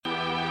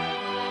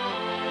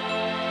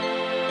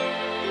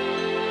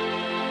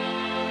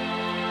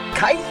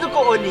海賊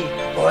王に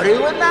俺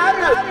はなる。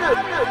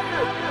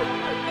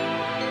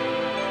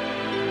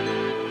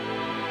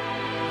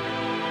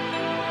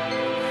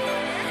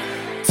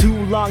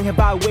Too long have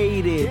I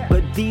waited,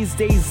 but these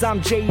days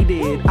I'm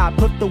jaded. I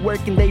put the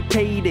work and they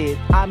paid it.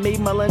 I made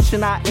my lunch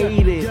and I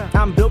ate it.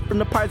 I'm built from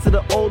the parts of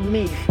the old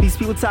me. These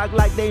people talk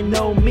like they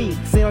know me.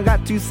 Say I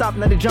got too soft,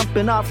 now they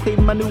jumping off.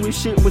 Claiming my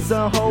newest shit was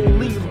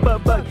unholy. But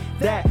fuck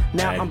that,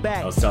 now I'm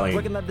back. I was telling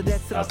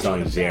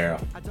Jer,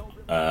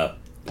 while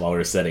we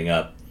were setting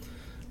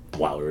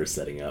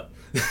up,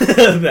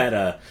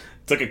 that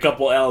took a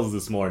couple L's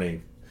this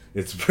morning.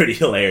 It's pretty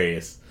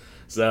hilarious.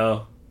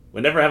 So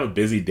whenever I have a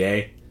busy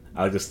day,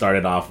 I like to start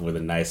it off with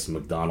a nice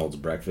McDonald's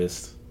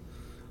breakfast.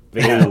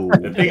 The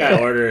thing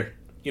I order,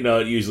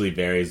 it usually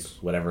varies,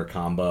 whatever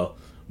combo.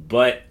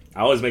 But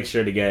I always make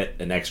sure to get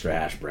an extra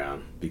hash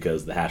brown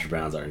because the hash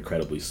browns are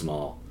incredibly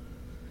small.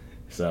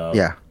 So,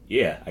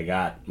 yeah, I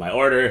got my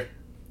order,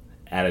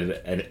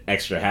 added an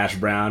extra hash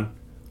brown,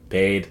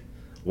 paid,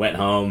 went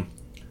home,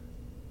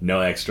 no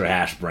extra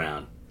hash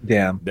brown.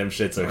 Damn. Them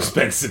shits are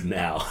expensive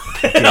now.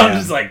 And I'm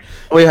just like...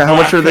 Wait, how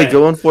much are they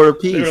going for a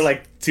piece? They were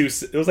like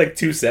it was like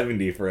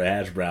 $2.70 for a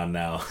hash brown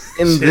now.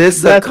 In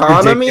this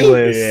economy?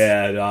 Ridiculous.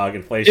 Yeah, dog.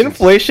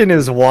 Inflation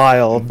is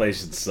wild.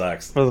 Inflation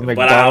sucks. For the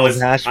McDonald's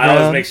hash brown? I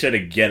always make sure to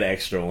get an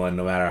extra one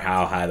no matter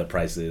how high the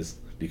price is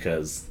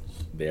because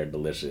they're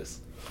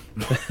delicious.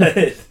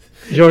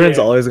 Jordan's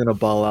always going to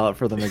ball out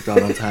for the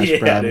McDonald's hash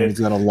brown when he's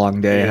got a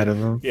long day ahead of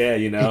him.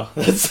 Yeah,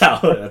 that's how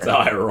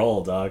I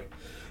roll, dog.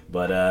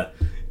 But,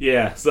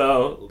 this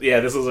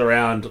was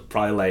around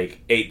probably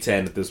like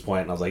 8:10 at this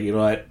point, and I was like, you know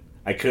what?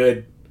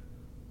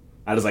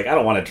 I was like, I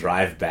don't want to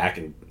drive back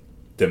and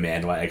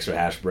demand my extra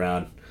hash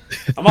brown.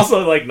 I'm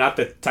also like not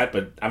the type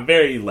of I'm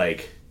very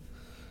much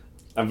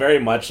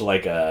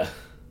like a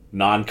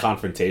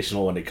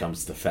non-confrontational when it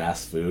comes to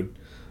fast food.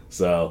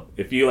 So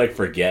if you like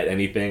forget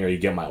anything or you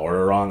get my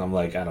order wrong, I'm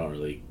like, I don't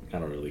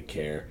really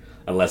care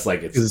unless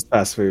like it's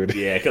fast food.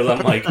 Yeah, because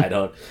I'm like I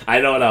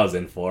know what I was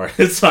in for.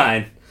 It's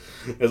fine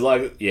as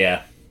long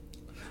as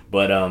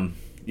But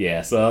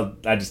so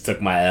I just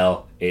took my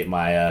L, ate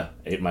my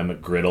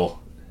McGriddle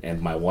and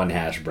my one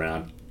hash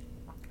brown,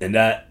 and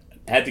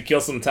had to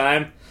kill some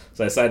time,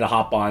 so I decided to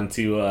hop on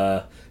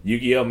to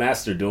Yu-Gi-Oh!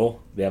 Master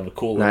Duel. They have a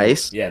cool they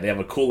have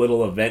a cool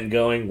little event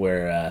going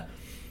where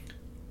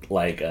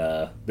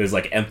there's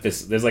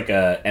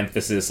a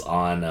emphasis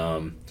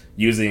on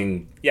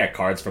using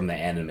cards from the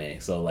anime.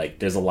 So like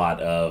there's a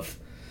lot of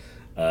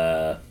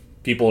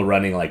people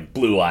running like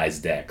Blue Eyes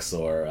decks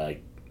or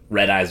like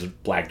Red Eyes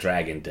Black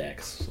Dragon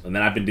decks, and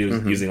then I've been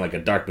using like a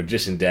Dark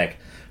Magician deck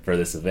for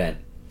this event.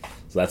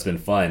 So that's been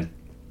fun.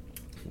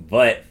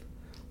 But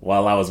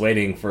while I was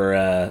waiting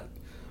for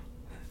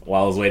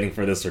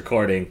this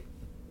recording,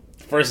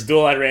 the first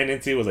duel I ran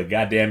into was a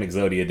goddamn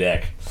Exodia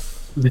deck.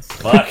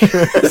 Fuck.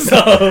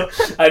 So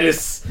I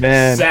just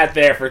sat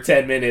there for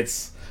 10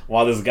 minutes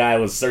while this guy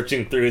was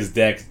searching through his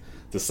deck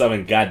to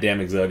summon goddamn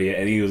Exodia,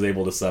 and he was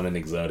able to summon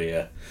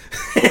Exodia.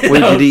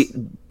 Wait,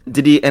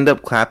 did he end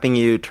up clapping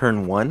you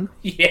turn 1?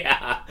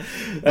 Yeah.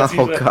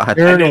 God.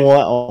 Turn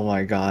 1? Oh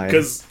my god.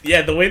 Because,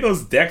 the way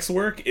those decks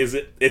work is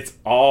it's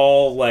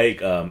all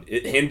like,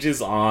 it hinges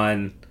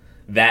on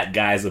that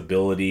guy's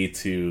ability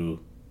to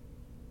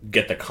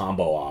get the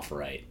combo off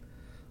right.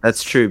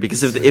 That's true,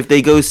 because if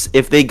they go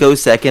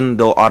second,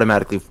 they'll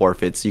automatically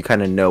forfeit, so you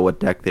kind of know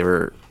what deck they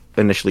were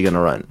initially going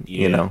to run,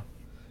 you know?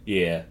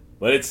 Yeah.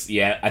 But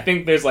I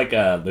think there's like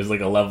a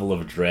level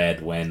of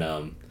dread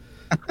when,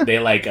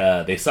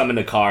 they summon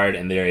a card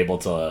and they're able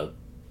to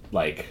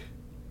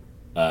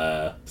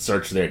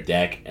search their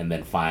deck and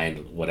then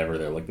find whatever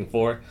they're looking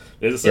for.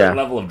 There's a certain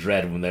level of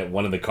dread when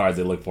one of the cards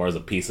they look for is a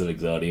piece of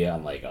Exodia.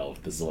 I'm like, oh,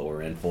 this is what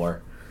we're in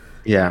for.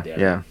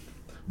 Yeah.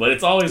 But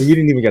it's always... You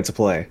didn't even get to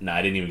play. No,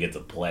 I didn't even get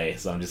to play,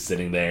 so I'm just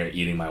sitting there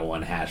eating my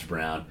one hash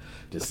brown,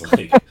 just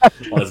like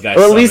while this guy's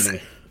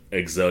summoning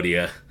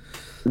Exodia.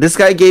 This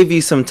guy gave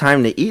you some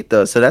time to eat,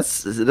 though, so it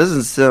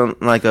doesn't sound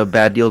like a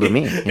bad deal to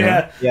me.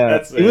 Yeah.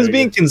 He was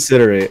being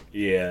considerate.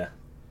 Yeah.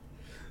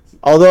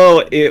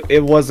 Although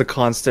it was a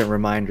constant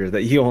reminder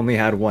that he only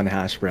had one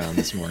hash brown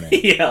this morning.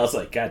 Yeah, I was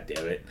like, God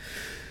damn it.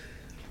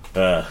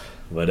 That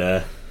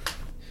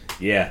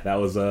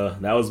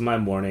was my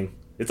morning.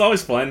 It's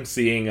always fun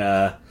seeing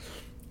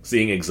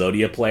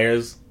Exodia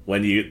players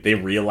when they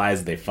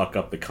realize they fuck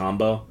up the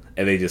combo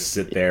and they just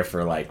sit there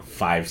for like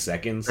 5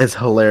 seconds. It's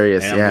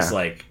hilarious. And I'm just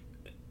like,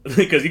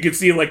 because you can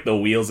see like the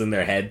wheels in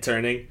their head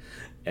turning,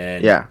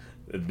 and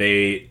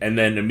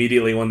then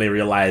immediately when they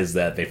realize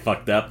that they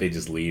fucked up, they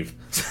just leave.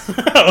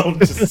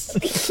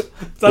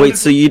 Wait,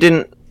 so you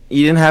didn't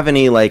have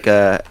any like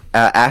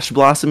Ash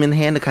Blossom in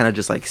hand to kind of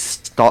just like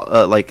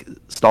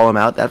stall him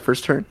out that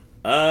first turn?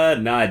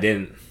 No, I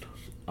didn't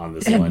on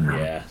this one.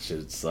 Yeah,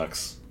 shit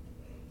sucks.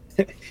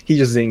 He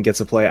just didn't get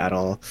to play at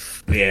all.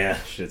 Yeah,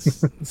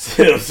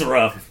 it was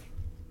rough.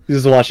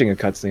 He's just watching a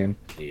cutscene.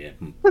 Yeah,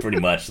 pretty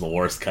much the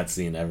worst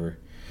cutscene ever.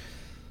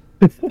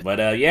 But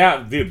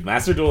dude,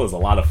 Master Duel is a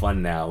lot of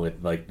fun now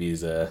with like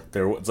these it's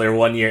their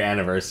 1 year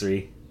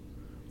anniversary.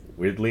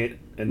 Weirdly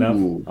enough.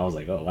 Ooh. I was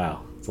like, oh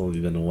wow, it's only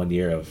been 1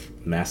 year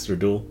of Master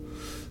Duel.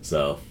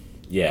 So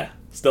yeah,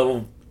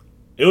 still,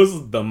 it was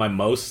my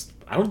most.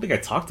 I don't think I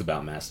talked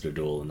about Master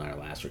Duel in our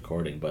last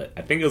recording, but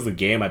I think it was the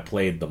game I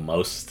played the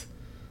most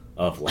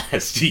of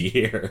last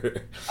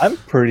year. I'm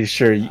pretty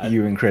sure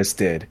you and Chris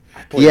did.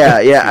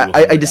 Yeah.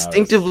 I 200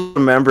 distinctively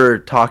remember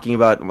talking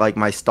about like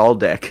my stall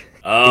deck.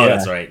 Oh, Yeah.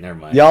 that's right. Never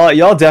mind.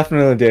 Y'all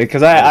definitely did,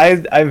 because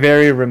I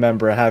very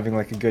remember having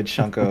like a good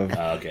chunk of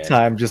Okay.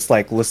 time just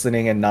like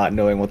listening and not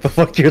knowing what the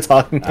fuck you're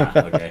talking about.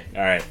 Okay.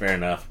 All right. Fair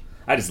enough.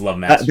 I just love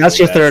Master That's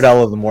Duel, your third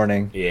L of the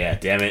morning. Yeah.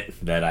 Damn it.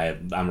 That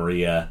I'm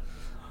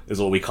is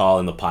what we call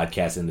in the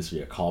podcast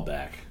industry a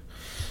callback.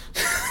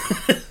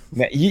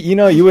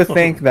 You would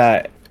think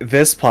that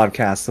this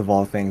podcast of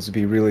all things would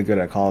be really good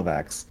at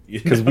callbacks,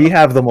 because we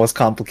have the most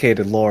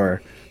complicated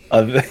lore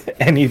of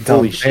any dumb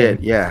Holy thing.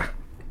 shit! Yeah.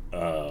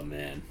 Oh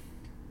man.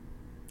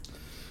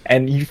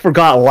 And you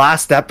forgot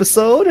last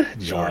episode, Jordan.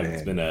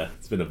 Jordan.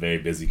 It's been a very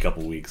busy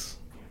couple weeks.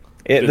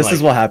 This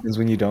is what happens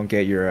when you don't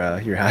get your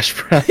hash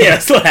brown. Yeah,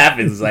 that's what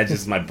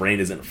happens. My brain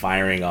isn't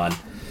firing on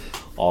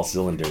all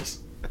cylinders.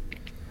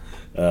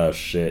 Oh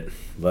shit.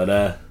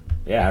 But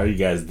yeah, how are you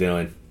guys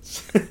doing?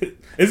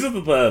 This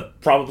is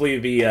probably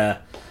the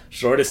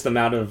shortest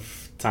amount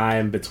of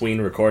time between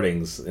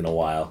recordings in a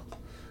while.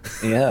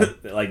 Yeah.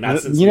 Like not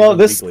since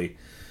this weekly.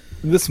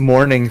 this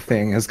morning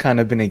thing has kind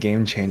of been a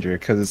game changer,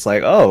 because it's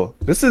like, oh,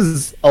 this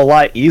is a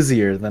lot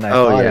easier than I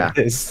thought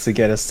it is to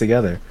get us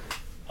together.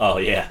 Oh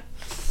yeah.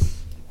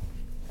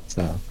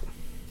 So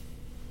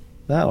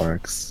that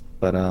works.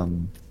 But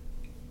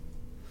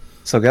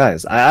so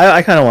guys,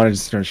 I kind of want to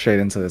just turn straight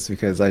into this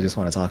because I just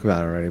want to talk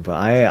about it already. But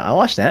I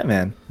watched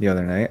Ant-Man the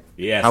other night.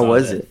 Yeah. How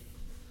was it?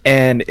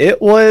 And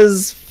it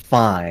was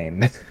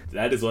fine.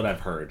 That is what I've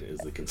heard is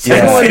the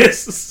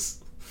consensus.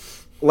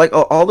 Like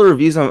all the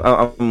reviews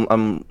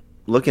I'm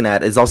looking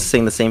at is also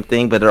saying the same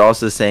thing, but they're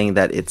also saying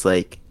that it's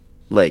like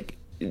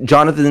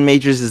Jonathan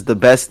Majors is the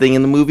best thing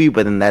in the movie,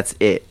 but then that's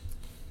it.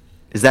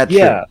 Is that true?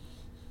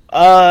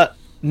 Yeah.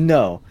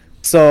 No.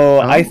 So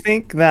I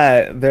think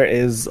that there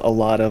is a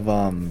lot of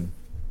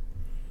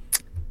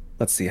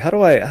let's see, how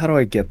do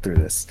I get through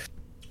this?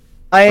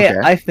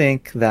 I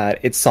think that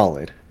it's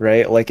solid,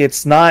 right? Like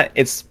it's not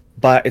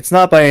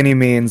by any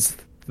means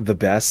the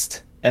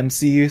best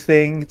MCU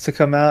thing to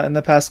come out in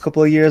the past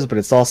couple of years, but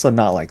it's also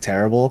not like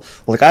terrible.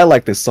 Like I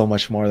like this so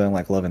much more than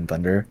like Love and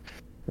Thunder,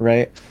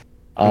 right?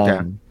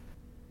 And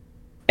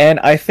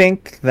I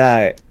think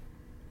that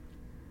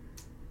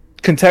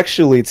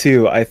contextually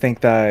too, I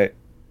think that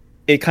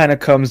it kind of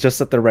comes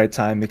just at the right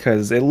time,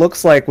 because it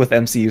looks like with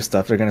MCU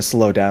stuff they're going to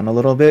slow down a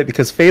little bit,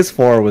 because Phase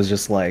 4 was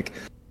just like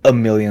a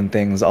million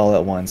things all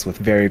at once with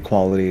varied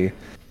quality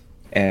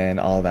and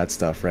all that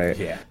stuff, right?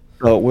 Yeah.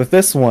 So with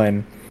this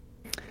one,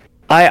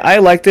 I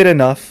liked it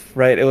enough,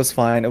 right? It was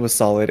fine, it was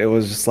solid. It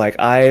was just like,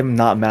 I'm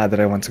not mad that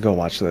I went to go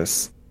watch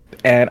this.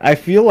 And I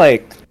feel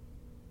like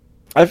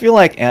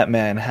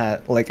Ant-Man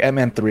had, like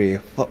Ant-Man 3,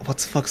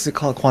 what's the fuck is it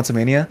called?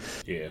 Quantumania?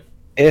 Yeah.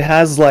 It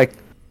has like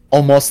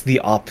almost the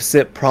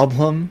opposite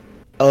problem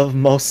of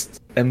most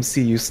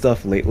MCU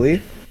stuff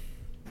lately,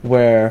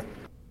 where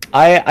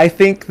I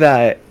think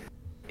that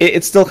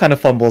it still kind of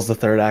fumbles the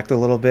third act a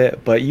little bit,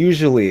 but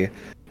usually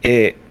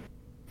these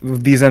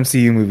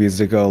MCU movies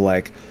to go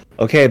like,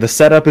 okay, the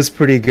setup is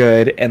pretty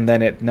good, and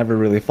then it never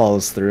really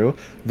follows through.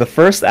 The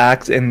first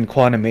act in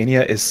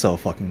Quantumania is so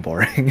fucking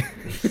boring.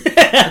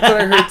 That's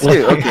what I heard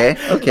too.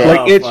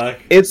 Okay.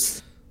 Like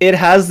it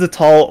has the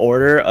tall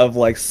order of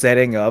like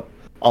setting up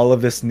all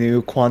of this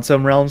new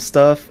quantum realm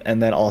stuff,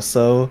 and then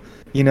also,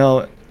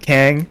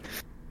 Kang.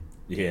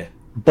 Yeah.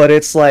 But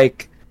it's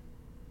like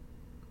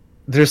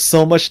there's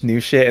so much new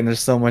shit, and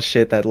there's so much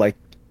shit that like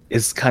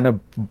is kind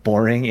of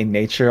boring in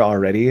nature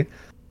already,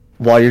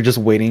 while you're just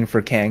waiting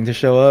for Kang to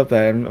show up.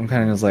 That I'm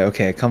kind of just like,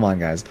 okay, come on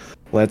guys,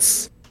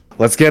 let's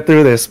get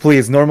through this,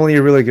 please. Normally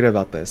you're really good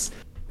about this.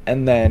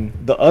 And then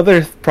the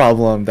other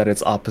problem that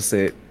it's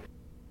opposite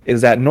is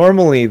that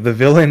normally the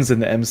villains in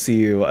the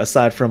MCU,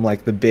 aside from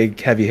like the big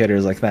heavy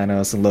hitters like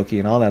Thanos and Loki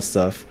and all that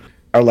stuff,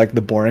 are like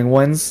the boring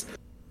ones.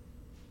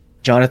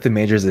 Jonathan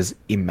Majors is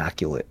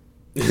immaculate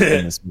in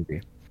this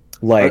movie.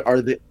 Like,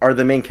 are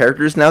the main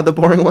characters now the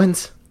boring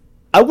ones?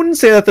 I wouldn't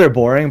say that they're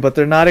boring, but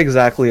they're not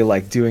exactly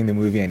like doing the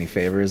movie any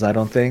favors, I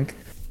don't think.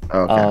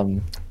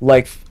 Okay.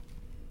 Like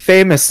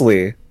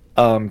famously,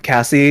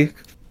 Cassie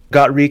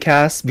got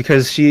recast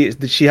because she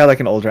had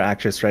like an older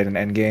actress, right, in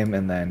Endgame,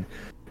 and then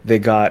they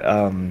got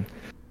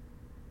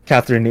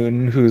Catherine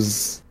Newton,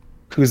 whose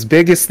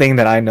biggest thing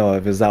that I know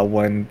of is that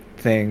one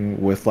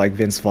thing with like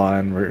Vince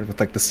Vaughn with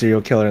like the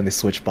serial killer and they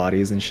switch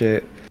bodies and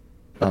shit.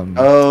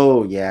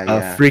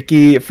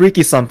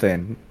 Freaky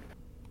something.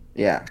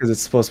 Yeah. Because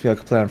it's supposed to be like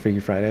a play on Freaky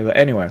Friday. But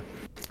anyway,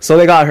 so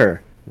they got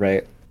her,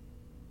 right?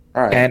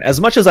 All right. And as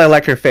much as I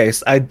like her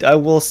face, I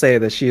will say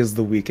that she is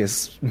the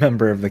weakest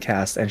member of the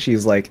cast, and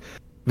she's like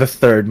the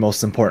third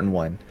most important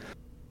one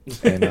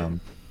in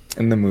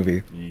the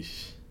movie.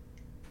 Yeesh.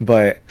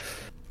 But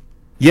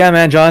yeah,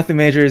 man, Jonathan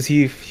Majors,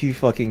 he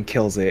fucking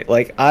kills it.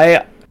 Like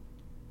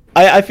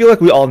I feel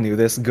like we all knew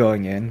this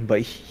going in,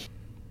 but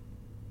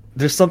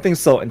there's something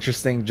so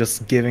interesting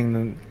just giving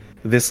them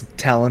this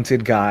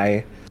talented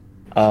guy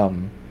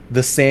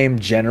the same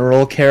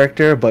general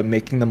character but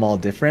making them all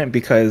different,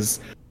 because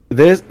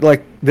this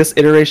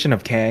iteration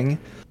of Kang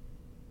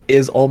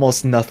is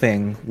almost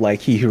nothing like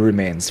He Who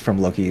Remains from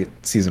Loki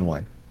season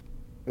 1.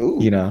 Ooh.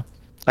 You know,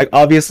 like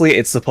obviously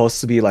it's supposed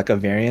to be like a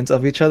variant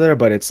of each other,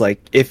 but it's like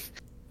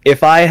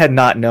if I had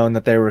not known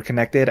that they were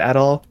connected at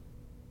all,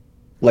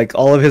 like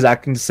all of his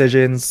acting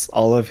decisions,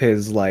 all of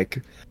his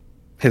like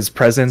his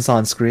presence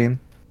on screen,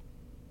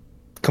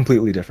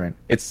 completely different.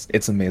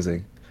 It's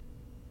amazing.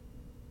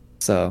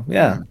 So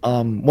yeah,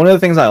 one of the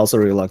things I also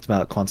really liked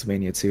about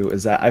Quantumania 2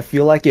 is that I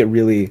feel like it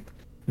really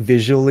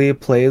visually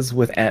plays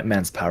with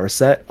Ant-Man's power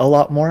set a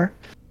lot more.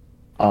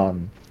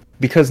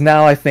 Because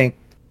now I think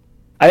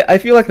I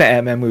feel like the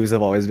Ant-Man movies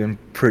have always been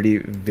pretty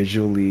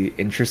visually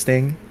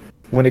interesting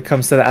when it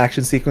comes to the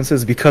action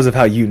sequences because of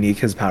how unique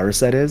his power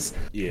set is.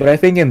 Yeah. But I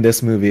think in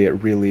this movie it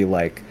really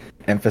like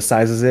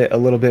emphasizes it a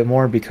little bit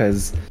more,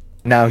 because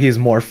now he's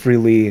more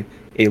freely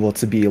able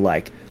to be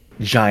like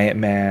Giant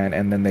Man,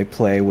 and then they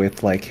play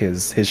with like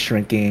his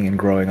shrinking and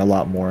growing a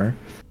lot more,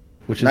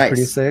 which is Nice.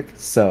 pretty sick.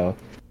 So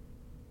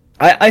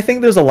I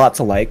think there's a lot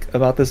to like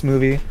about this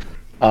movie.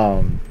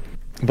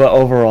 But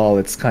overall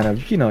it's kind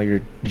of, you know, your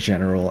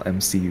general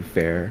MCU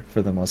fare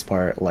for the most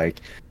part.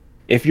 Like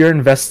if you're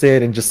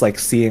invested in just like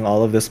seeing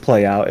all of this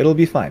play out, it'll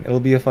be fine. It'll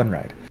be a fun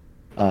ride.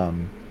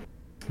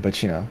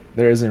 But you know,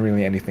 there isn't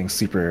really anything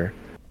super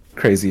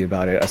crazy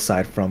about it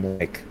aside from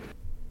like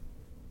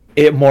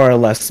it more or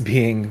less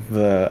being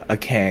a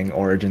Kang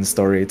origin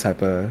story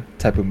type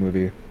of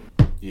movie.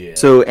 Yeah.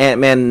 So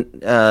Ant-Man,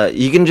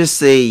 you can just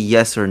say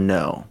yes or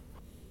no,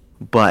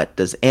 but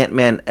does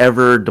Ant-Man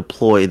ever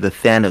deploy the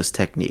Thanos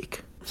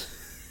technique?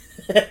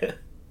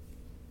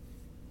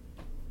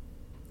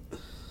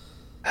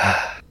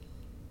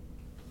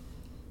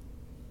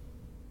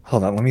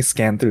 Hold on, let me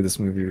scan through this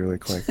movie really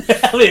quick.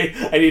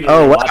 I need to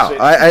Oh watch wow,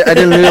 it. I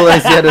didn't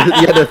realize you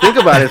had to think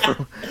about it.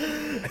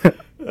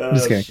 I'm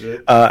just kidding.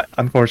 Shit.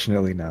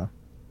 Unfortunately, no.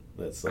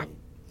 That's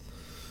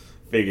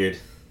figured.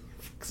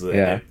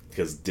 Yeah.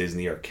 Because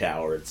Disney are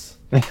cowards.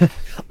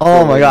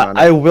 Oh my Totally god, on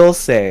I it. will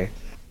say,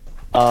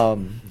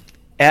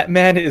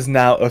 Ant-Man is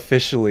now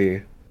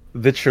officially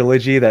the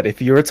trilogy that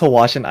if you were to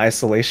watch in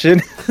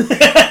isolation,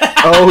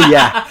 Oh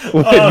yeah,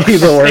 would Oh, be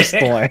the worst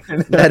shit.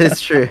 one. that is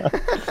true.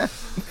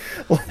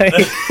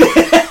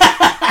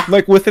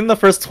 like within the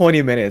first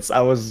 20 minutes,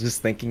 I was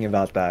just thinking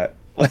about that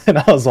when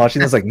I was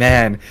watching this. Like,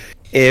 man,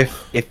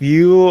 if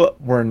you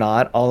were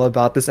not all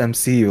about this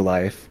MCU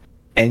life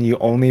and you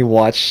only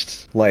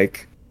watched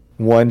like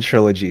one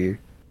trilogy,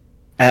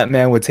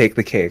 Ant-Man would take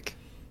the cake,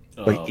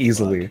 like Oh,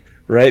 easily, fuck.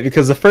 right?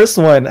 Because the first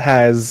one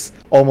has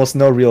almost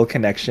no real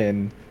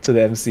connection to the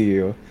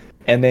MCU,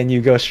 and then you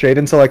go straight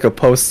into like a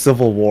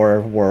post-Civil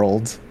War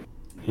world,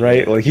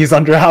 right? Yeah. Like he's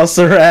under house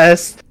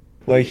arrest.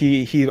 Like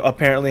he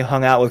apparently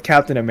hung out with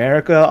Captain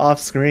America off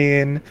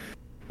screen,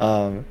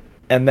 and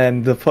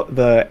then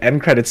the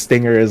end credit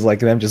stinger is like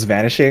them just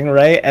vanishing,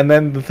 right? And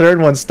then the third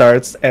one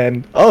starts,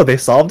 and oh, they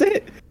solved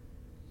it.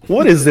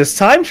 What is this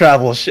time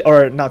travel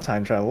or not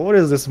time travel? What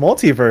is this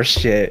multiverse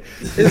shit?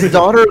 His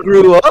daughter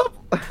grew up.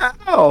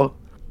 How?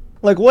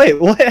 Like, wait,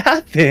 what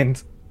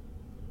happened?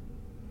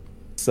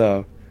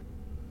 So,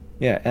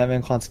 yeah,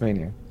 Ant-Man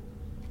Quantumania.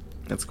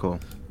 That's cool.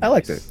 I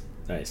liked it.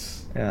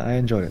 Nice. Yeah, I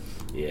enjoyed it.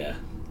 Yeah.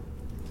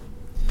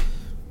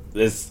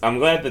 I'm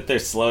glad that they're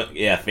slow.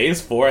 Yeah,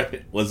 Phase 4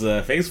 was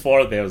Phase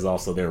 4. There was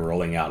also they're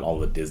rolling out all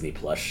the Disney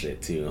Plus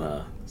shit too,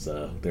 huh?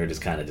 So they're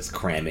just kind of just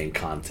cramming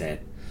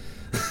content.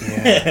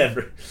 Yeah.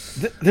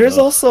 There's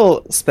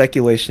also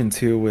speculation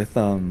too with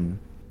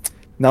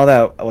now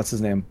that what's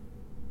his name?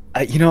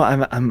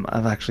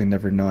 I've actually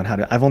never known how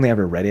to. I've only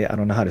ever read it. I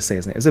don't know how to say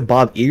his name. Is it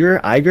Bob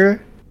Iger?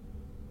 Iger?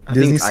 I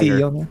think Disney it's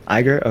CEO now?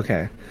 Iger?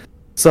 Okay.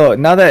 So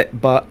now that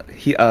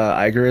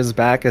Iger is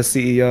back as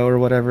CEO or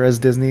whatever as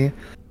Disney,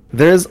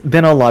 there's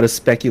been a lot of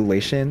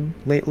speculation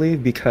lately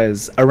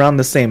because around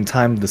the same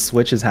time the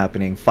Switch is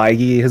happening,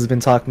 Feige has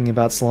been talking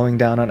about slowing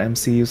down on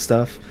MCU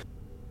stuff.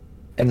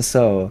 And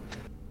so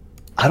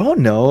I don't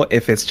know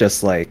if it's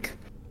just like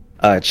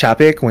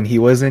Chapek when he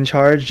was in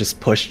charge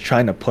just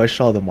trying to push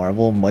all the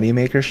Marvel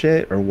moneymaker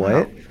shit or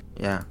what.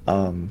 Yeah.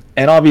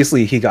 And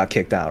obviously he got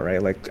kicked out,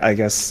 right? Like I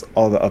guess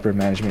all the upper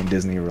management in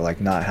Disney were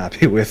like not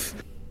happy with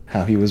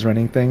how he was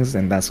running things,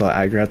 and that's why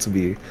Iger had to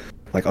be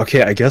like,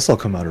 okay, I guess I'll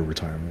come out of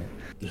retirement.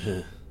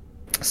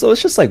 So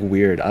it's just like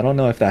weird. I don't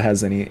know if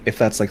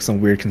that's like some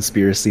weird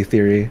conspiracy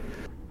theory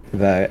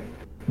that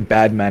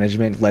bad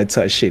management led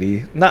to a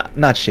shitty, not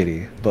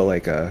shitty, but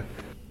like a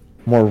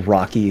more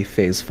rocky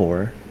Phase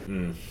 4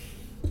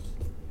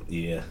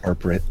 Yeah.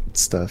 corporate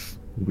stuff.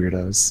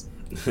 Weirdos.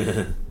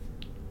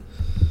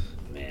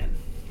 Man.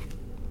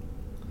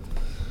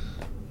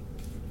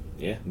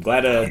 Yeah, I'm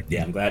glad.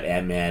 I'm glad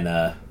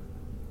Ant-Man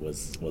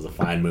was a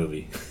fine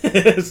movie.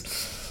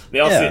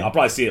 I'll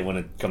probably see it when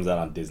it comes out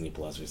on Disney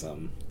Plus or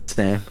something.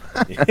 Same.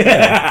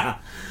 Yeah.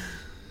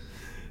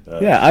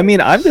 Yeah, I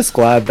mean, I'm just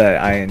glad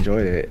that I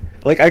enjoyed it.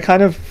 Like, I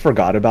kind of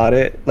forgot about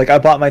it. Like, I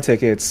bought my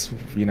tickets,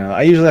 you know,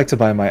 I usually like to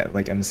buy my,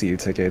 like, MCU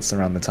tickets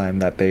around the time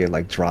that they,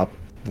 like, drop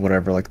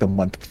whatever, like, the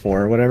month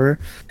before or whatever.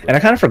 And I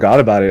kind of forgot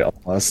about it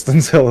almost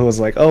until it was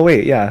like, oh,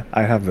 wait, yeah,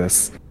 I have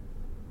this.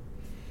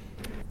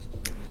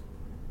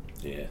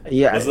 Yeah.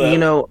 Yeah, you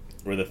know,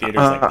 were the theaters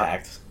like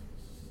packed?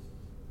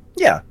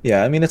 Yeah,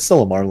 I mean, it's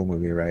still a Marvel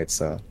movie, right?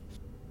 So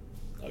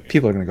Okay.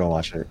 people are gonna go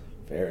watch it.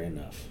 Fair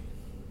enough.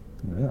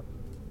 Yeah.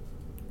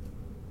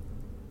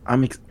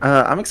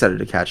 I'm excited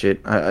to catch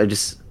it. I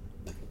just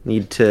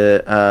need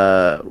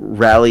to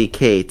rally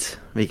Kate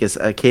because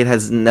Kate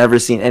has never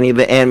seen any of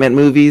the Ant-Man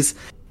movies,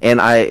 and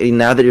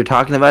now that you're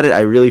talking about it,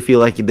 I really feel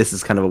like this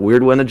is kind of a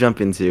weird one to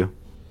jump into.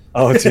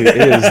 Oh, dude, it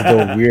is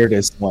the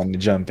weirdest one to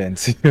jump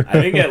into.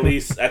 I think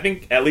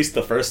at least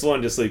the first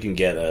one, just so you can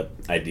get an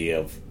idea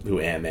of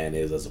who Ant-Man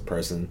is as a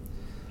person.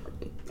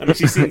 I mean,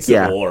 she's seen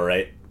Civil War,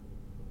 right?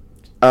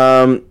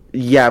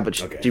 Yeah, but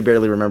Okay. she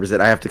barely remembers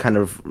it. I have to kind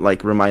of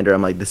like remind her.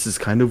 I'm like, this is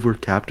kind of where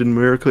Captain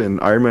America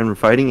and Iron Man were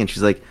fighting, and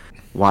she's like,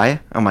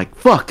 why? I'm like,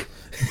 fuck.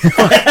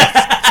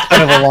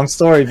 Kind of a long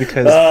story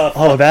because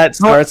that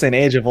starts in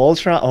Age of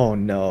Ultron. Oh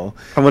no.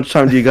 How much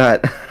time do you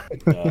got?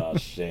 Oh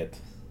shit.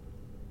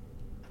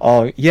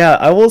 Oh yeah,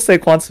 I will say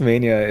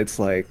Quantumania. It's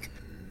like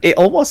it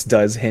almost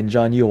does hinge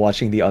on you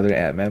watching the other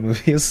Ant-Man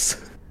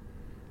movies.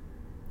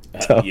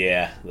 So,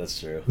 Yeah, that's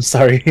true. I'm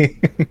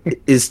sorry.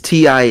 Is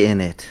T.I.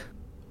 in it?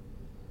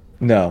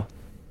 No.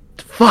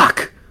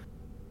 Fuck.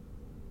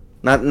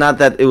 Not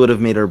that it would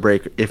have made or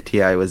break if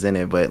T.I. was in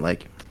it, but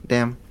like,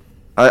 damn.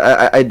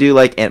 I do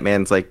like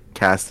Ant-Man's like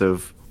cast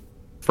of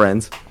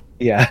friends.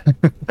 Yeah.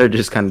 They're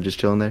just kind of just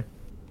chilling there.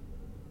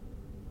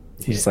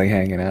 He's just like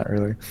hanging out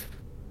really.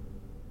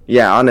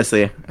 Yeah,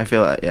 honestly, I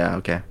feel like, yeah,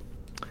 okay.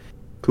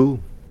 Cool.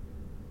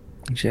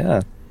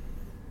 Yeah.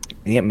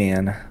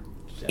 Ant-Man.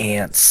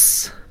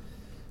 Ants.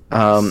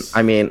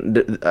 I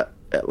mean,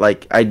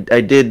 like I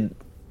did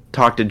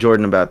talk to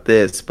Jordan about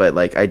this, but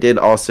like I did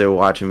also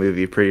watch a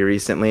movie pretty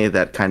recently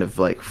that kind of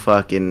like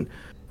fucking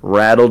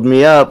rattled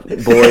me up,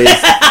 boys.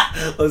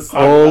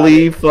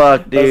 Holy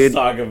fuck, dude. Let's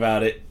talk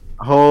about it.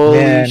 Holy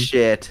Man.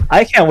 shit.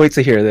 I can't wait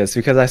to hear this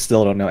because I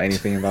still don't know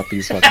anything about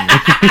these fucking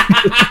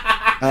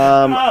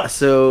movies.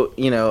 So,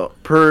 you know,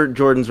 per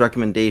Jordan's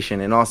recommendation,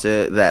 and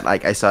also that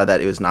like I saw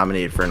that it was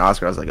nominated for an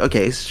Oscar, I was like,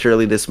 okay,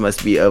 surely this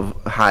must be of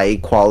high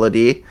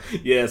quality.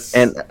 Yes.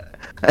 And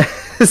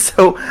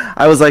so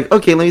I was like,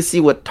 okay, let me see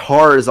what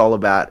Tar is all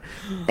about.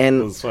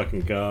 And Let's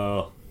fucking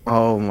go.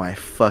 oh my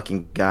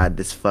fucking god,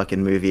 this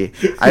fucking movie.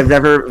 I've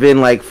never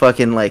been like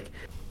fucking like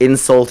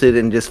insulted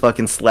and just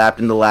fucking slapped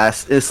in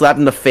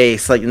the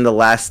face like in the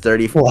last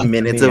 30 Slapped in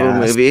minutes the of a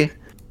ass. movie.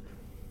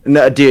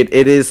 No, dude,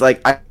 it is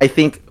like I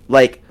think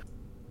like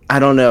I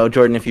don't know,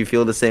 Jordan, if you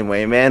feel the same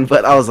way, man,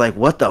 but I was like,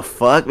 what the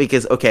fuck?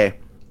 Because okay,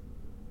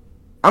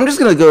 I'm just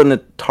gonna go into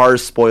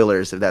Tar's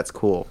spoilers if that's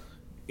cool.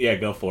 Yeah,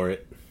 go for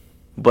it.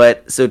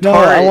 But so No,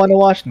 Tar, I want to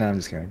watch. No, I'm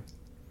just kidding.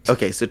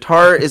 okay, so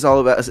Tar is all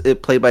about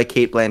played by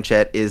Kate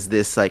Blanchett, is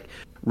this like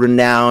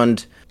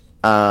renowned,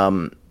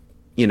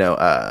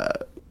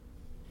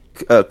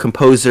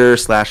 composer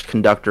slash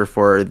conductor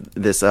for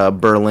this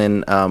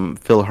Berlin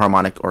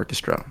Philharmonic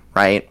Orchestra,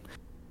 right?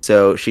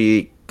 So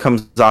she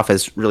comes off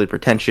as really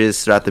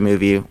pretentious throughout the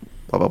movie,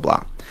 blah blah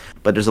blah.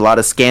 But there's a lot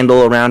of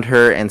scandal around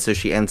her, and so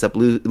she ends up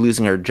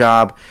losing her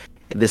job,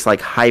 this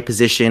like high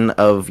position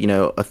of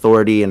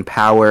authority and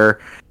power,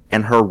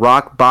 and her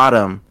rock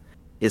bottom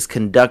is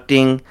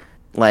conducting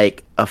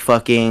like a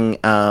fucking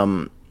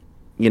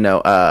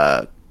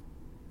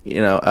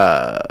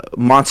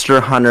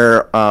Monster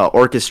Hunter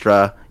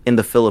orchestra in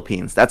the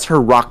Philippines. That's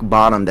her rock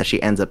bottom, that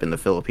she ends up in the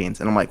Philippines.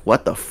 And I'm like,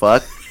 what the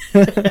fuck?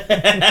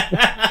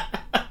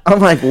 I'm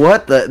like,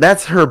 what the?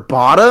 That's her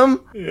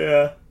bottom?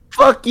 Yeah.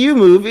 Fuck you,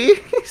 movie.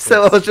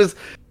 So I was just,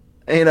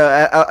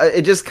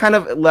 it just kind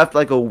of left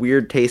like a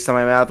weird taste in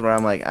my mouth where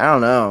I'm like, I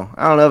don't know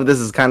if this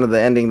is kind of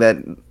the ending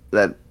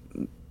that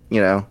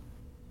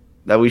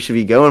we should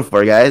be going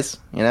for, guys.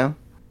 Yeah.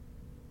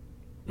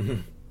 But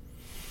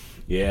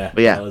yeah.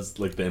 That was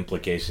like the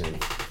implication.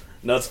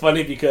 No, it's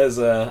funny because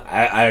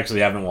I actually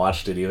haven't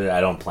watched it either.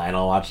 I don't plan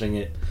on watching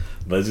it.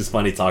 But it's just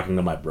funny talking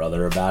to my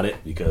brother about it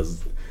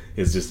because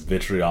his just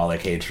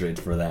vitriolic hatred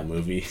for that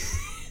movie.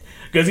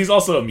 Because he's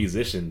also a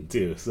musician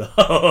too.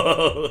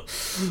 So,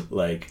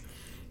 like,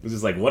 it's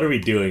just like, what are we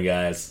doing,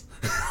 guys?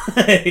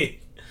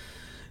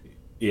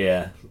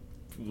 Yeah.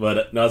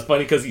 But no, it's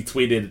funny because he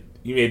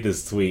made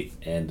this tweet,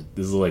 and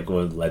this is like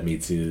what led me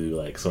to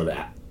like sort of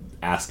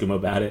ask him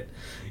about it.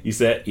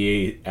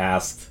 He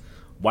asked,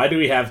 why do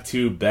we have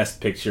two Best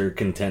Picture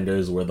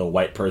contenders where the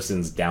white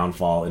person's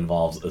downfall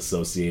involves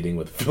associating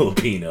with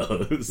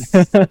Filipinos?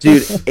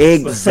 Dude,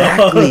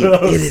 exactly.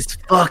 It is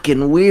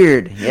fucking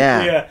weird.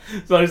 Yeah. Yeah.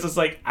 So it's just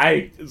like,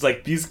 it's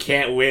like, these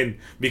can't win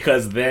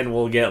because then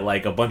we'll get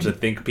like a bunch of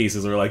think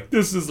pieces or like,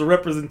 this is the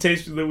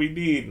representation that we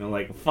need. And I'm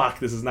like, fuck,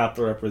 this is not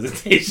the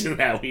representation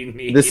that we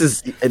need. This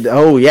is,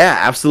 oh yeah,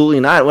 absolutely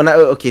not. When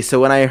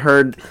I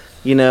heard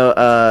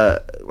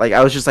like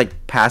I was just like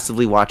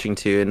passively watching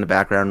too in the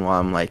background while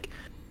I'm like,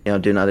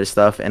 doing other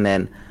stuff, and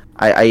then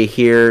I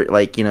hear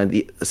like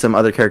some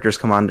other characters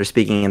come on, they're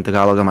speaking in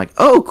Tagalog. I'm like,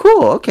 oh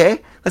cool,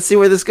 okay, let's see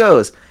where this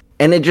goes,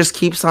 and it just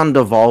keeps on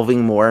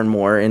devolving more and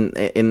more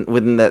in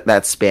within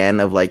that span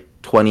of like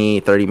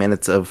 20-30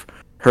 minutes of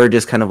her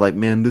just kind of like,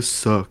 man, this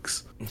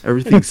sucks.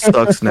 Everything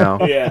sucks now.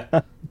 Yeah.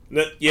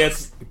 Yeah,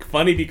 it's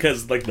funny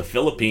because like the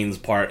Philippines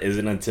part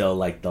isn't until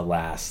like the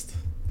last,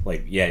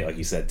 like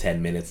you said,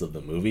 10 minutes of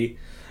the movie.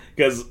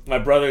 Because my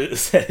brother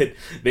said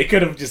they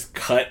could have just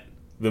cut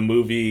the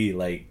movie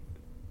like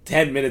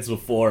 10 minutes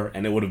before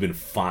and it would have been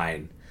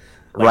fine.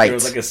 Like, right. There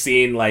was like a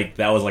scene like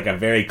that was like a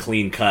very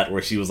clean cut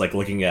where she was like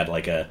looking at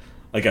like a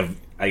I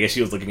guess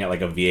she was looking at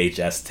like a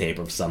VHS tape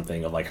or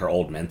something of like her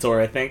old mentor,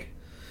 I think.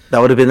 That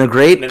would have been a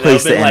great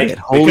place to end it.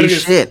 Holy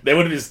shit! They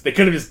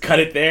could have just cut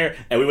it there,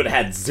 and we would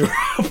have had zero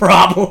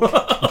problem.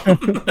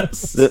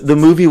 The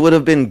movie would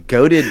have been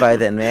goated by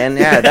then, man.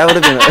 Yeah, that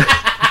would have been.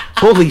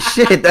 Holy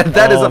shit!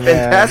 That is a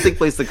fantastic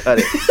place to cut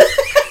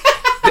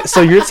it.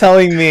 So you're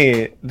telling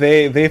me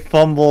they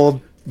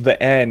fumbled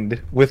the end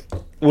with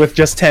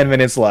just 10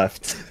 minutes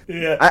left?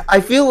 Yeah.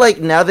 I feel like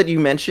now that you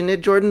mention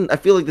it, Jordan, I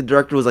feel like the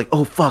director was like,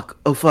 oh fuck,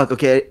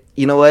 okay,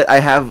 you know what? I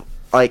have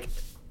like.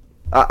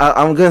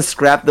 I'm gonna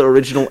scrap the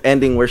original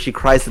ending where she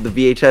cries to the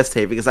VHS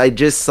tape because I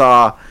just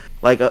saw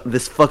like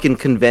this fucking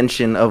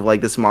convention of like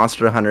this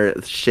Monster Hunter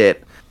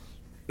shit.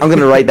 I'm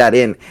gonna write that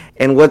in,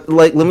 and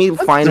let me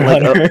find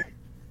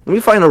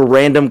a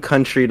random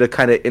country to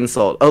kind of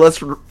insult. Oh, let's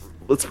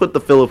put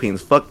the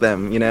Philippines. Fuck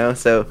them,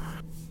 So,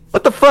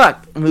 what the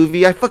fuck,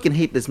 movie? I fucking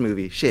hate this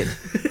movie. Shit.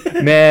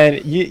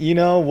 Man, you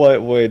know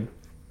what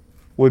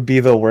would be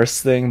the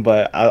worst thing,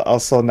 but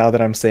also now that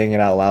I'm saying it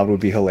out loud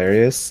would be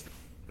hilarious.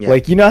 Yeah.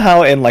 Like, you know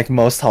how in like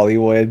most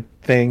Hollywood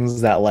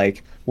things that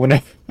like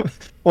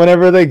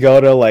whenever they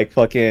go to like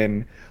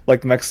fucking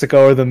like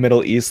Mexico or the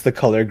Middle East, the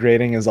color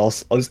grading is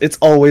it's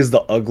always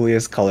the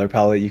ugliest color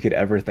palette you could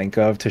ever think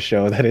of to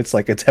show that it's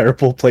like a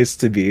terrible place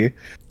to be.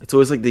 It's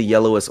always like the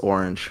yellowish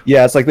orange.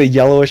 Yeah, it's like the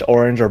yellowish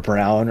orange or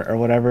brown or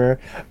whatever.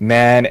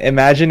 Man,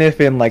 imagine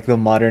if in like the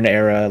modern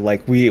era,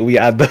 like we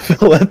add the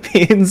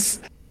Philippines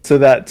to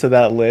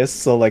that list.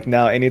 So like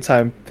now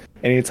anytime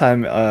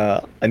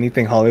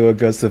anything Hollywood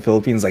goes to the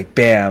Philippines, like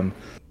bam,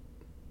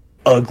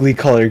 ugly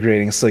color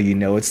grading, so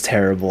it's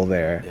terrible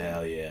there.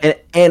 Hell yeah.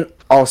 And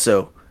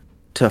also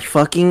to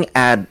fucking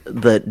add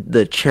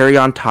the cherry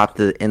on top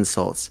to the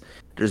insults,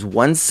 there's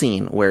one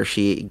scene where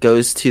she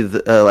goes to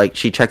the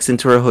she checks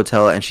into her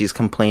hotel and she's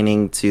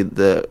complaining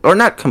to or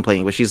not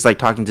complaining, but she's like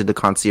talking to the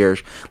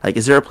concierge, like,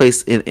 is there a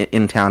place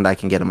in town that I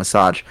can get a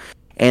massage?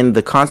 And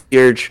the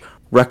concierge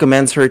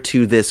recommends her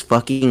to this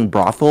fucking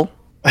brothel.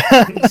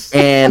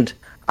 And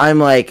I'm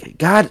like,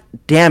 God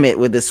damn it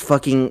with this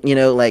fucking,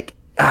 I'm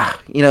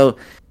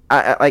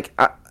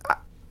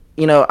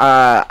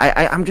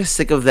just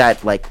sick of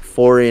that like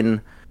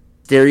foreign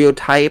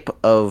stereotype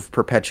of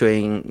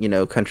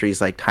perpetuating,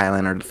 countries like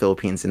Thailand or the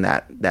Philippines in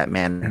that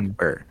manner.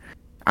 Where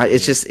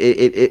it's just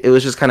it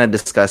was just kind of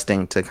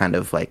disgusting to kind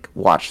of like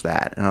watch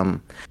that.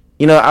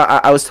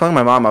 I was telling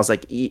my mom, I was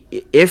like,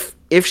 if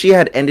she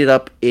had ended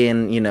up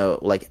in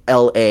like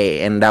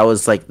L.A. and that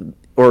was like.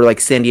 Or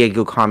like San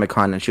Diego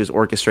Comic-Con and she was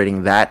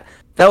orchestrating that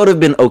would have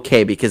been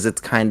okay because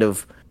it's kind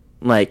of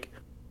like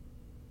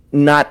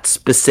not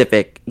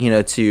specific,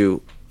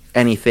 to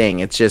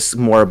anything. It's just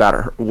more about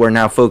her. We're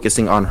now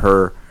focusing on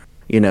her,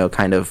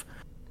 kind of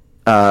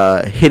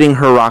hitting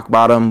her rock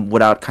bottom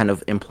without kind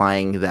of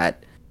implying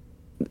that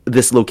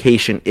this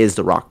location is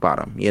the rock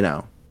bottom,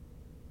 Yeah.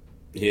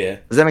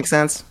 Does that make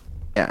sense?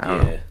 Yeah, I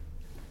don't know.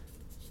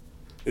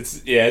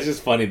 It's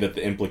just funny that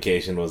the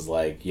implication was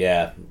like,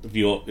 if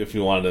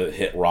you wanted to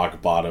hit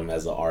rock bottom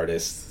as an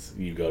artist,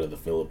 you go to the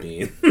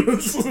Philippines.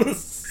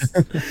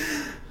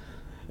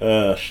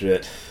 Oh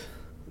shit,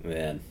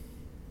 man.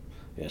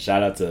 Yeah,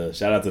 shout out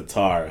to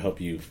Tar. I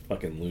hope you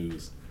fucking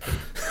lose.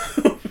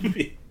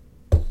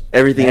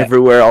 Everything,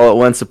 everywhere, all at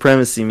once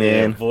supremacy,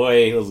 man. Yeah,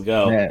 boy, let's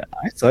go. Man,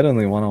 I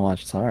suddenly want to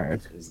watch Tar.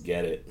 Just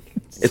get it.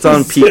 It's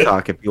on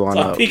Peacock if you want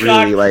to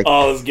really like.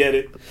 Oh, let's get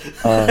it.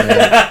 Oh,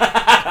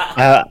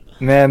 man.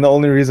 Man, the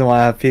only reason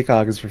why I have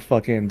Peacock is for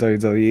fucking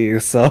WWE,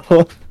 so...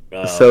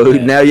 So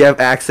now you have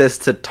access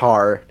to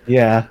Tar.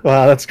 Yeah,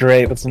 wow, that's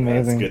great. That's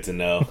amazing. That's good to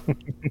know.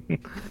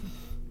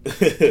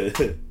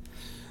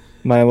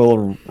 My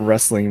little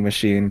wrestling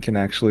machine can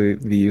actually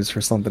be used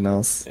for something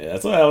else. Yeah,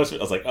 that's why I was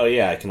like, oh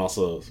yeah, I can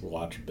also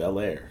watch Bel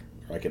Air.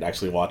 Or I could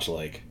actually watch,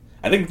 like...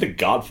 I think the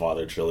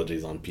Godfather trilogy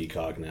is on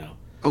Peacock now.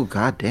 Oh,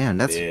 god damn.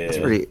 That's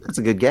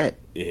a good get.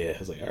 Yeah, I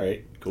was like,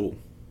 alright, cool.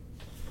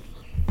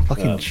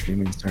 Fucking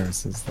streaming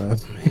services, though.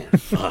 Man,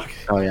 fuck.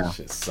 Oh, yeah.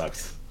 Shit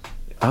sucks.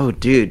 Oh,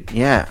 dude,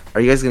 yeah.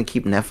 Are you guys gonna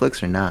keep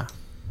Netflix or not?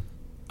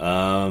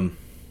 Oh.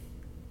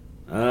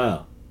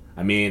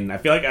 I mean, I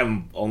feel like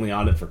I'm only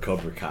on it for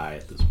Cobra Kai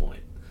at this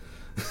point.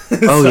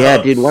 Oh,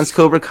 yeah, dude. Once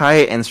Cobra Kai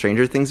and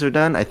Stranger Things are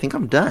done, I think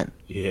I'm done.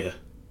 Yeah.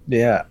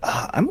 Yeah,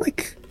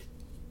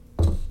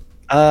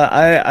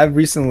 I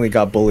recently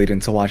got bullied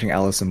into watching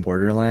Alice in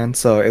Borderland,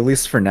 so at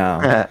least for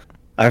now,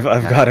 I've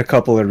got a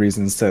couple of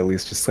reasons to at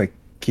least just like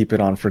keep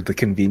it on for the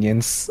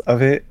convenience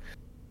of it.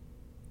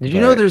 Did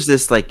you know there's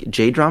this like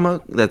J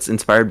drama that's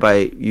inspired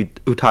by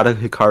Utada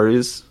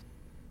Hikaru's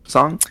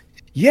song?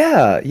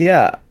 Yeah,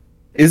 yeah.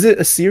 Is it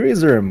a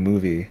series or a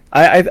movie?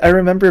 I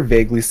remember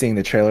vaguely seeing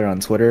the trailer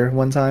on Twitter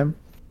one time.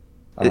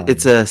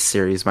 It's a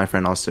series. My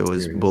friend also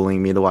was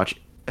bullying me to watch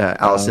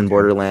Alice in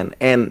Borderland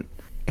and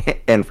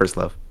First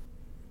Love.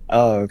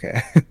 Oh,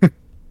 okay.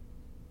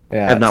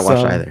 Yeah, I've not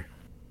watched either.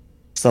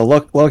 So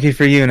lucky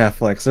for you,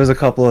 Netflix. There's a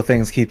couple of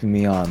things keeping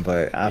me on,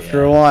 but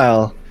after a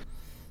while,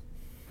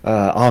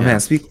 man,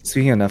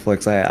 speaking of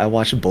Netflix, I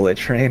watched Bullet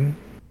Train.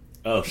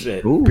 Oh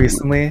shit!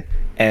 Recently,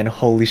 and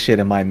holy shit,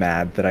 am I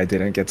mad that I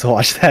didn't get to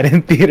watch that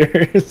in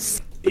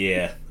theaters.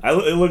 Yeah,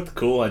 it looked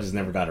cool. I just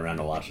never got around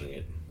to watching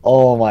it.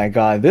 Oh my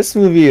god, this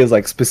movie is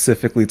like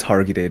specifically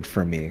targeted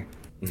for me.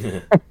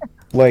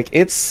 Like,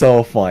 it's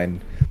so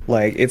fun.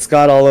 Like, it's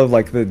got all of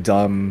like the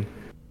dumb,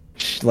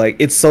 like,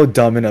 it's so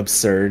dumb and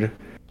absurd,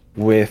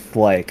 with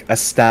like a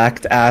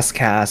stacked ass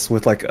cast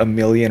with like a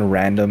million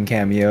random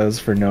cameos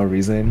for no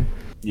reason.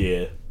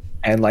 Yeah,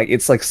 and like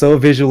it's like so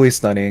visually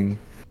stunning.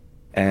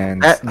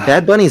 And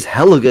Bad Bunny's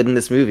hella good in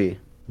this movie.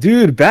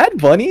 Dude, Bad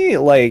Bunny,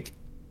 like,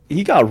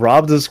 he got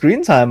robbed of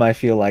screen time, I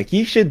feel like.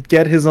 He should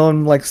get his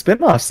own, like,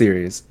 spin-off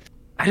series.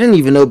 I didn't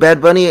even know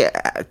Bad Bunny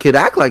could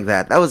act like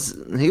that.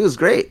 He was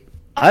great.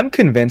 I'm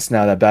convinced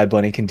now that Bad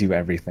Bunny can do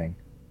everything.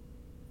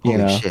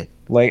 Holy shit.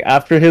 Like,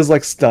 after his,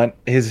 like,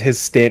 his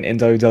stint in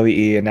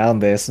WWE and now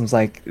this, I was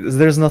like,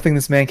 there's nothing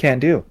this man can't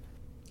do.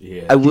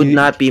 Yeah. I would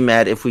not be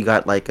mad if we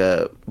got, like,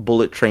 a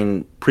Bullet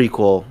Train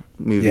prequel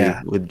movie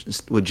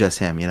with just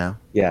him, you know?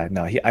 Yeah,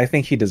 no, I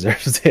think he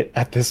deserves it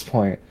at this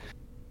point,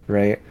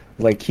 right?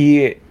 Like,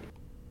 he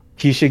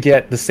should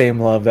get the same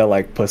love that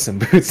like Puss in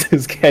Boots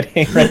is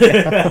getting right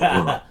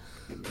now.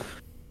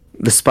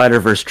 The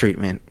Spider-Verse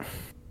treatment.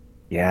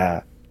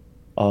 Yeah.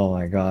 Oh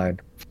my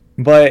god.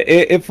 But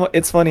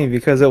it's funny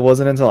because it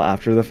wasn't until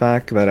after the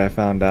fact that I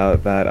found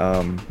out that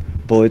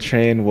Bullet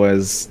Train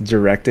was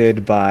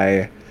directed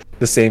by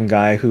the same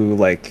guy who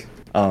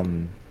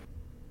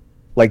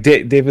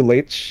David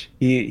Leitch,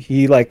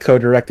 he like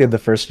co-directed the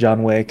first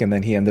John Wick, and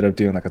then he ended up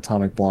doing like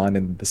Atomic Blonde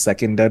and the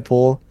second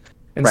Deadpool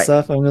and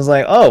stuff. I'm just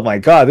like, oh my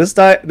god, this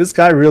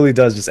guy really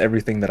does just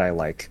everything that I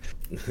like.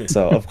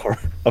 So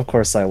of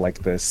course I like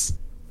this.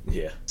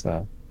 Yeah.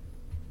 So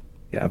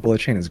yeah,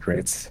 Bullet Train is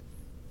great.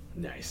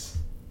 Nice.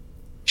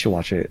 You should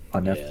watch it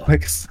on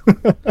Netflix.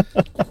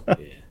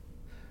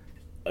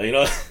 Yeah. You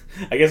know,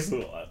 I guess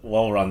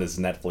while we're on this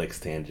Netflix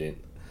tangent,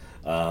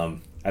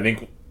 I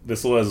think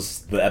this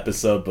was the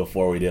episode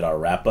before we did our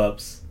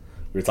wrap-ups.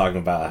 We were talking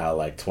about how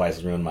like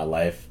Twice ruined my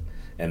life,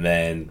 and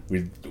then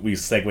we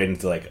segued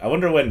into like, I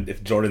wonder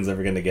if Jordan's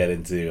ever gonna get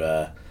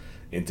into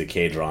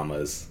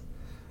K-dramas.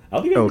 I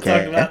don't think we were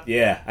talking about.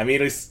 Yeah, I mean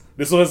this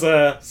was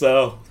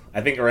so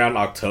I think around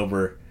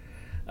October.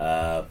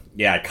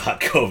 I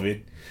caught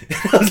COVID.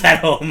 I was at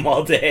home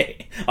all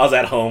day. I was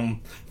at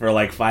home for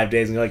like 5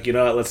 days, and you're like, you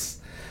know what?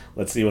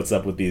 Let's see what's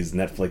up with these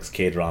Netflix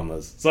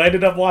K-dramas. So I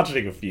ended up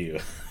watching a few.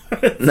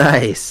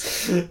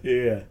 Nice.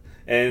 Yeah.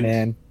 And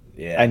man,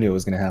 I knew it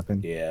was gonna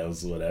happen. Yeah, it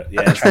was whatever.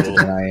 Yeah, it's cool.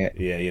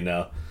 Yeah, you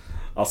know.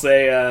 I'll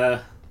say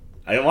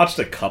I watched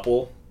a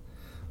couple.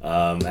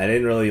 I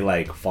didn't really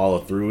like follow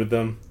through with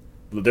them.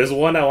 There's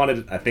one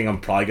I think I'm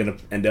probably gonna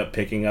end up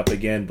picking up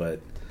again, but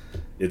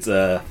it's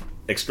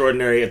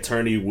Extraordinary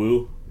Attorney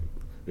Woo.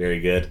 Very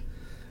good.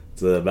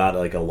 It's about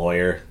like a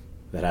lawyer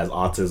that has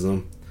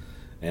autism.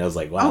 And I was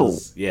like, wow,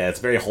 it's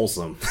very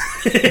wholesome.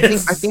 I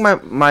think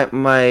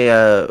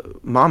my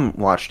mom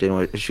watched it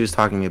and she was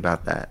talking to me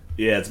about that.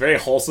 Yeah, it's very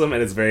wholesome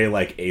and it's very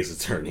like Ace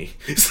Attorney.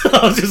 So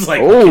I was just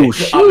like,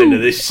 okay, I'm into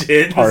this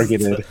shit.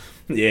 Targeted.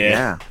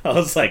 Yeah. I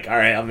was like, all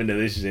right, I'm into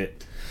this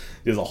shit.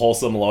 There's a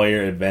wholesome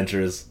lawyer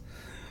adventures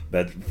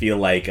that feel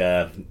like,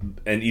 and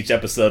each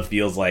episode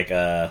feels like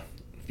a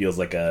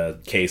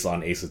case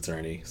on Ace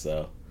Attorney.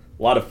 So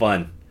a lot of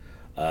fun.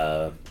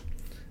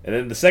 And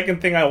then the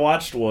second thing I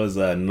watched was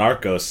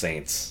Narco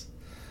Saints.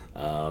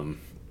 And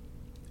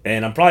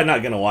I'm probably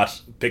not going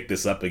to pick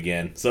this up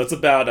again. So it's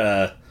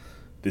about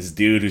this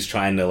dude who's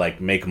trying to like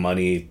make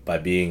money by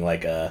being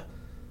like a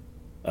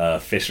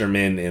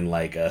fisherman in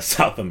like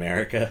South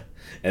America.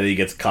 And then he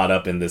gets caught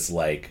up in this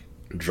like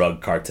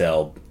drug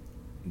cartel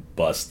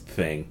bust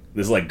thing.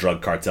 This like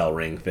drug cartel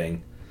ring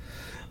thing.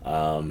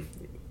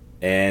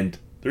 And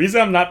the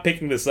reason I'm not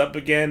picking this up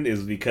again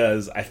is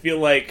because I feel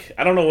like,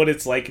 I don't know what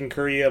it's like in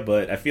Korea,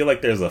 but I feel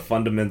like there's a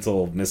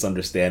fundamental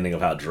misunderstanding of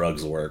how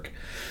drugs work.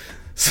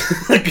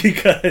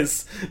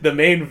 Because the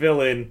main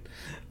villain,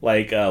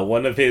 like,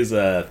 one of his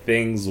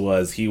things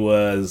was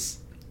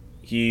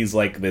he's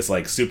like this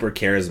like super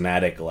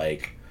charismatic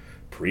like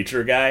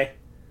preacher guy.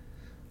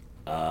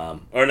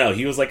 Or no,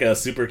 he was like a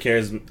super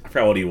charismatic, I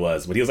forgot what he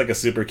was, but he was like a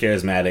super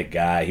charismatic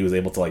guy. He was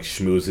able to like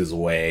schmooze his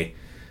way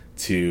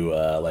to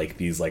like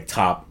these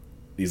top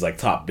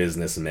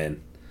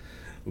businessmen.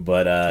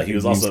 He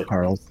was also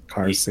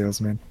car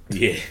salesman.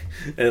 yeah,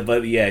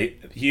 but yeah,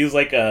 he was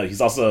like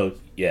he's also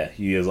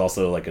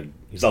like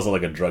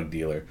a drug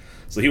dealer.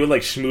 So he would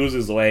like schmooze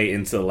his way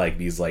into like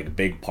these like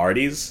big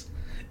parties,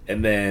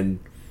 and then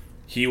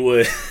he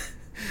would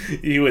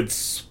he would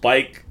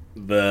spike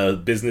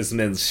the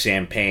businessman's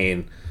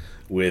champagne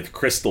with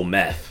crystal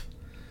meth,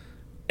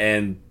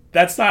 and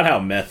that's not how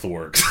meth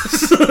works.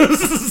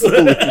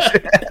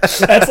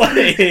 That's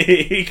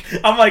like,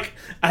 I'm like,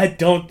 I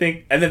don't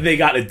think. And then they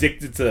got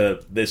addicted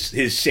to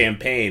his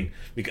champagne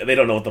because they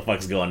don't know what the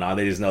fuck's going on.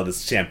 They just know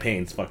this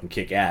champagne's fucking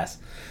kick ass.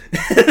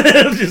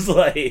 I'm just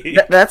like,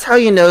 that's how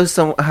you know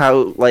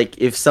how like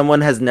if someone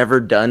has never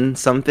done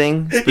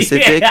something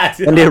specific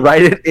and they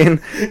write it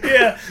in.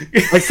 Yeah,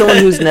 like someone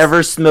who's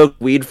never smoked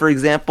weed, for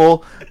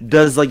example,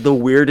 does like the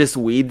weirdest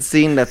weed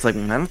scene. That's like,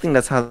 I don't think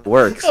that's how it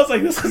works. I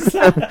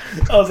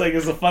was like,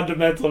 it's a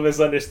fundamental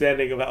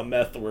misunderstanding of how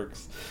meth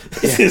works.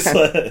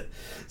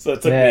 So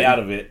it took me out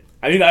of it.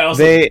 I mean, I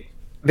also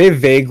they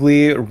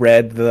vaguely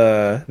read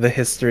the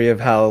history of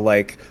how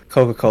like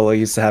Coca-Cola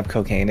used to have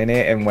cocaine in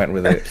it and went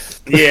with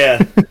it.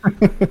 Yeah.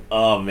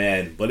 Oh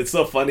man, but it's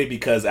so funny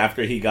because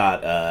after he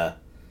got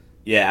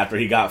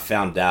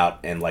found out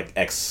and like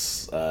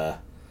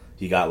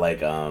he got like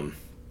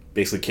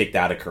basically kicked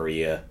out of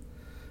Korea.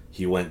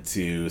 He went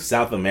to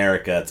South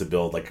America to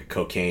build like a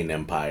cocaine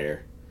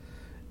empire.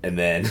 And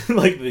then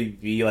like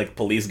the like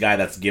police guy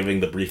that's giving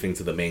the briefing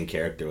to the main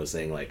character was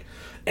saying like,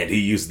 and he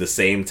used the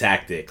same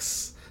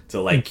tactics to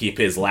like keep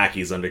his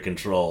lackeys under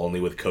control, only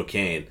with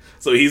cocaine.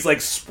 So he's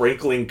like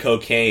sprinkling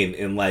cocaine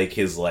in like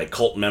his like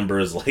cult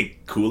members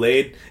like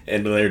Kool-Aid,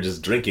 and they're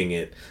just drinking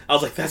it. I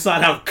was like, that's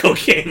not how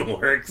cocaine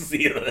works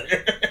either.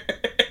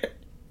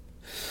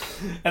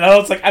 And I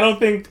was like, I don't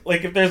think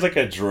like if there's like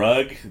a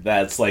drug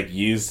that's like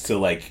used to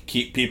like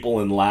keep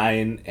people in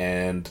line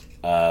and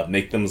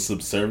make them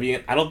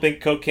subservient, I don't think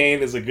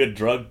cocaine is a good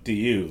drug to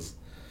use.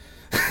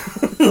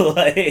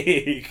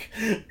 Like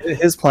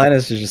his plan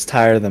is to just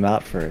tire them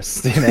out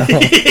first, you know.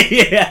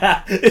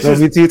 Yeah, they'll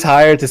be too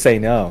tired to say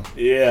no.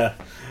 Yeah,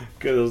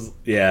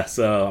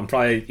 so I'm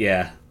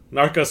probably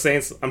Narco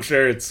Saints. I'm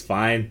sure it's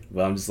fine,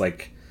 but I'm just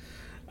like,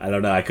 I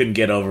don't know. I couldn't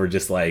get over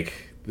just like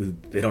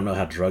they don't know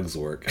how drugs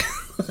work,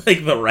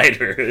 like the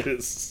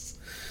writers.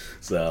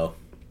 So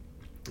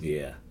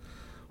yeah.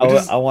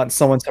 I want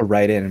someone to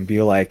write in and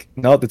be like,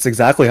 no, that's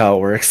exactly how it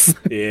works.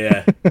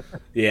 Yeah.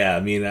 I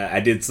mean, I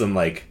did some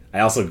like, I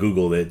also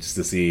Googled it just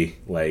to see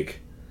like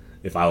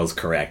if I was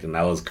correct, and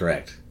I was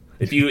correct.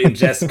 If you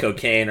ingest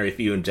cocaine or if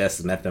you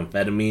ingest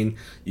methamphetamine,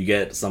 you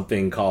get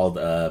something called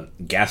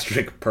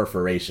gastric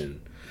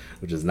perforation,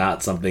 which is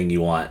not something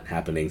you want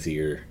happening to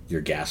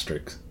your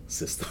gastric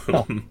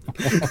system.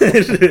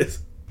 Your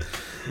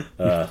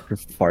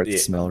farts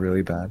smell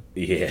really bad.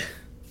 Yeah,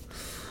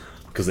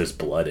 because there's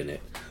blood in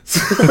it.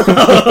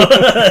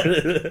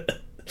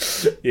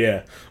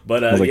 Yeah,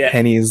 but like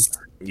pennies.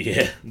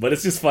 Yeah, but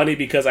it's just funny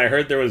because I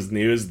heard there was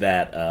news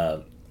that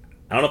I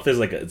don't know if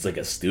it's like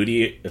a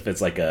studio, if it's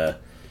like a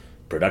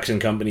production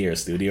company or a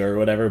studio or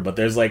whatever, but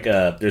there's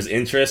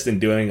interest in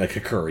doing like a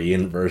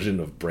Korean version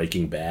of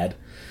Breaking Bad.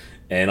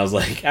 And I was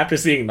like, after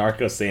seeing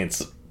Narco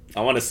Saints,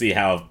 I want to see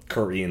how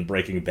Korean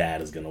Breaking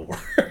Bad is gonna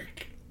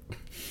work.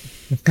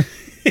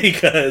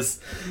 Because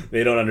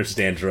they don't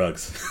understand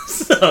drugs.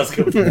 So it's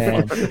gonna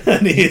be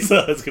funny.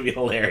 So it's gonna be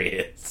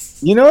hilarious.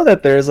 You know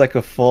that there's like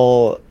a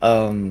full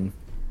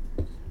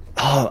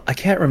I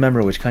can't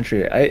remember which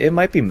country. It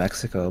might be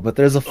Mexico, but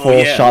there's a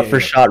full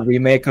shot-for-shot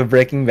remake of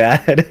Breaking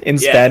Bad in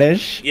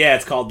Spanish. Yeah,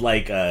 it's called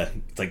like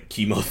it's like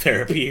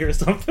chemotherapy or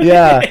something.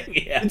 Yeah,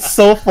 it's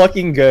so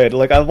fucking good.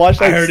 Like I've watched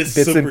like bits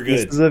and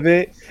pieces of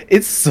it.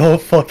 It's so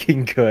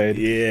fucking good.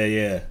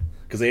 Yeah,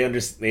 because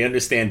they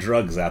understand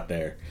drugs out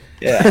there.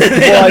 Yeah,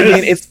 well, I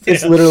mean,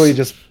 it's literally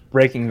just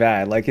Breaking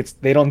Bad. Like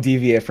they don't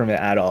deviate from it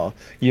at all.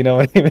 You know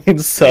what I mean?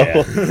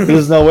 So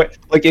there's no way.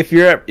 Like if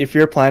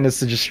your plan is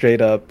to just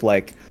straight up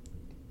like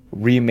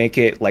remake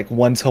it like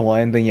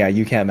 1-to-1, then yeah,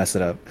 you can't mess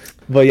it up.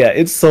 But yeah,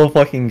 it's so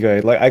fucking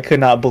good. Like I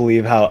could not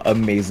believe how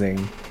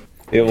amazing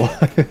it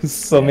was.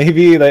 So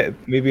maybe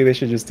they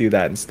should just do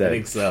that instead. I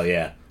think so,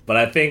 yeah. But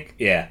I think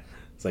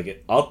it's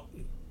like I'll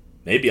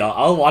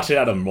watch it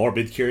out of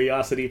morbid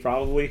curiosity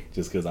probably,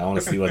 just because I want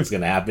to see what's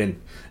gonna happen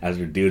as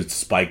your dude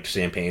spiked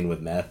champagne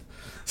with meth.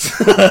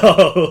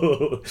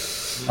 So,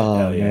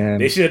 man,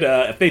 they should.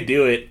 If they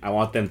do it, I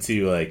want them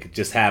to like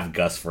just have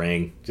Gus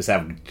Fring, just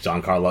have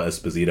Giancarlo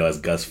Esposito as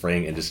Gus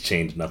Fring, and just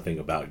change nothing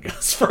about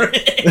Gus Fring.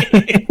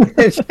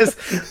 Just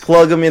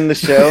plug him in the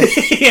show.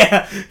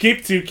 Yeah,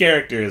 keep two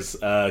characters.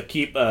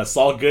 Keep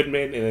Saul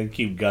Goodman, and then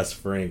keep Gus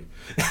Fring,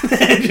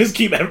 and just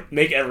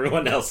make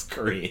everyone else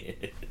Korean.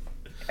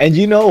 And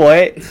you know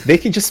what? They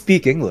can just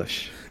speak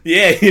English.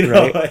 Yeah, you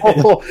know,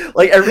 right?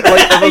 Like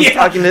everyone's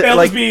talking to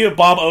like be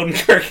Bob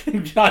Odenkirk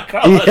and John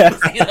Carlos. Yeah.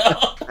 You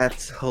know?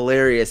 That's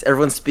hilarious.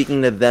 Everyone's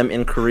speaking to them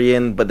in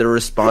Korean, but they're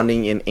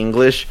responding in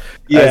English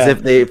as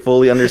if they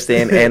fully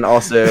understand, and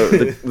also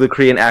the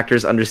Korean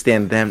actors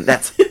understand them.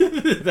 That's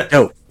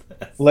dope.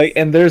 Like,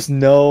 and there's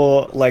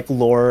no like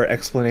lore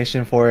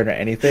explanation for it or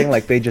anything.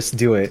 Like, they just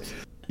do it,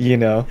 you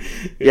know?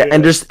 Yeah,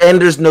 and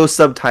there's no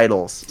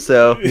subtitles.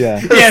 So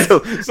Yeah. Yeah,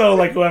 so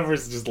like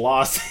whoever's just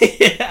lost.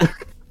 Yeah.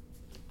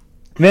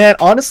 Man,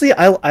 honestly,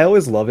 I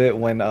always love it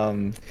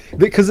when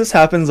because this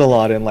happens a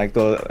lot in like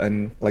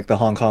the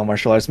Hong Kong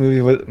martial arts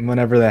movie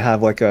whenever they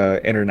have like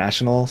a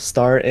international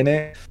star in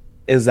it,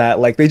 is that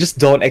like they just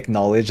don't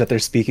acknowledge that they're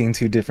speaking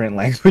two different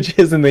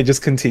languages and they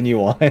just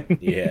continue on.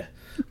 Yeah.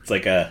 It's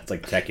like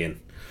Tekken.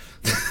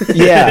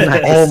 Yeah.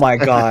 Nice. Oh my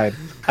god.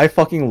 I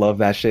fucking love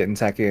that shit in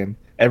Tekken.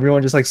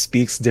 Everyone just like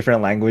speaks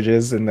different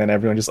languages and then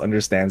everyone just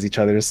understands each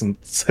other, some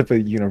type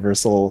of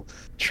universal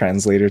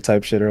translator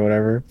type shit or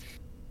whatever.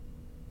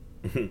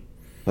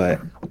 But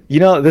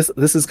you know,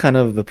 this is kind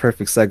of the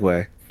perfect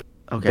segue.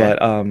 okay.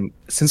 But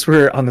since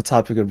we're on the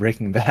topic of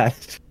Breaking Bad,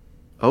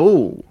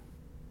 Oh,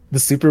 the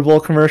Super Bowl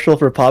commercial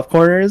for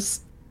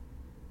popcorners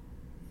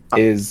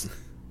is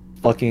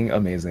fucking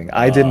amazing.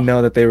 I didn't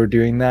know that they were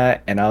doing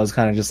that, and I was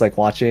kind of just like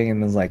watching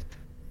and was like,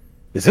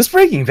 is this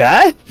Breaking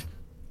Bad?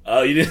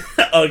 Oh, you did?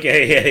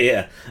 Okay,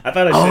 yeah. I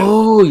thought I should.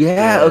 oh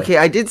yeah. Yeah. Okay,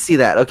 I did see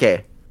that.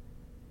 Okay.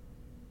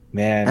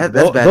 Man, That's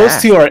those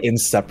badass. two are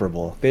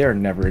inseparable. They are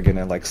never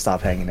gonna like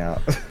stop hanging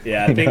out.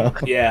 Yeah, you know?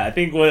 I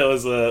think what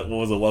was a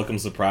welcome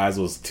surprise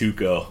was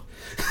Tuco.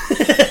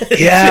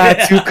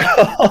 Yeah,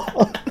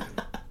 Tuco.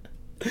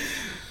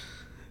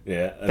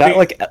 Yeah, That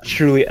like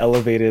truly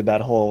elevated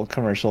that whole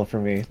commercial for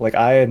me. Like,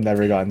 I had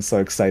never gotten so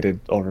excited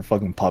over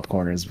fucking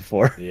popcorners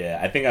before. Yeah,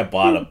 I think I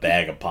bought a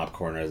bag of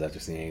popcorners after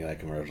seeing that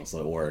commercial, so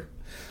it worked.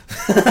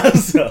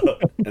 So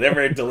and they're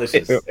very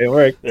delicious. It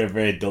worked. They're a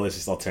very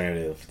delicious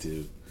alternative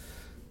to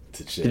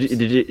chips.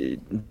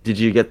 Did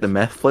you get the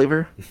meth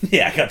flavor?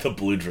 Yeah, I got the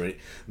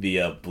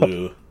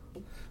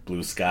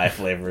blue sky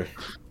flavor.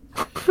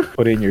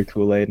 Put in your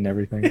Kool-Aid and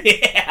everything.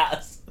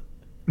 Yes.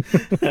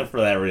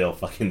 For that real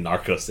fucking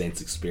Narco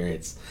Saints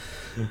experience.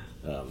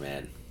 Oh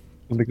man.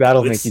 Like,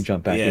 that'll It's- make you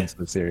jump back yeah. into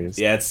the series.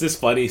 Yeah, it's just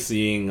funny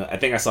seeing. I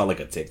think I saw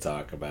like a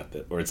TikTok about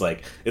that, where it's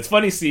like it's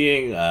funny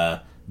seeing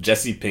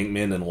Jesse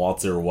Pinkman and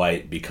Walter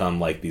White become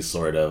like these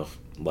sort of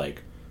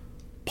like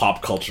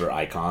pop culture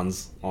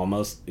icons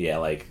almost. Yeah,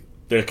 like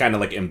they're kind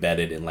of like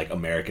embedded in like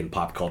American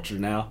pop culture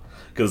now,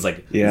 because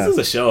like Yeah. this is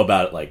a show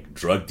about like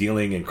drug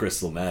dealing and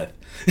crystal meth.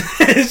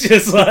 It's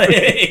just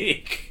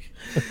like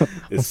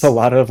It's a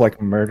lot of like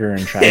murder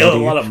and yeah, tragedy. a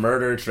lot of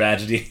murder,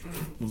 tragedy,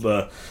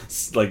 the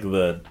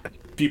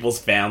people's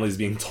families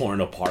being torn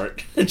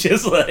apart,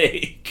 just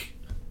like,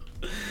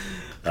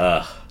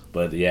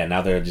 but yeah,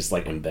 now they're just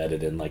like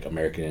embedded in like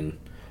American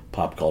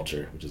pop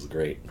culture, which is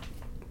great.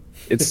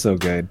 It's so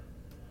good.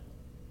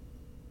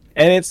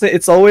 And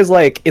it's always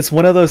like, it's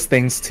one of those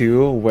things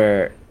too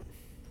where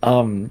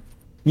you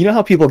know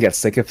how people get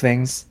sick of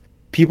things?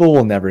 People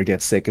will never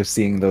get sick of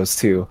seeing those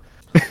two.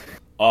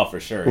 Oh,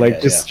 for sure.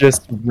 Like, yeah,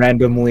 just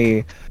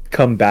randomly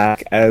come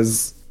back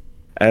as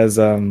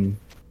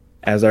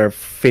our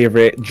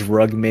favorite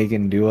drug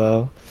making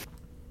duo.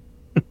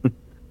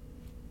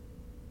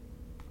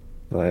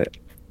 But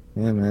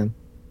yeah, man.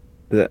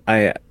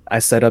 I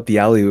set up the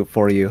alley oop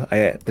for you.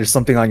 There's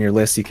something on your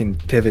list you can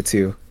pivot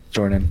to,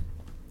 Jordan.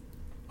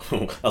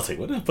 I was like,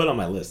 what did I put on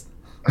my list?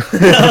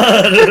 Come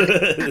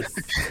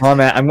on,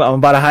 man. I'm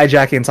about to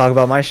hijack it and talk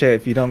about my shit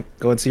if you don't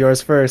go into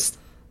yours first.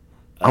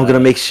 I'm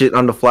gonna make shit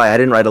on the fly. I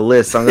didn't write a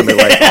list, so I'm gonna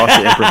like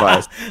also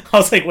improvise. I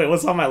was like, wait,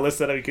 what's on my list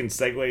that we can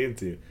segue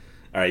into?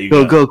 All right, you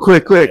Go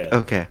quick. Yeah.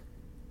 Okay.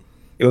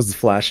 It was the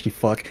Flash, you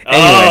fuck.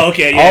 Oh,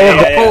 okay,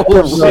 yeah.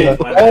 all Shit,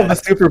 my of the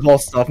bad. Super Bowl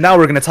stuff. Now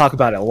we're gonna talk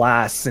about it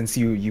last, since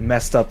you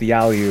messed up the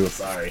alley oop.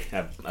 Sorry,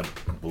 I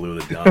blew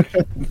the dunk.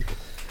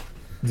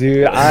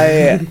 Dude,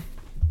 I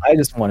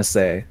just want to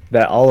say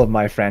that all of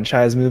my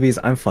franchise movies,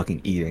 I'm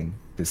fucking eating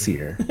this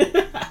year.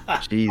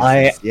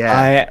 Jesus.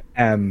 Yeah.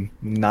 I am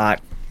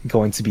not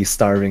going to be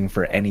starving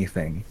for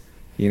anything.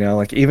 You know,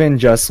 like even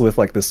just with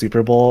like the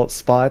Super Bowl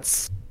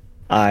spots,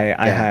 I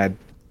had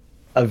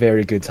a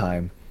very good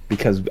time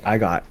because I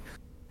got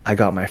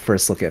my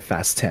first look at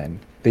Fast 10.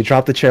 They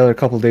dropped the trailer a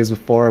couple days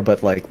before,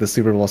 but like the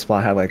Super Bowl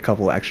spot had like a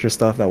couple extra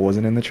stuff that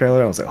wasn't in the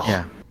trailer. I was like, oh,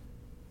 Yeah.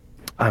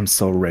 I'm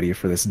so ready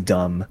for this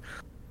dumb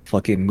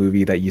fucking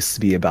movie that used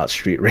to be about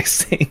street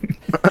racing.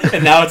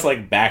 And now it's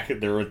like back,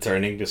 they're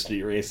returning to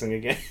street racing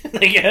again,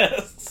 I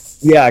guess.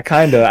 Yeah,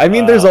 kind of. I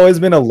mean, there's always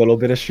been a little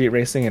bit of street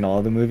racing in all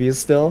of the movies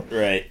still.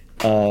 Right.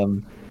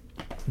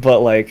 But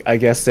like, I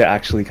guess they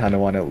actually kind of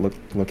want to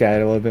look at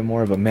it a little bit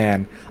more. But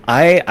man,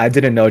 I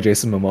didn't know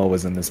Jason Momoa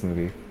was in this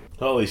movie.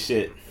 Holy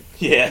shit.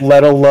 Yeah.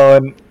 Let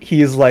alone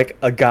he's like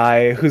a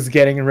guy who's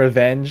getting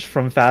revenge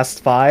from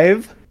Fast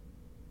 5.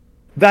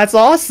 That's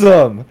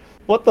awesome.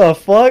 What the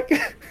fuck?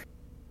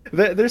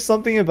 There's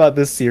something about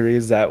this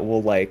series that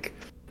will like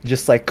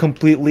just like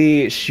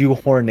completely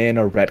shoehorn in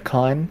a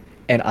retcon,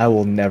 and I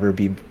will never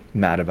be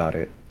mad about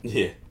it.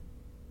 Yeah.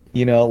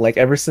 You know, like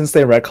ever since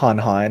they retcon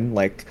Han,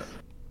 like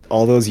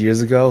all those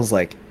years ago, I was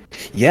like,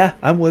 yeah,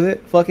 I'm with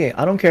it. Fuck it.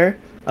 I don't care.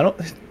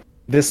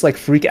 This like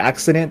freak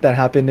accident that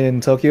happened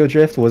in Tokyo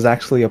Drift was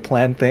actually a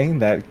planned thing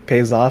that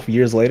pays off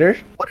years later.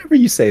 Whatever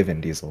you say,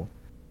 Vin Diesel.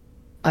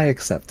 I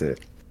accept it.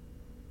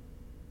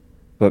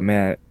 But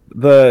man,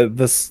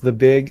 the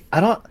big I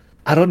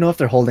don't know if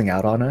they're holding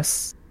out on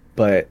us,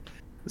 but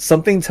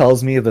something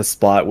tells me the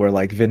spot where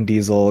like Vin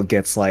Diesel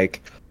gets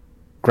like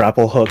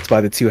grapple hooked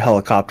by the two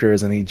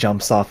helicopters and he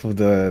jumps off of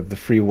the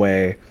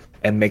freeway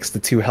and makes the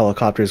two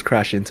helicopters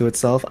crash into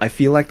itself. I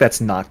feel like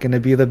that's not going to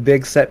be the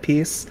big set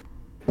piece.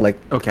 Like,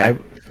 Okay.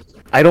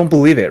 I don't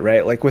believe it,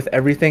 right? Like with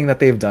everything that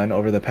they've done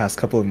over the past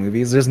couple of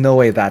movies, there's no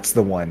way that's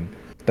the one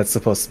that's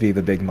supposed to be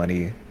the big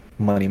money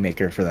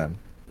maker for them.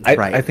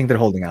 Right. I think they're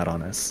holding out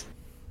on us.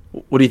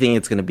 What do you think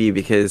it's going to be?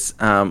 Because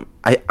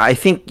I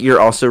think you're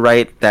also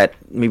right that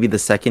maybe the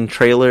second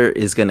trailer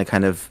is going to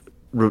kind of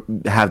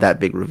have that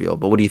big reveal.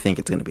 But what do you think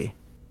it's going to be?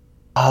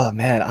 Oh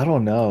man, I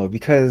don't know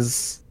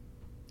because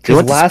They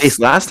went to space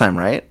last time,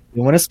 right?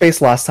 we went to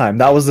space last time.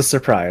 That was the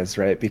surprise,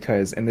 right?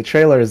 Because in the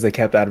trailers they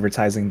kept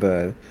advertising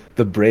the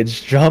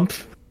bridge jump,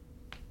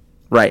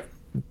 Right.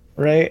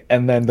 right?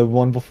 And then the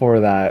one before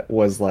that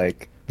was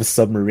like the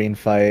submarine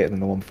fight, and then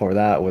the one before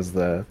that was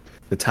the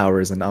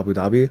towers in Abu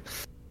Dhabi.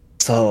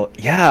 So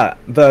yeah,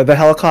 the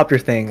helicopter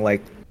thing,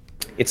 like,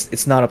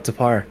 it's not up to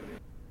par.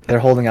 They're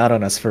holding out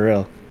on us for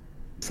real.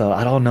 So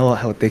I don't know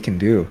what they can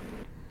do.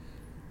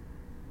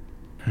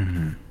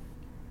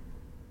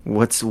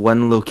 What's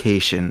one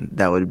location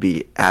that would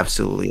be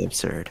absolutely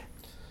absurd?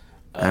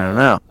 I don't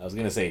know. I was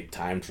gonna say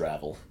time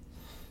travel.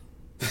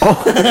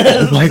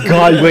 Oh my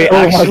god! Wait,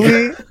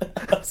 actually,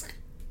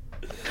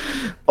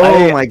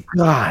 Oh my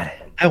god.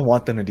 I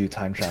want them to do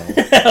time travel.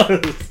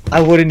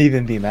 I wouldn't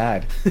even be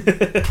mad.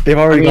 They've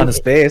already gone to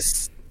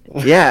space.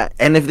 Yeah,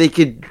 and if they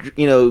could,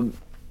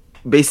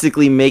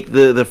 basically make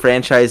the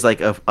franchise like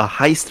a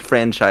heist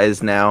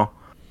franchise now,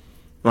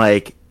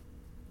 like,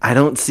 I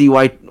don't see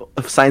why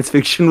science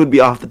fiction would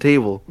be off the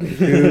table.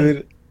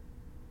 Dude.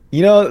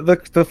 You know,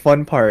 the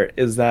fun part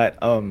is that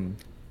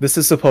this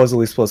is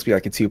supposedly supposed to be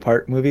like a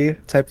 2-part movie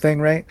type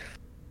thing, right?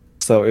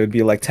 So it would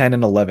be like 10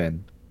 and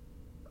 11.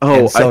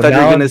 Oh, And so I thought you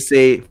now- were gonna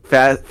say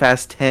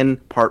Fast 10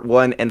 Part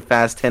 1 and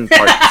Fast 10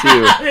 Part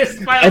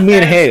 2. I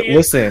mean, hey,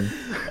 listen,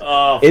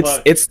 Oh,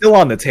 fuck. it's still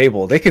on the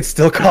table. They could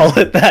still call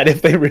it that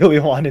if they really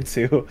wanted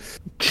to.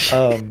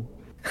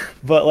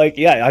 But like,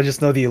 yeah, I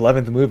just know the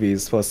 11th movie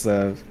is supposed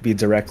to be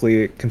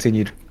directly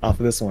continued off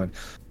of this one.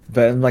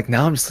 But like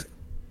now I'm just,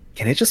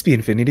 can it just be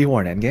Infinity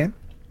War and Endgame?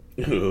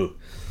 Ooh.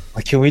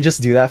 Like, can we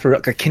just do that for?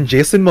 Like, can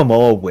Jason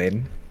Momoa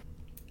win?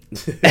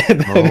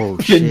 And then Oh,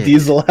 Vin shit.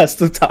 Diesel has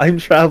to time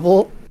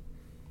travel.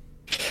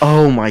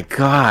 Oh my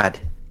god.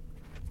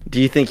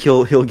 Do you think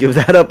he'll give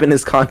that up in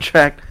his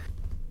contract?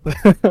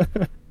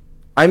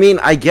 I mean,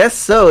 I guess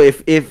so.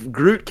 If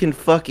Groot can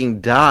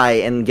fucking die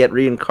and get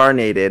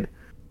reincarnated,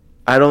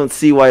 I don't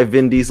see why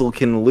Vin Diesel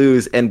can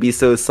lose and be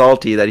so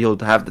salty that he'll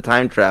have the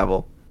time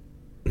travel.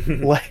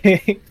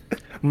 Like,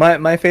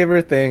 my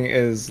favorite thing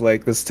is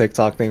like this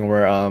TikTok thing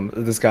where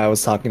this guy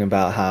was talking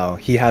about how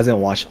he hasn't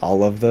watched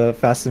all of the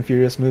Fast and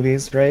Furious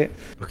movies, right?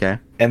 Okay.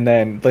 And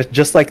then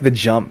just like the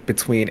jump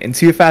between in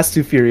Too Fast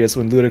Too Furious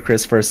when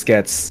Ludacris first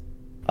gets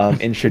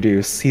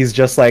introduced, he's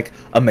just like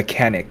a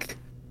mechanic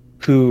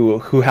who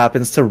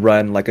happens to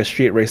run like a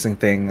street racing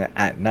thing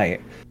at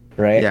night,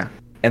 right? Yeah.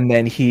 And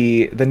then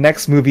the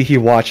next movie he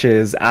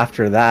watches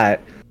after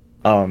that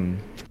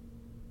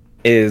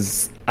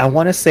is, I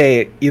want to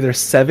say, either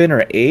 7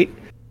 or 8,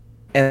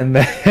 and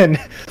then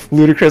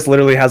Ludacris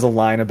literally has a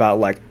line about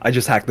like, I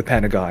just hacked the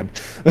Pentagon.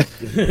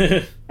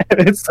 And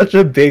it's such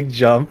a big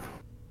jump.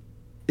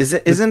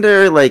 Isn't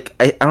there like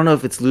I don't know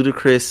if it's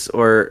Ludacris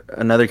or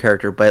another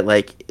character, but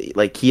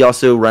like he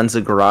also runs a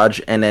garage,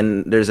 and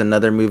then there's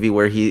another movie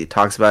where he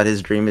talks about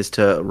his dream is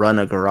to run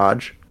a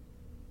garage.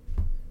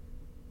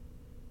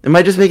 Am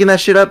I just making that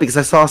shit up? Because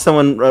I saw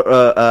someone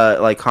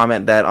like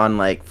comment that on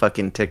like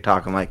fucking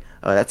TikTok. I'm like,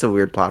 oh, that's a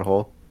weird plot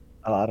hole.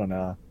 Oh, I don't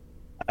know.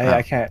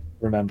 I can't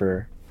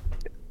remember.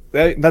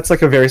 That's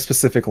like a very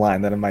specific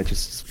line that it might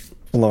just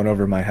flown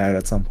over my head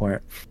at some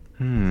point.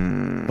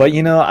 But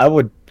you know, I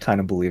would kind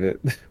of believe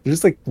it. There's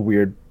just like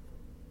weird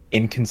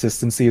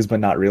inconsistencies,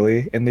 but not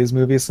really in these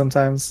movies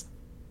sometimes.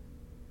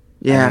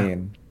 Yeah. I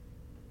mean,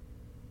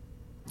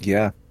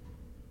 yeah.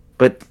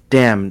 But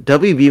damn,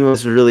 WB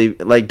was really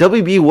like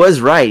WB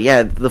was right.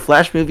 Yeah, the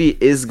Flash movie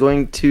is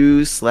going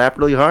to slap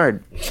really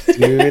hard.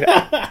 Dude,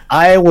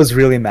 I was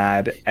really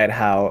mad at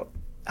how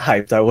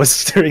hyped I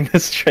was during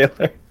this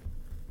trailer.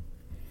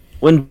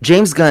 When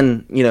James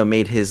Gunn,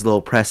 made his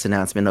little press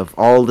announcement of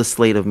all the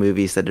slate of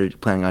movies that they're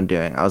planning on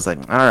doing, I was like,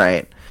 all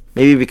right,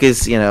 maybe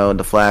because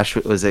The Flash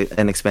was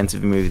an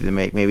expensive movie to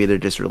make, maybe they're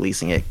just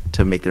releasing it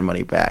to make their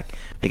money back.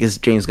 Because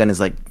James Gunn is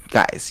like,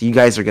 guys, you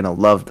guys are gonna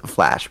love the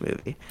Flash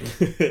movie,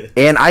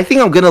 and I think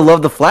I'm gonna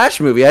love the Flash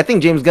movie. I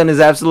think James Gunn is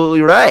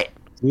absolutely right.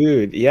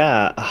 Dude,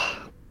 yeah.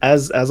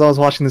 As I was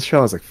watching this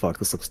trailer, I was like, fuck,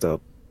 this looks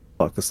dope.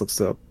 Fuck, this looks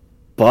dope.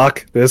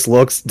 Fuck, this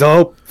looks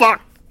dope.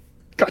 Fuck!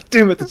 God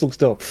damn it, this looks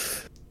dope.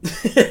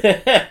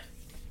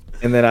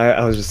 And then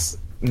I was just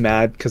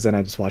mad because then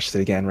I just watched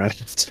it again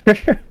right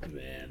after.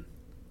 Man.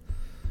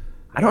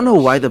 I don't know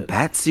why the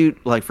Batsuit,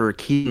 like, for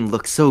Keaton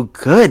looks so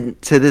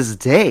good to this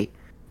day.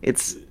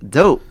 It's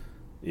dope.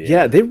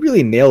 Yeah, they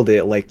really nailed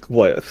it. Like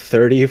what,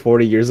 30,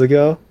 40 years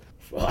ago?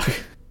 Fuck.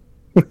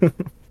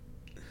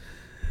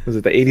 Was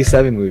it the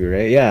 87 movie,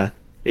 right? Yeah.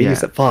 Yeah.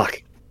 87.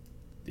 Fuck.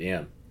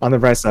 Damn. On the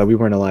bright side, we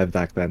weren't alive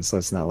back then, so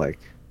it's not like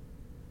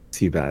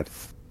too bad.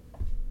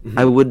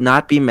 I would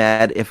not be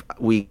mad if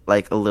we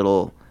like a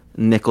little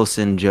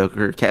Nicholson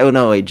Joker. Oh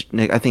no, wait,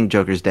 I think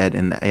Joker's dead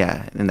in that.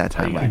 Yeah, in that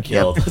Oh, he timeline. got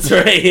killed. That's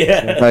right.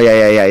 Yeah. Oh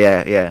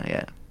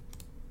yeah.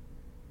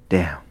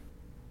 Damn.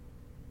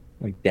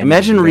 Like, damn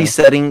Imagine it,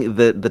 resetting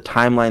the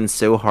timeline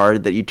so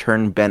hard that you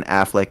turn Ben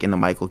Affleck into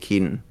Michael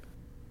Keaton.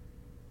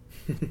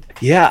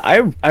 Yeah,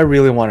 I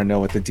really want to know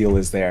what the deal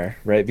is there,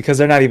 right? Because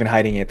they're not even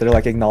hiding it. They're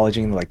like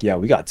acknowledging, like, yeah,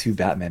 we got 2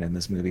 Batmen in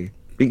this movie.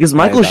 Because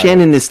Michael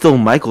Shannon is still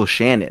Michael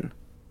Shannon.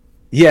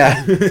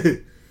 Yeah.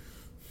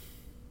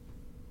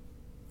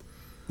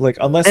 Like,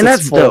 unless And it's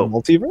that's full dope.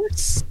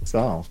 multiverse.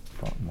 So,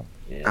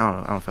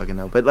 I don't fucking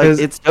know. But like,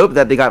 it's dope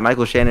that they got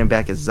Michael Shannon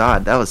back as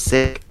Zod. That was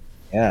sick.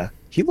 yeah,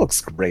 he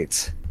looks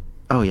great.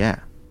 Oh yeah.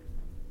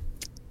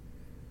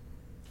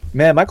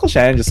 Man, Michael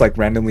Shannon just like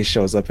randomly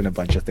shows up in a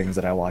bunch of things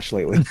that I watch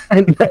lately.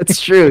 That's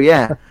true.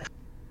 Yeah.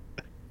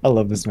 I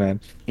love this man.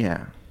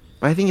 Yeah.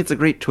 But I think it's a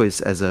great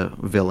choice as a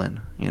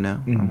villain. You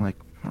know, I'm like,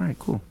 all right,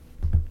 cool.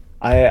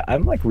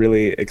 I'm like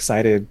really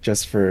excited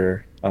just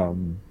for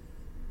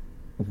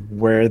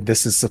where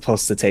this is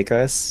supposed to take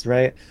us,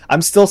 right?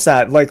 I'm still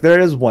sad. Like, there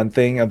is one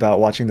thing about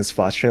watching this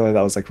Flash trailer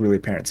that was like really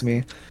apparent to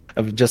me,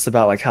 of just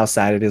about like how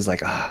sad it is.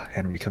 Like,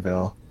 Henry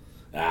Cavill.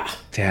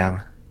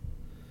 Damn.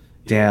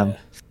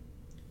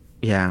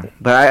 Yeah,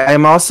 but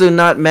I'm also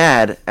not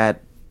mad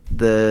at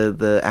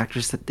the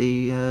actress that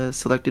they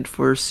selected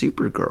for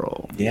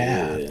Supergirl.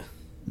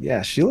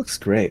 Yeah, she looks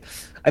great.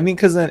 I mean,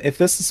 because then if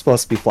this is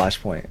supposed to be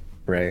Flashpoint,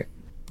 right?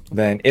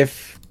 Then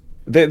if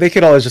they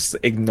could always just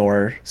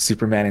ignore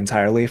Superman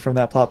entirely from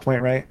that plot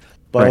point, right?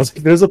 But I was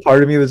like, there's a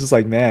part of me that's just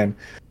like, man,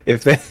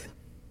 if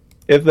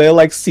they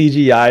like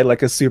CGI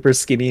like a super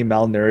skinny,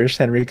 malnourished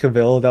Henry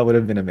Cavill, that would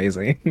have been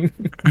amazing.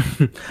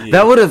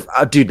 That would have,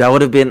 dude. That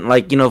would have been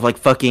like, you know, like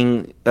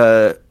fucking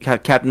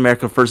Captain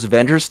America: First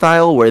Avenger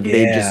style, where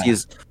they just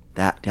use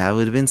that. That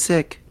would have been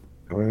sick.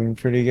 That would have been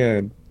pretty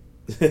good.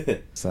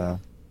 So,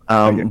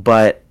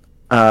 but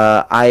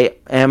I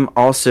am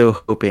also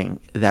hoping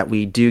that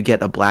we do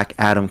get a Black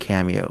Adam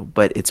cameo,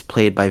 but it's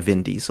played by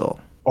Vin Diesel.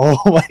 oh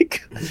my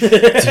god,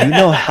 do you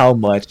know how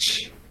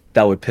much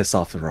that would piss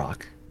off The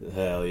Rock?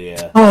 Hell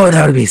yeah. Oh,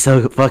 that would be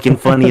so fucking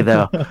funny,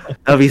 though. That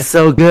would be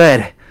so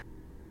good.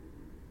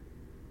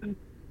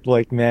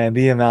 Like, man,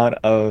 the amount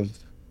of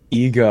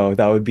ego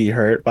that would be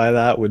hurt by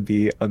that would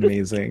be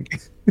amazing.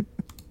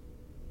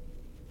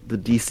 The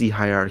DC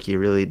hierarchy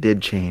really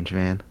did change,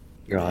 man.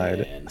 God.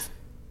 Man.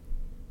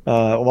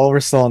 While we're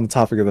still on the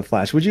topic of the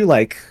Flash, would you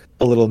like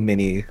a little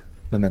mini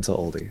Memento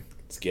oldie?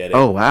 Let's get it.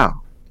 Oh,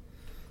 wow.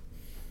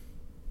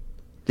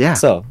 Yeah.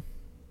 So,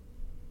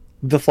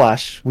 The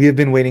Flash. We have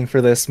been waiting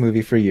for this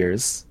movie for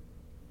years.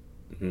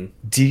 Mm-hmm.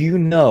 Do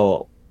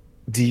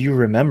you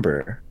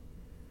remember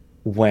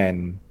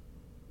when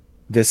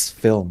this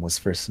film was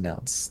first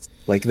announced?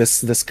 Like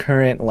this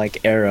current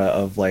like era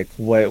of like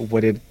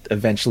what it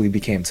eventually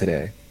became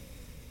today.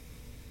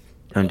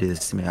 Don't do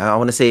this to me. I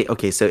want to say,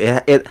 okay, so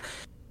it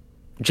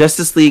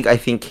Justice League, I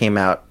think, came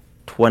out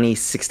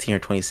 2016 or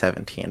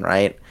 2017,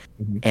 right?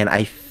 Mm-hmm. And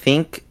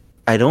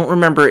I don't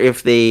remember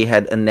if they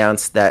had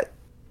announced that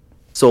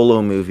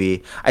solo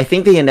movie. I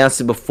think they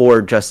announced it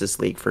before Justice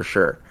League for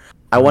sure.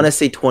 I want to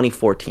say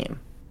 2014.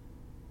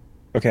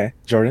 Okay,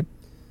 Jordan.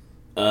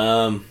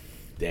 Damn.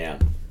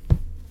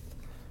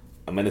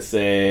 I'm gonna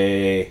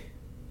say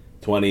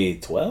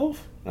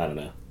 2012. I don't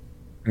know.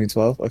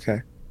 2012.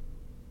 Okay,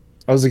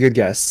 that was a good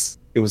guess.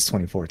 It was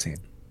 2014.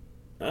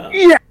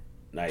 Yeah,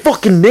 Nice.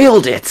 fucking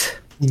nailed it.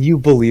 Can you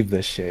believe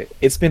this shit?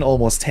 It's been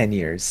almost 10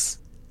 years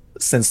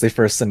since they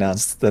first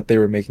announced that they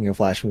were making a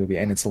Flash movie,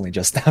 and it's only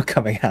just now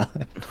coming out.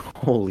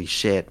 Holy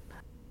shit.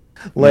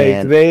 Like,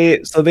 Man.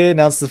 they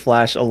announced the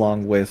Flash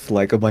along with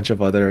like a bunch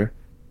of other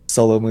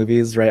solo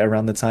movies right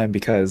around the time,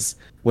 because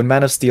when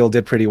Man of Steel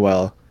did pretty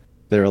well,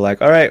 they were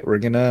like, all right, we're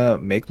gonna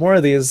make more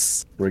of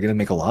these, we're gonna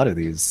make a lot of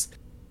these,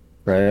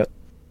 right?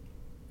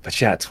 But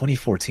yeah,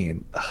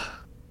 2014,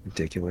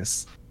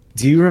 ridiculous.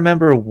 Do you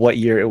remember what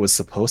year it was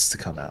supposed to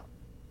come out?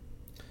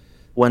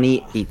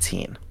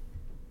 2018.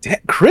 Damn,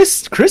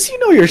 Chris, you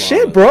know your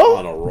shit, On bro.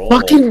 a roll.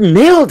 Fucking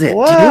nailed it,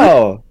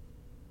 Wow.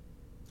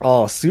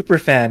 Oh, super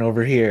fan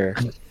over here.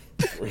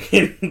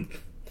 dude.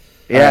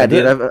 Yeah,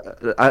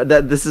 Alright,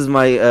 dude. This is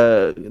my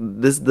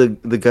this is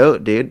the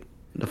goat, dude.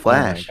 The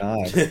Flash.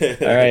 Oh my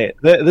god! All right,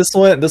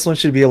 this one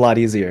should be a lot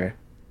easier.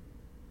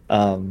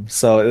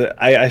 So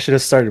I should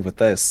have started with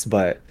this,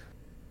 but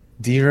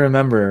do you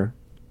remember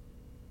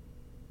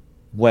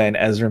when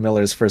Ezra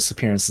Miller's first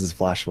appearance as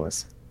Flash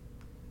was?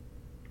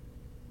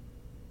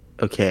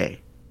 Okay.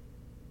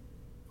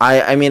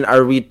 I mean,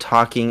 are we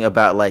talking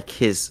about like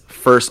his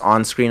first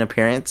on-screen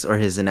appearance or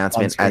his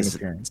announcement On-screen as?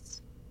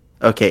 appearance.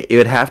 Okay, it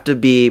would have to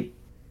be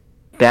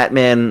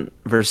Batman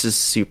versus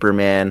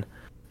Superman,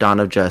 Dawn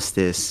of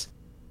Justice.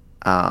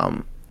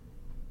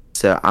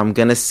 So I'm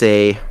gonna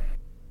say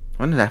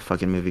When did that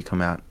fucking movie come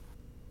out?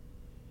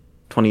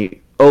 20.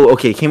 Oh,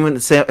 okay. Came in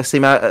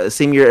the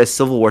same year as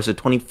Civil War, so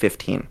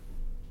 2015.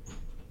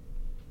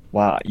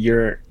 Wow,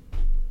 you're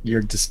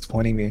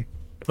disappointing me.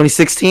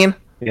 2016.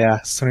 Yeah,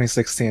 it's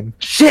 2016.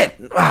 Shit!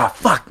 Ah,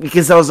 fuck!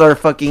 Because that was our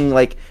fucking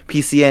like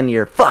PCN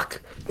year.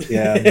 Fuck.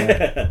 Yeah.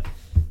 Man.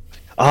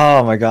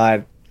 Oh my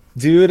god,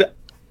 dude.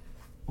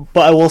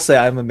 But I will say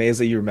I'm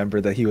amazed that you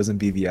remember that he was in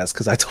BVS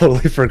because I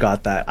totally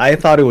forgot that. I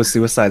thought it was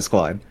Suicide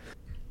Squad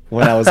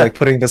when I was like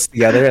putting this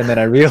together, and then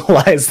I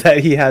realized that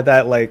he had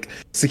that like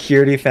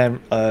security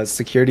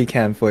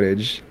cam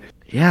footage.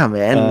 Yeah,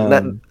 man.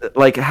 That,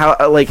 like how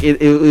like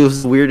it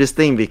was the weirdest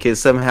thing because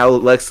somehow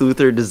Lex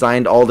Luthor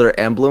designed all their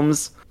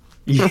emblems.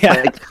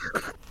 Yeah.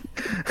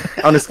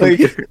 On his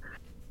computer.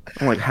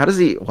 I'm like, how does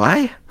he?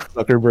 Why?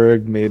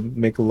 Zuckerberg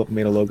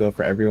made a logo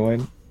for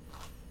everyone.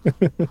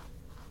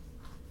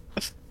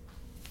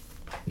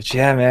 But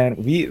yeah, man,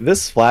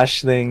 this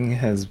Flash thing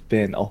has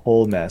been a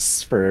whole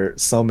mess for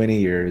so many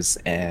years,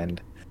 and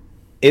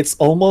it's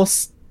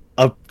almost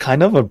a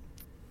kind of a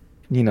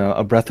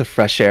breath of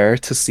fresh air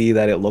to see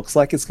that it looks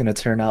like it's gonna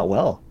turn out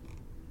well.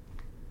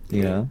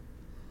 You know?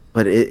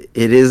 But it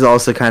is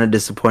also kind of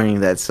disappointing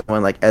that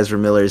someone like Ezra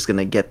Miller is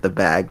gonna get the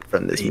bag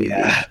from this movie.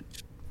 Yeah.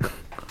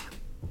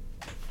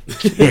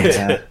 Shit.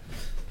 Yeah.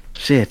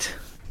 Shit.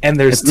 And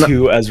there's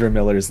two Ezra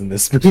Millers in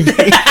this movie.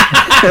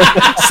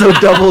 So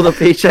double the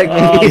paycheck,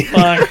 maybe.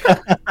 Oh,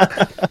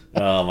 fuck.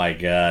 Oh, my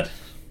God.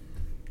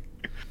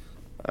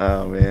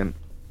 Oh, man.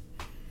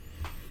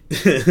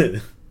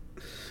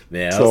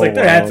 Man, I So was like,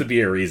 there had wild. to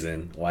be a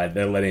reason why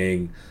they're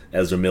letting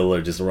Ezra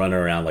Miller just run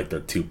around like they're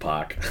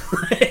Tupac.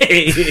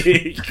 I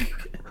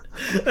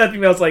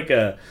think that was like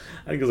I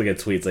think it was like a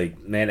tweet. It's like,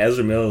 man,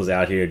 Ezra Miller was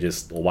out here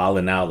just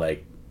wilding out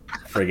like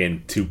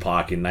friggin'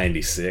 Tupac in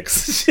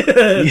 '96.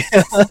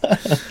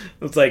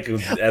 It's like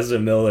Ezra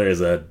Miller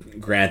is a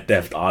Grand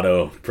Theft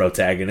Auto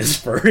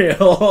protagonist for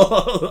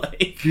real.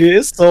 Like, Dude,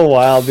 it's so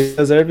wild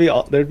because there'd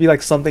be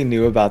like something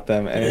new about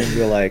them, and it'd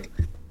be like,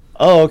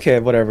 oh, okay,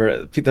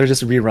 whatever. They're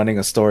just rerunning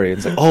a story.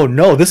 It's like, oh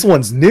no, this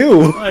one's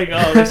new. like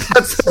oh, this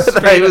That's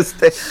what I was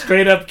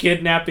straight up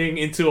kidnapping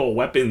into a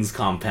weapons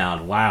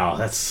compound. Wow,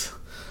 that's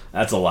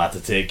a lot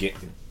to take it.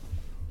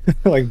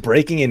 Like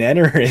breaking and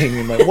entering,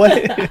 and like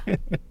what?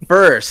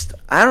 First,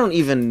 I don't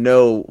even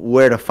know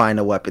where to find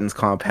a weapons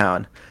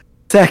compound.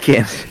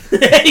 Second,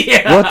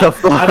 Yeah. What the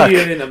fuck? How do you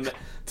even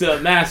to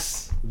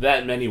amass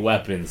that many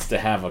weapons to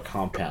have a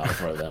compound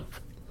for them?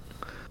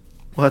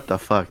 what the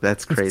fuck?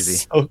 That's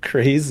crazy. So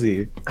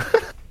crazy.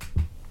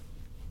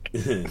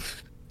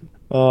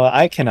 Oh,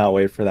 I cannot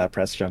wait for that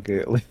press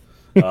junket.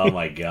 Oh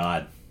my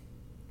God.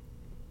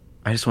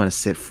 I just want to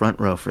sit front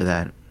row for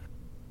that.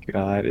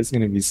 God, it's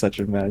gonna be such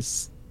a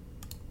mess.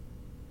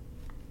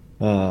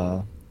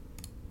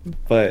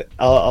 But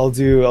I'll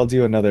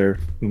do another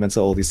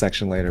Memento oldie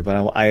section later.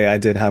 But I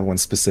did have one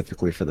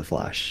specifically for the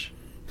Flash.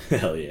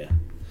 Hell yeah.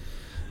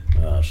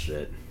 Oh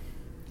shit.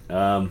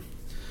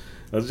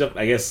 Let's jump.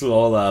 I guess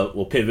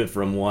we'll pivot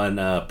from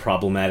one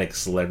problematic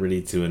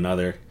celebrity to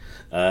another.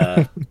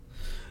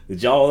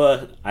 Did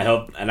y'all? I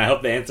hope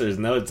the answer is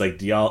no. It's like,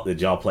 did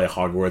y'all play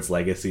Hogwarts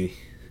Legacy?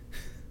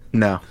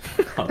 No.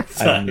 Oh,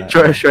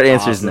 Short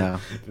answer is awesome. no.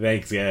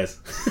 Thanks, guys.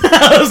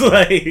 I was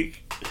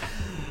like,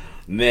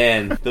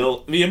 man,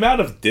 the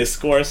amount of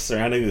discourse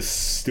surrounding this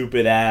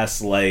stupid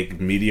ass, like,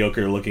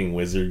 mediocre looking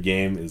wizard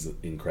game is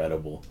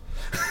incredible.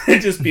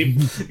 Just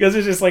people, because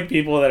it's just like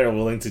people that are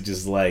willing to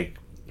just like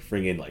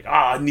friggin' like,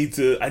 I need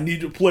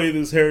to play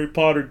this Harry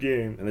Potter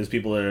game, and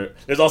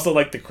there's also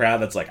like the crowd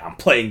that's like, I'm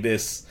playing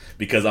this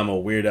because I'm a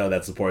weirdo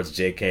that supports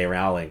J.K.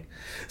 Rowling.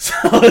 So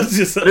it's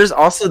just There's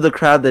also the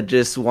crowd that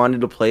just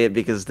wanted to play it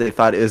because they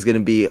thought it was going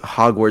to be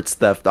Hogwarts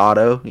Theft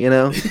Auto, you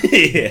know?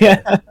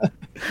 yeah.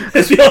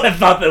 There's people that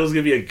thought that was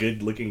gonna be a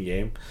good looking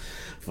game.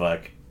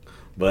 Fuck.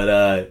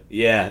 But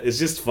yeah, it's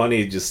just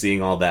funny just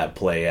seeing all that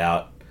play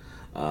out.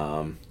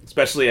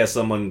 Especially as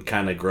someone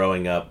kind of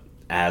growing up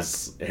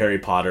as Harry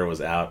Potter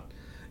was out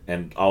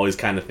and always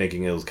kind of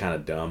thinking it was kind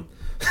of dumb.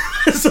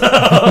 So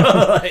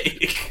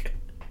like,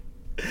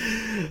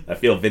 I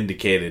feel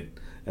vindicated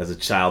as a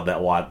child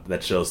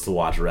that chose to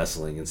watch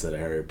wrestling instead of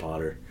Harry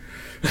Potter.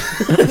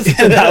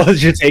 That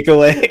was your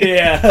takeaway.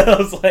 Yeah, I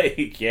was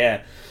like,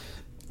 yeah,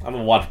 I'm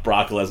gonna watch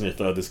Brock Lesnar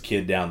throw this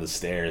kid down the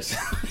stairs.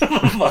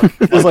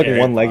 It was like a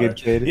one-legged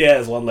kid. Yeah,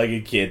 this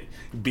one-legged kid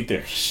beat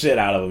the shit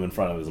out of him in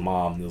front of his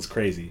mom. It was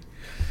crazy.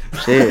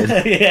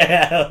 Shit.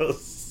 Yeah,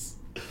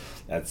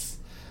 that's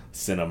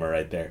cinema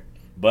right there.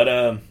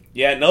 But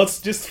yeah, no,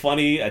 it's just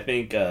funny. I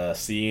think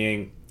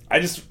seeing,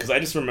 because I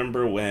just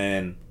remember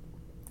when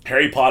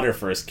Harry Potter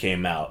first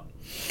came out.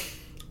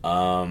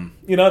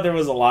 There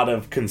was a lot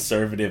of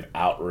conservative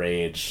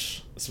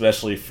outrage,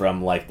 especially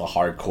from like the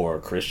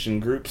hardcore Christian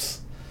groups,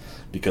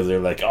 because they're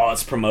like, oh,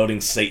 it's promoting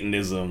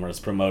Satanism, or it's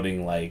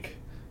promoting like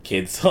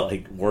kids to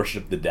like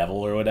worship the devil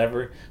or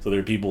whatever. So there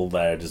are people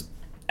that are just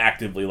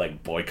actively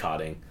like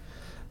boycotting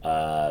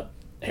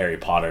Harry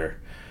Potter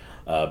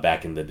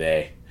back in the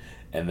day.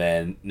 And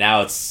then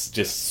now it's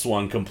just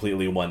swung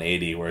completely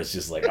 180, where it's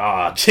just like,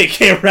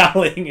 J.K.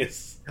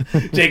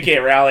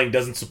 Rowling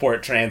doesn't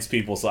support trans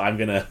people, so I'm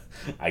gonna,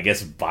 I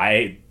guess,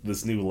 buy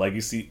this new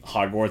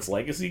Hogwarts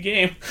Legacy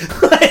game.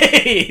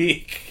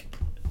 Like,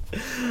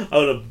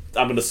 I'm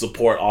gonna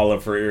support all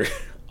of her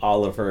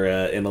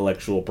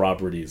intellectual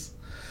properties.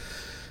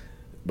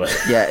 But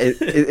yeah,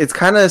 it's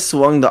kind of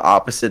swung the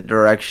opposite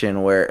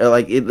direction, where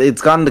like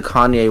it's gone the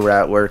Kanye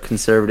route, where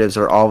conservatives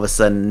are all of a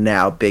sudden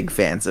now big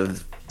fans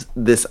of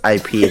this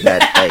IP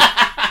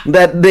that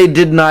that they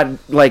did not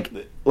like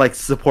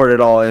support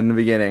at all in the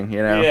beginning,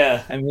 you know?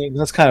 Yeah. I mean,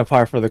 that's kind of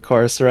par for the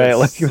course, right? It's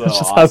like, so that's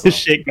just awesome. how this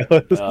shit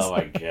goes. Oh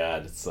my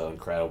god, it's so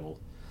incredible.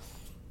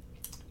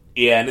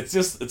 Yeah, and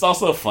it's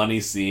also funny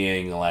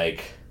seeing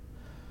like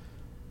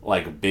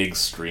big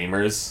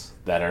streamers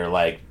that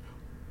are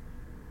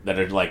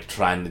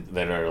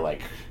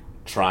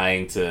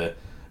trying to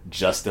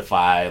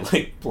justify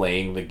like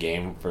playing the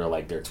game for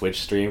like their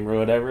Twitch stream or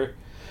whatever,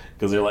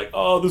 because they're like,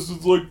 oh, this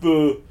is like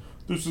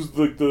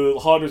the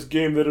hottest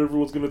game that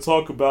everyone's gonna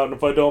talk about, and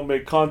if I don't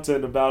make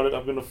content about it,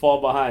 I'm gonna fall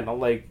behind. I'm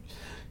like,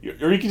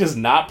 or you can just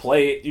not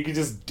play it. You can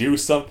just do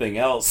something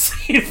else.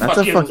 That's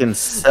a fucking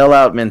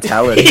sellout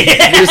mentality.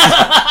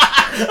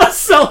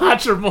 Sell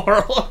out your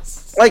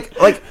morals. Like,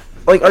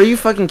 are you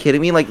fucking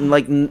kidding me? Like,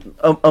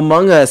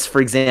 Among Us,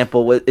 for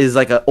example, is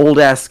like an old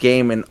ass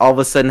game, and all of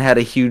a sudden had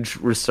a huge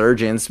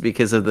resurgence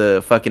because of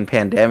the fucking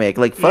pandemic.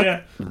 Like,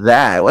 fuck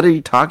that. What are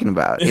you talking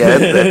about?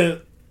 Yeah,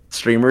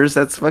 streamers.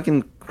 That's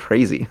fucking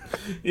crazy.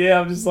 Yeah,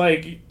 I'm just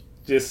like,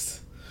 it's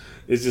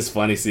just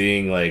funny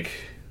seeing like,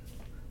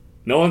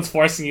 no one's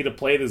forcing you to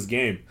play this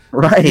game.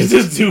 Right. You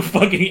just do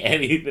fucking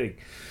anything.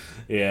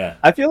 Yeah.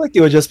 I feel like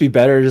it would just be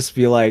better just to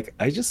be like,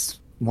 I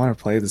just want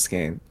to play this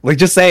game. Like,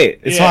 just say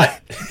it. It's fine.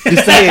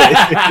 Just say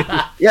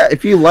it. Yeah,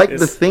 if you like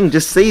the thing,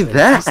 just say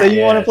that. Just say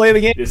you want to play the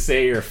game. Just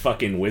say you're a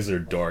fucking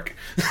wizard dork.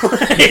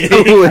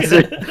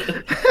 Wizard.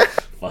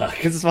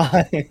 Fuck. It's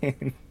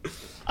fine.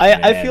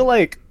 I feel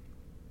like,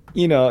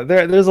 you know,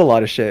 there's a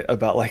lot of shit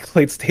about like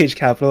late stage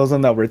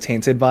capitalism that we're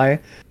tainted by,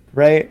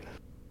 right?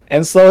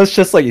 And so it's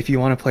just like, if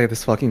you want to play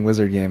this fucking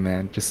wizard game,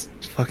 man, just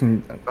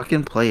fucking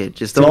play it.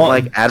 Just don't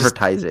like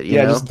advertise it. You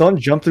know? Just don't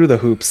jump through the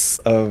hoops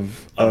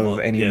of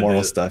any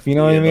moral stuff. You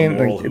know what I mean?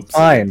 Like, it's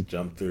fine.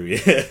 Jump through.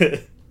 Yeah.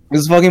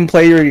 Just fucking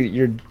play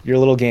your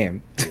little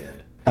game. Yeah.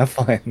 Have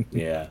fun.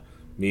 Yeah.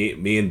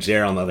 Me and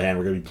Jer, on the other hand,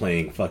 we're gonna be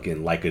playing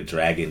fucking Like a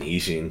Dragon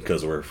Ishin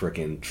because we're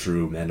freaking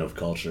true men of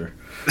culture.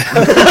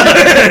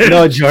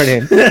 No,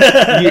 Jordan,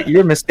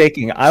 you're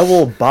mistaking. I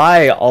will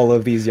buy all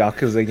of these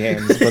Yakuza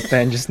games, but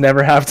then just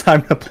never have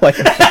time to play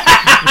them.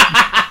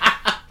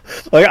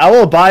 Like, I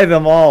will buy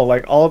them all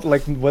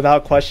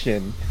without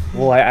question.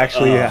 Will I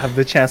actually have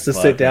the chance to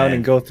sit down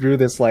and go through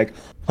this like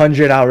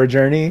 100-hour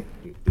journey?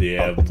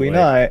 Yeah, probably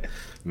not.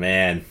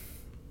 Man,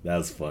 that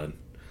was fun.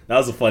 That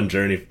was a fun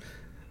journey.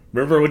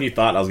 Remember when you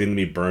thought I was going to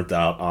be burnt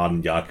out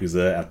on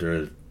Yakuza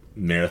after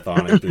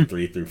marathoning through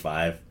 3 through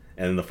 5?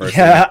 And then the first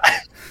thing...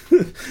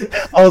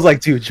 I was like,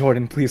 dude,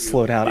 Jordan, please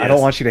slow down. Yes. I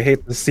don't want you to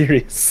hate the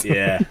series.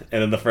 Yeah,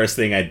 and then the first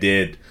thing I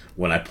did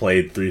when I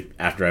played 3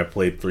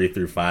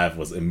 through 5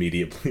 was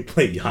immediately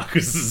play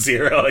Yakuza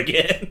 0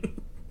 again.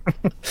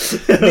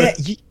 Man,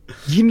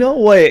 you know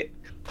what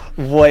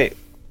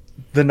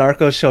the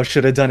Narcos show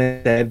should have done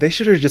instead? They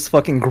should have just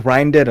fucking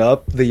grinded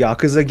up the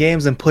Yakuza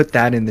games and put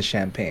that in the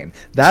champagne.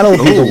 That'll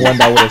be the one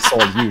that would have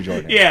sold you,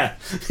 Jordan. Yeah.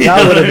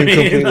 That would have been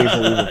completely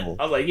believable.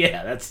 I was like,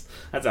 yeah, that's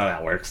how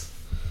that works.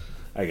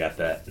 I got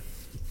that.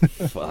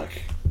 Fuck.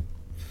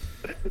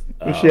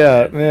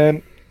 Yeah,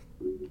 man.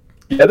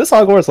 Yeah, this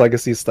Hogwarts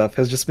Legacy stuff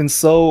has just been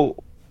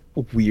so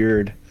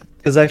weird.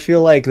 Because I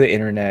feel like the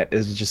internet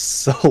is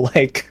just so,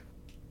 like...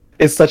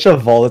 It's such a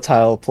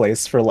volatile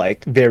place for,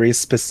 like, very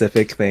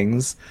specific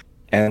things.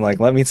 And, like,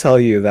 let me tell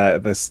you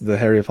that the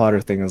Harry Potter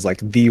thing is, like,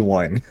 the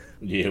one.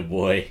 Yeah,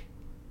 boy.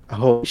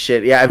 Oh,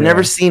 shit. Yeah, I've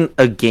never seen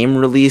a game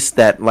release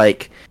that,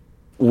 like,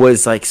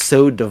 was, like,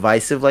 so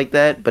divisive like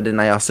that, but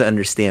then I also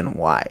understand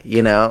why,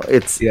 you know?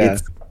 It's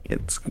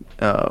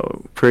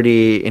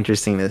pretty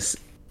interesting to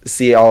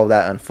see all of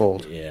that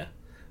unfold. Yeah.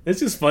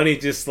 It's just funny,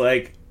 just,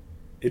 like,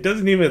 it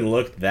doesn't even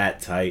look that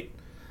tight.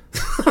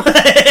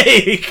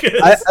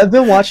 I've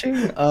been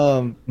watching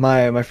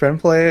my friend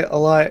play a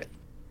lot,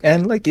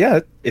 and like, yeah,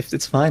 if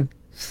it's fine.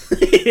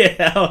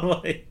 Yeah, I'm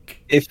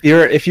like,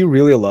 if you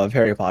really love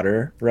Harry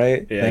Potter,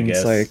 right? Yeah, then I guess.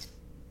 It's like,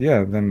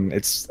 yeah, then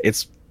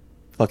it's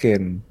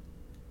fucking.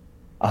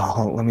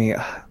 Oh, let me.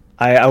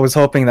 I was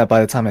hoping that by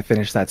the time I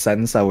finished that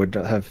sentence, I would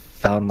have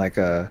found like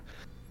a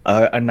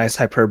nice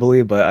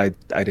hyperbole, but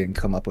I didn't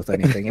come up with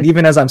anything. And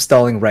even as I'm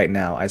stalling right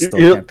now, I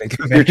still can't think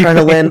of it. You're trying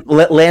to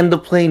land the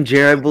plane,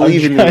 Jer. I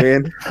believe in you,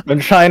 man. I'm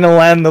trying to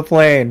land the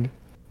plane,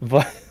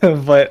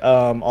 but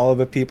all of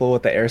the people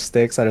with the air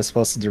sticks that are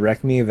supposed to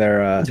direct me,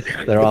 they're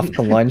off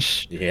to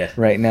lunch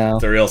right now.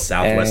 It's a real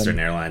Southwestern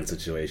Airlines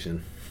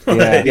situation.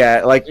 Yeah.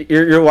 Yeah, like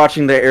you're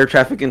watching the air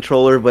traffic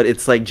controller, but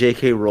it's like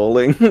J.K.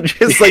 Rowling,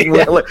 just like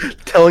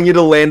telling you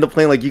to land the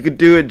plane. Like, you could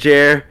do it,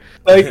 Jer.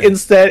 Like,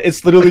 instead,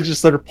 it's literally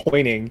just sort of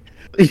pointing.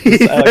 Like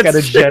at a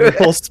That's true.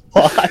 general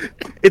spot.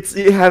 It's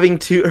having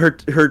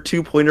her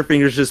two pointer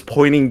fingers just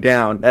pointing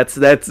down. That's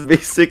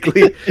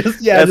basically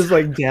Just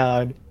like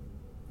down.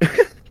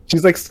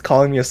 She's like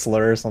calling me a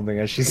slur or something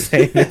as she's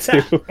saying it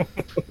too.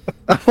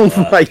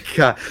 Oh my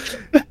god.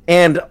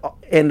 And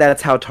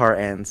that's how Tar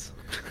ends.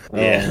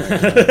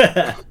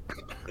 Yeah.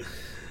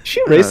 She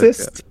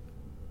racist?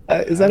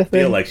 Is that a I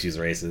feel thing? like she's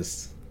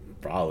racist.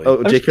 Probably.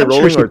 Oh, J.K. I'm sure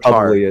Rowling she or Tar?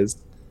 probably is.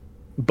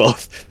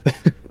 Both.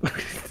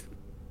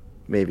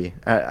 Maybe.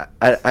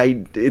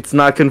 I it's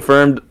not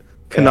confirmed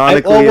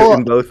canonically well,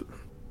 in both.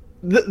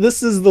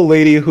 This is the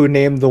lady who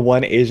named the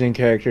one Asian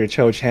character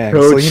Cho Chang.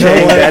 Cho so you Chang,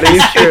 know what? that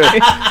is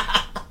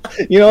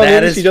true. You know what?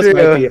 That Maybe is she just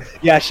true. might be.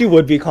 Yeah, she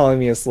would be calling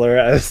me a slur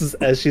as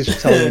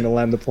she's telling me to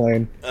land the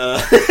plane.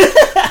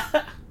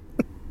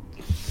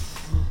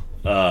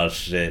 Oh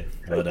shit!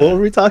 But, What were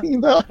we talking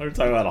about? we're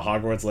talking about a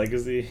Hogwarts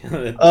Legacy.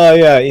 Oh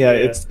yeah.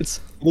 It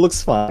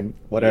looks fine.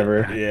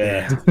 Whatever.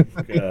 Yeah.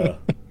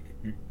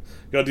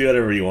 Go do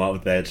whatever you want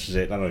with that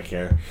shit. I don't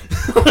care.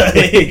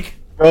 Like,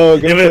 Oh,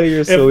 go if play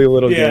your silly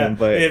little game,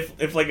 but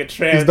if like a please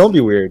trans don't be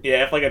weird.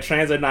 yeah, if like a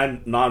trans or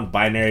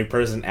non-binary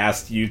person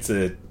asked you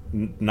to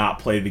not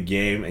play the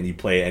game and you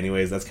play it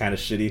anyways, that's kind of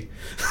shitty.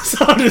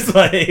 So I'm just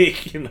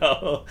like, you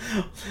know,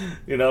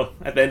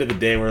 at the end of the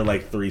day, we're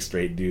like 3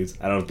 straight dudes.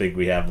 I don't think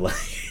we have like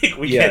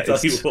we can't tell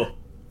people.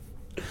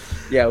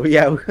 Yeah.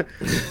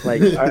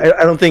 Like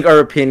I don't think our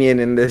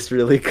opinion in this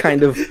really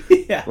kind of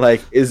Yeah.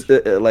 like is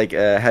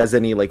has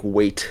any like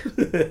weight.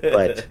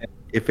 But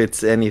if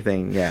it's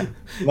anything, yeah.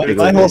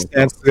 My whole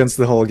stance against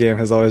the whole game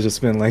has always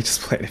just been like,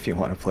 just play it if you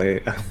want to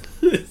play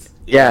it.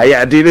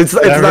 Yeah, dude. It's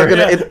not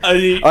gonna.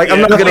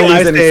 I'm not gonna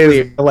lose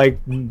any sleep. Like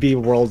be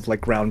world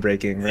like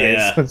groundbreaking, right?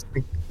 Yeah. So it's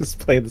like, just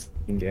play this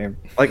fucking game.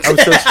 Like I'm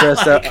so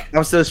stressed out.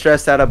 I'm so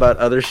stressed out about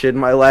other shit in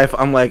my life.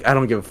 I'm like, I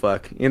don't give a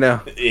fuck. You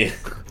know. Yeah.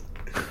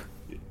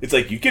 It's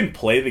like you can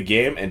play the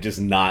game and just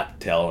not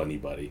tell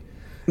anybody.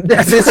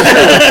 That is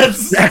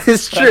true. That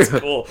is true. That's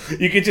cool.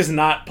 You could just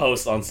not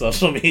post on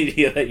social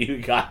media that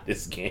you got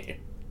this game.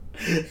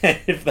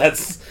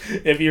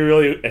 if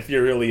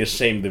you're really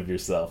ashamed of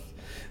yourself,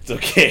 it's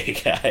okay,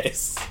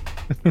 guys.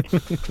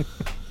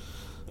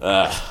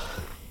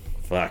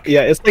 Fuck.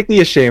 Yeah, it's like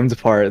the ashamed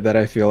part that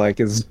I feel like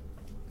is.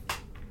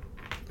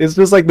 It's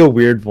just like the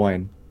weird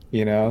one,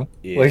 you know?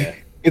 Yeah.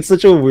 Like it's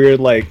such a weird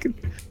like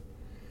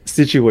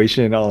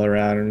situation all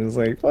around, and it's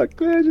like, fuck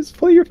man, just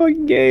play your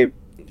fucking game.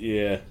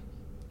 Yeah.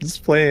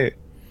 Just play it.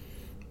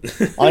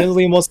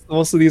 Honestly, most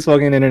of these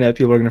fucking internet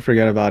people are gonna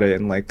forget about it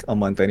in like a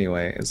month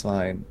anyway. It's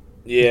fine.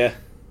 Yeah.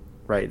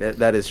 Right.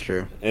 That is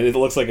true. And it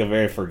looks like a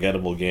very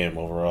forgettable game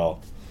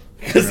overall.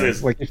 Because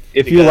there's Like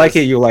if you like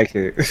it, you like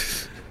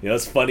it. You know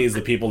what's funny is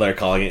the people that are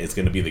calling it's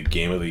going to be the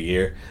game of the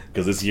year,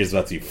 because this year's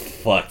about to be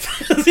fucked.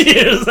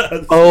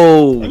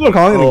 Oh, People are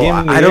calling it the game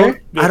of the I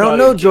year? don't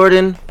know,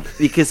 Jordan,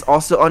 because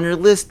also on your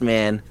list,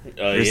 man,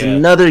 there's yeah.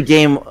 another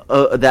game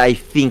that I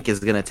think is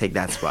gonna take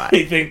that spot.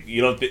 I think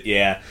you don't.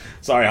 Yeah,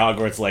 sorry,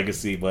 Hogwarts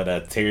Legacy,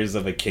 but Tears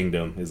of a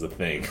Kingdom is a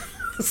thing.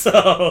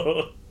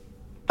 So,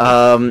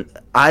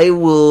 I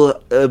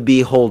will be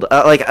hold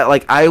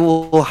like I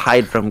will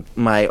hide from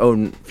my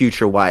own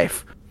future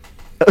wife.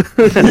 Just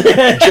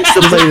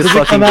to play this Does it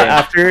fucking come out game.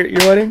 after your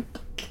wedding?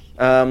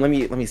 Let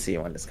me see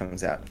when this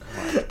comes out.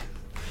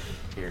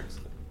 Here's.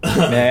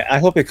 Man, I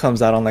hope it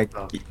comes out on like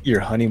your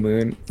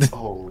honeymoon.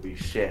 Holy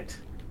shit.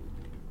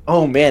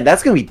 Oh man,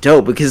 that's gonna be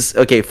dope because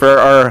okay, for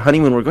our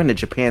honeymoon we're going to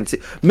Japan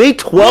too. May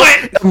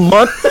 12th, a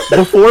month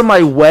before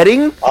my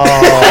wedding.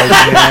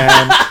 Oh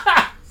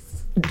man,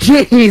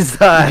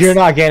 Jesus, you're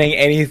not getting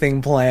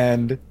anything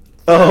planned.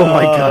 Oh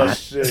my god.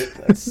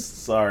 shit.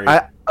 Sorry.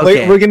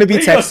 Okay. Like, we're gonna be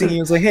There you go. texting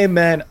you. It's like, hey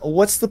man,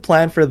 what's the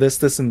plan for this,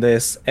 this, and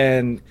this?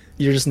 And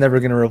you're just never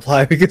gonna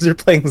reply because you're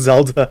playing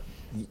Zelda.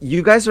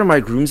 You guys are my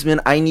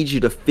groomsmen. I need you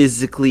to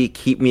physically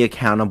keep me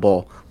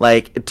accountable,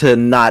 like to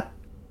not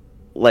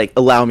like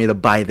allow me to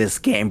buy this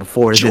game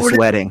before this Jordan.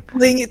 wedding.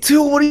 Playing it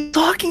too. What are you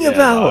talking Yeah,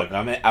 about?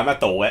 dog, I'm at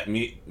the wet.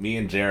 Me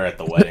and Jer are at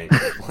the wedding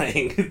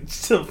playing.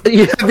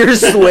 You have your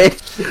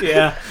Switch.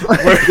 Yeah,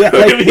 we're Yeah,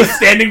 gonna like, be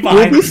standing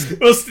behind.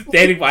 We're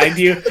standing behind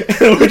you,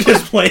 and we're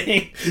just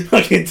playing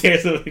fucking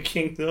Tears of the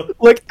Kingdom.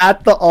 Like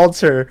at the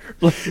altar.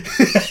 You're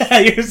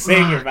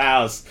saying your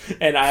vows,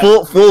 and I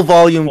Full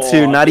volume full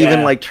too, on, not even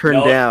yeah. like turned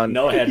No- down.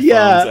 No headphones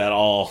Yeah. at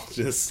all.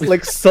 Just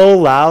Like so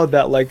loud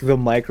that like the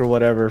mic or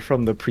whatever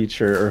from the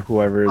preacher or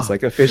whoever is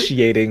like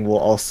officiating will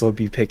also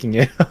be picking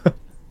it up.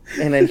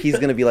 And then he's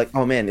gonna be like,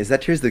 "Oh man, is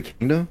that Tears of the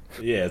Kingdom?"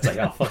 yeah, it's like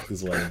oh fuck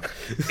this wedding.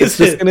 It's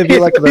just gonna be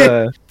like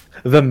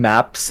the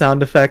map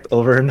sound effect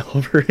over and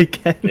over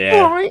again.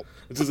 Yeah.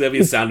 It's just gonna be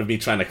the sound of me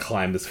trying to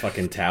climb this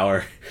fucking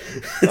tower.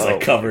 It's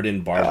like covered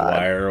in barbed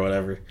wire or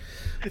whatever.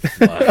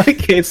 Fuck.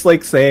 Like it's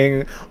like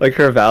saying like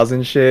her vows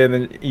and shit,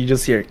 and then you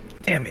just hear,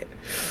 "Damn it!"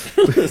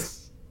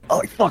 Oh,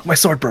 like fuck, my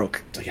sword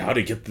broke. It's like how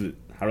do I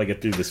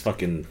get through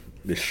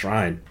this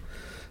shrine?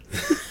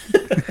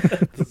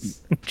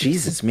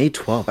 Jesus, May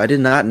 12th. I did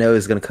not know it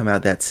was gonna come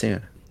out that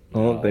soon.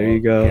 Oh, there you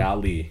go.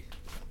 Golly.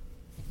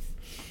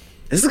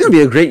 This is gonna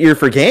be a great year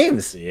for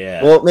games.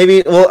 Yeah. Well,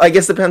 maybe. Well, I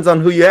guess depends on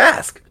who you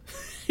ask.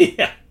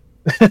 Yeah.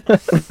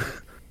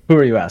 Who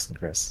are you asking,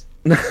 Chris?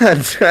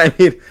 I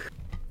mean,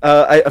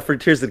 for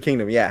Tears of the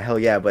Kingdom, yeah, hell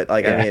yeah. But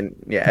like, Yeah. I mean,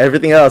 yeah,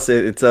 everything else,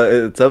 it's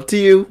up to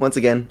you. Once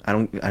again, I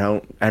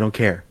don't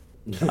care.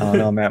 I don't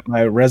know, man.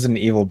 My Resident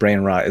Evil brain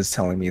rot is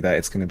telling me that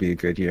it's going to be a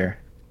good year.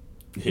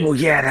 Well,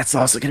 yeah, that's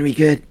also gonna be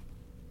good.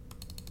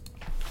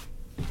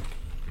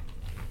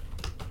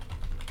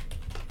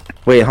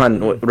 Wait,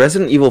 hon,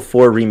 Resident Evil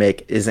 4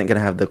 remake isn't gonna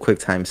have the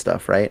QuickTime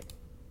stuff, right?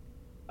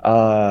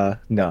 No.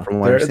 From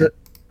what I understand.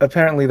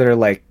 Apparently, they're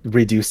like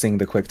reducing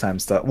the QuickTime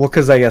stuff. Well,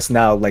 because I guess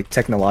now, like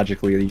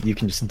technologically, you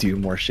can just do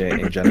more shit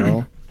in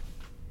general,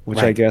 which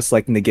I Right. guess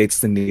like negates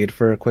the need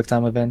for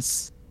QuickTime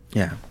events.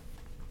 Yeah.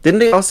 Didn't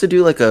they also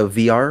do like a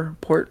VR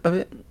port of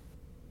it?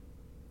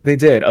 They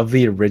did of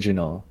the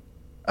original,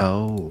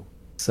 Oh.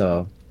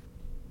 so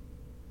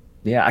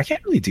yeah, I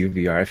can't really do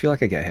VR. I feel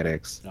like I get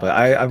headaches, but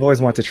Oh, I've always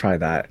wanted to try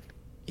that.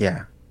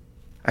 Yeah.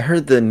 I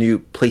heard the new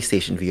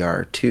PlayStation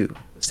VR 2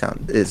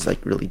 sound is like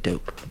really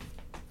dope.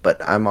 But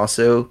I'm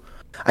also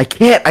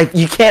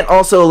you can't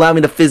also allow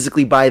me to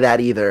physically buy that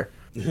either.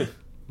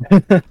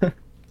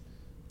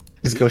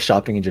 Just go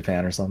shopping in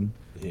Japan or something.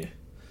 Yeah.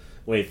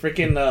 Wait,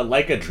 freaking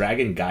Like a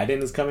Dragon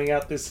Gaiden is coming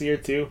out this year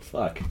too?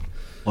 Fuck.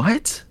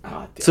 What?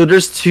 Ah, damn. So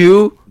there's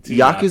two Two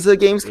Yakuza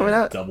games coming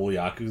yeah, out? Double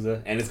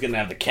Yakuza. And it's gonna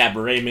have the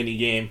cabaret mini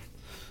game.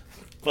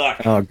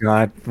 Fuck. Oh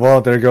god.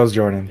 Well, there goes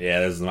Jordan. Yeah,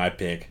 this is my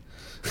pick.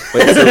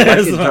 Wait, so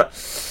This is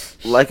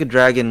my- Like a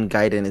Dragon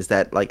Gaiden, is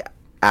that like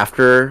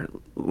after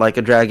Like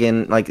a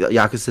Dragon, like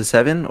Yakuza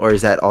 7, or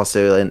is that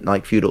also in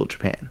like feudal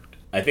Japan?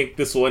 I think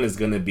this one is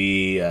gonna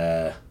be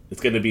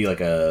it's gonna be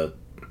like a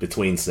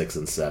between 6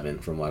 and 7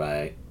 from what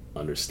I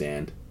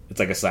understand. It's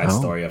like a side Oh.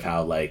 story of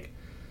how like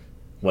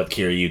what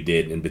Kiryu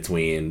did in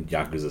between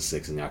Yakuza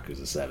 6 and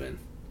Yakuza 7.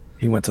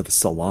 He went to the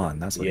salon.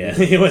 That's what. Yeah,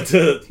 He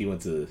did. he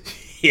went to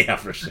yeah,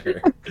 for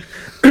sure.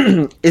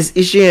 Is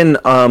Ishin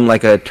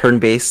like a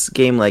turn-based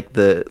game like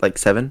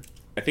 7?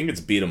 I think it's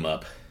beat 'em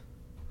up.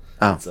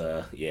 Oh. It's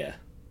yeah,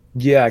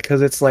 Yeah,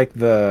 because it's like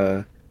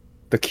the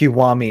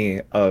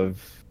Kiwami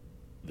of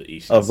the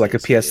Ishin like a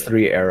series,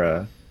 PS3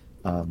 era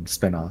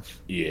spinoff,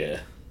 Yeah.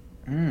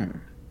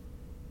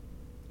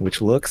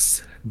 which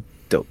looks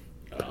dope.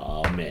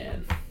 Oh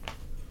man.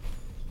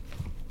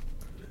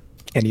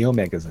 Kenny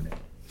Omega's in it.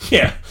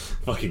 Yeah.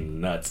 Fucking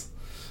nuts.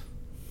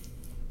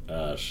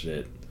 Oh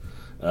shit.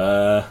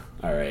 All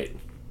right.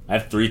 I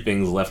have 3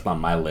 things left on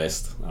my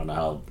list. I don't know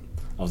how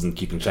I wasn't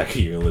keeping track of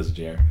your list,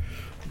 Jer.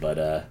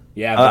 But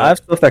yeah. I have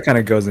stuff that kind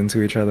of goes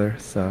into each other.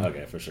 So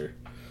Okay, for sure.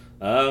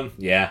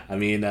 Yeah. I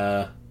mean,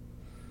 I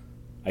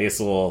guess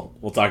we'll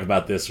talk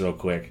about this real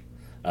quick.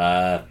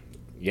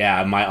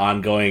 Yeah, my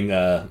ongoing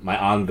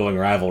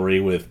rivalry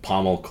with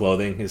Pommel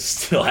Clothing is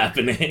still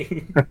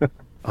happening.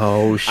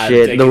 Oh I've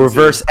shit! taken The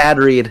reverse ad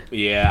read.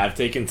 Yeah, I've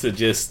taken to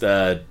just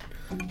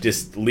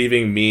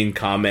leaving mean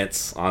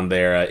comments on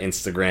their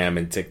Instagram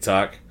and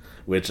TikTok,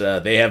 which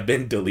they have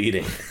been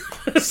deleting.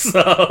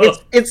 So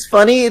It's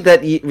funny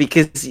that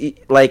because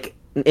like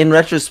in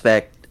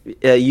retrospect,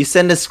 you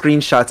send us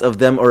screenshots of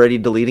them already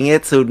deleting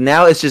it, so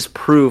now it's just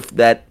proof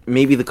that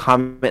maybe the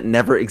comment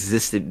never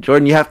existed.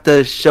 Jordan, you have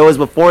to show us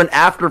before and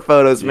after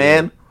photos,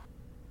 man.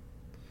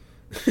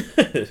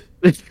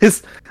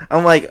 Because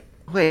I'm like,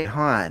 wait,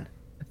 Han,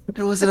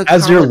 there wasn't a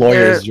as your comment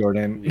lawyers, there.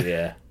 Jordan.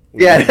 yeah,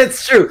 Yeah,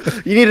 that's true.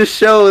 You need to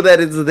show that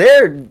it's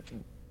there,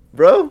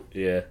 bro.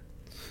 yeah.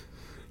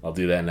 I'll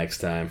do that next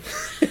time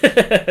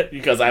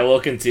because I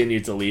will continue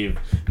to leave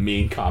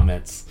mean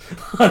comments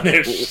on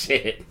their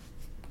shit.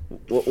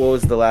 What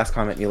was the last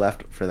comment you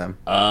left for them?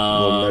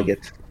 Little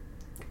nugget.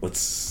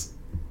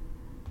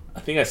 I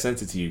think I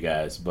sent it to you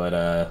guys,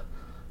 but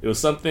it was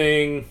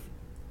something.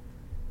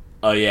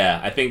 Oh yeah,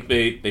 I think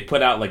they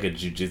put out like a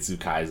Jujutsu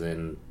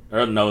Kaisen,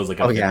 or no, it was like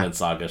a Vinland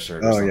Saga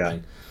shirt or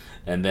something.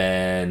 And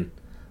then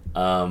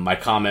my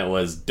comment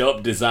was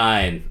dope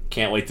design.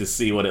 Can't wait to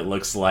see what it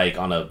looks like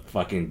on a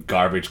fucking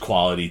garbage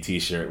quality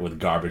T-shirt with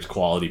garbage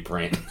quality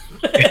print.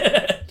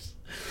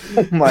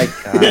 Oh my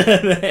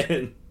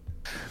god.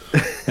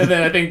 and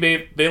then I think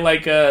they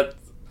like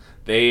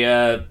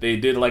they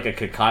did like a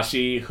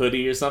Kakashi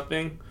hoodie or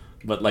something,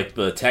 but like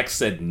the text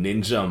said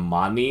Ninja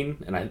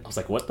Manin, and I was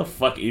like, what the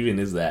fuck even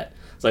is that?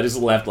 So I just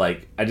left I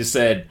just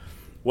said,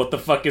 what the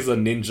fuck is a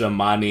Ninja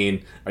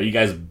Manin? Are you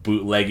guys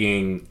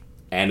bootlegging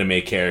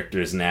anime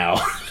characters now?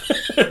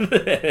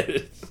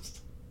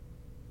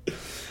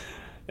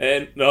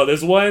 And no,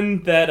 there's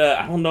one that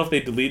I don't know if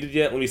they deleted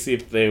yet. Let me see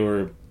if they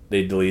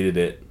deleted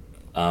it.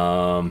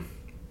 Some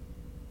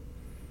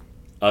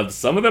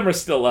of them are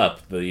still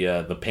up.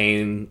 The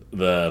pain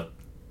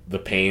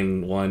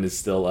one is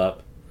still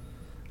up.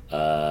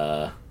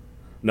 No,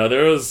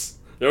 there was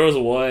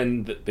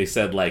one that they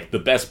said like the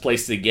best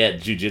place to get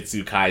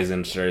Jujutsu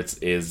Kaisen shirts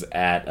is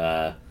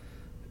at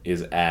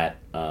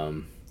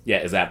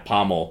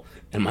Pommel,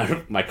 and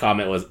my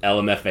comment was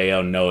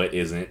LMFAO. No, it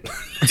isn't.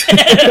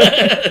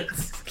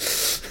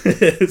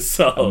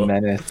 So A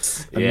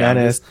menace. A yeah,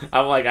 menace.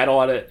 I'm like, I don't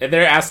want to. And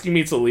they're asking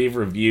me to leave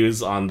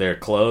reviews on their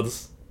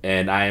clothes,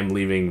 and I am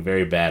leaving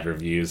very bad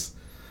reviews.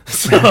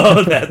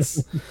 So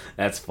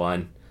that's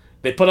fun.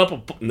 They put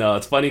up no.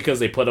 It's funny because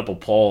they put up a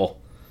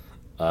poll.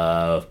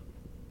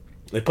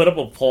 They put up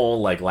a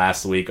poll like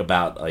last week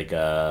about like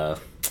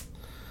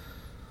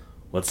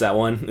what's that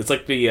one? It's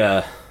like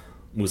the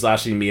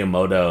Musashi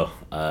Miyamoto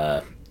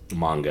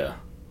manga.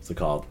 What's it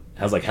called? It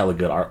has like hella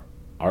good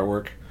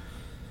artwork.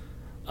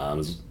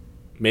 It's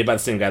made by the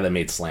same guy that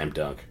made Slam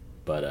Dunk,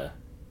 but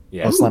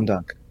yeah. Oh, Slam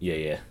Dunk.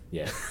 Yeah.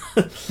 Wait,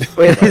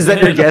 is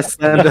that your guess?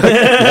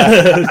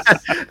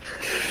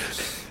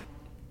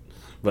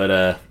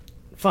 But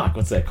fuck,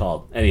 what's that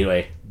called?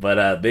 Anyway,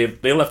 but they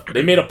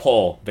made a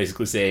poll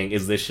basically saying,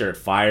 is this shirt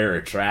fire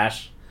or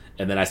trash?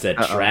 And then I said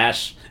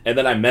trash, and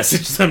then I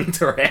messaged them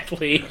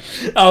directly.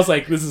 I was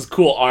like, this is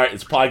cool art.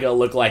 It's probably gonna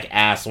look like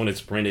ass when it's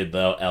printed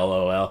though,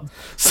 LOL.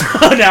 So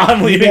now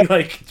I'm leaving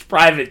like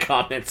private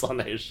comments on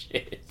their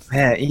shit.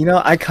 Man, you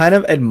know, I kind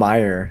of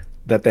admire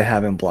that they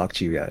haven't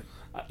blocked you yet.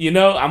 You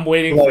know, I'm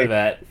waiting for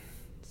that.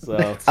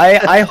 So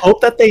I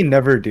hope that they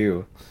never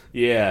do.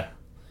 Yeah.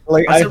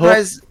 Like I'm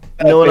surprised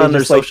no one on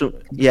their social.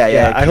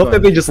 Yeah. I hope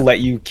that they just let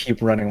you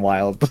keep running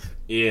wild.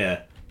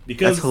 Yeah,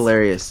 because that's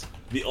hilarious.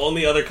 The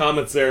only other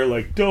comments there are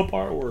like dope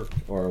artwork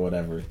or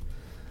whatever.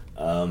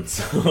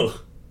 So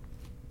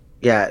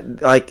yeah,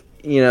 like,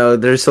 you know,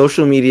 their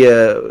social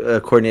media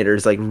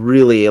coordinators like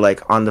really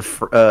like on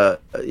the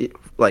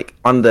like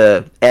on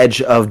the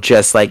edge of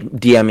just like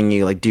DMing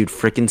you like, dude,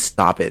 freaking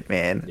stop it,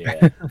 man.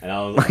 Yeah, and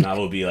I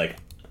will be like,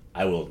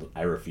 I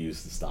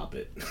refuse to stop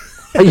it.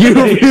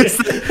 You refuse.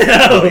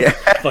 Oh, yeah.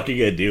 Fucking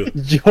gonna do.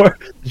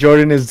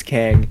 Jordan is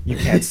Kang. You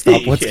can't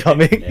stop what's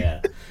coming.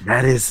 Yeah,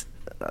 that is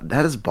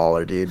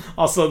baller, dude.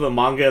 Also, the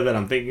manga that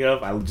I'm thinking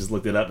of, I just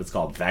looked it up. It's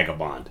called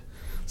Vagabond.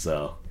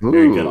 So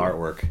very good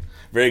artwork.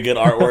 Very good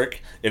artwork.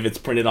 If it's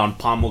printed on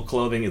pommel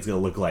clothing, it's gonna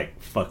look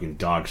like fucking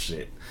dog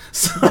shit.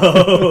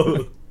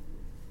 So,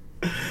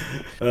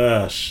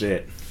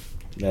 shit.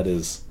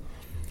 That's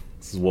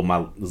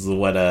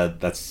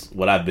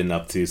what I've been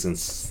up to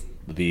since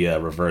the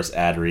reverse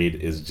ad read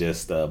is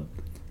just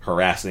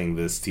harassing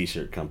this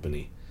t-shirt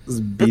company.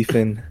 Just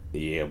beefing.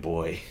 Yeah,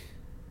 boy.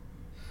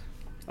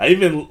 I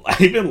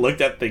even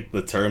looked at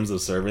the terms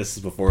of service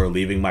before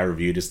leaving my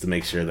review just to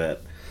make sure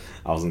that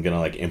I wasn't gonna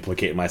like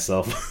implicate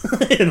myself.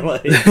 And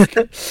like,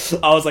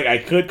 I was like, I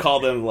could call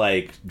them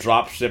like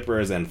drop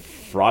shippers and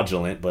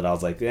fraudulent, but I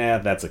was like, yeah,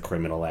 that's a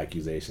criminal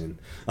accusation.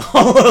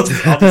 I'll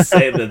just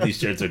say that these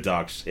shirts are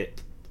dog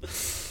shit.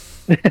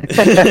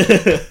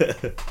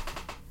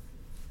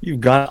 You've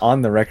gone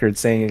on the record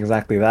saying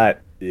exactly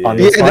that. Yeah. On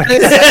this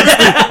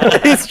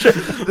podcast. It's true.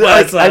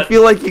 Like, I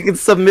feel like you can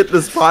submit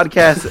this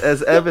podcast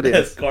as evidence.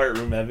 As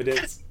courtroom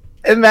evidence.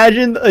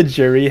 Imagine a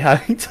jury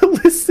having to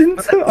listen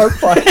to our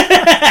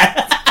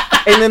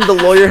podcast. And then the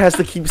lawyer has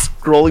to keep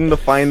scrolling to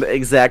find the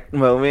exact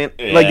moment.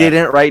 Yeah. Like they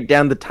didn't write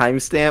down the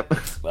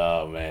timestamp.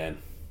 Oh man.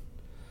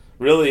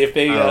 Really, if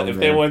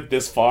they went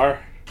this far,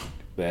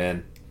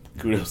 then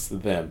kudos to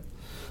them.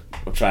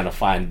 I'm trying to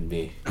find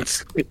me.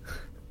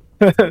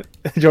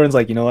 Jordan's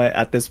like, you know what?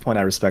 At this point,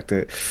 I respect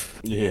it.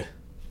 Yeah.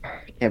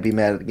 Can't be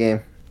mad at the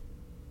game.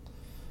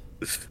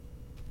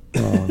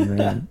 Oh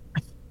man.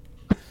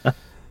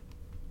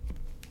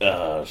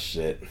 Oh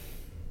shit.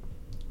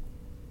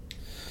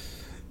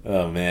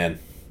 Oh man.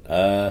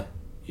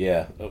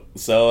 Yeah.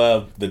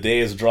 So the day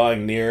is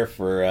drawing near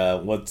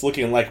for what's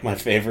looking like my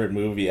favorite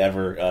movie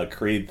ever,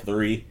 Creed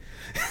 3.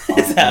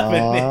 Is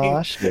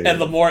happening. Shit. And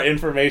the more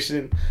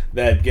information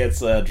that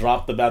gets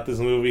dropped about this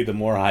movie, the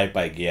more hype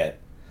I get.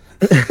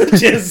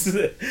 Just,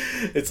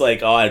 it's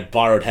like, oh, I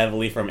borrowed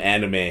heavily from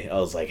anime. I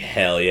was like,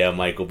 hell yeah,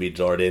 Michael B.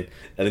 Jordan.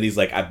 And then he's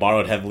like, I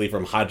borrowed heavily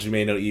from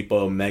Hajime no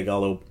Ippo,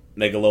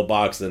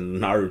 Megalobox,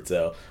 and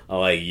Naruto. I'm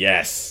like,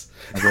 yes.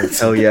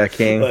 Hell yeah,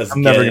 King.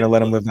 I'm never gonna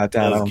let him live that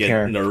down. I don't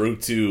care.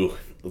 Naruto.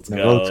 Let's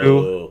Naruto.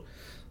 go.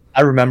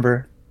 I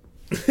remember.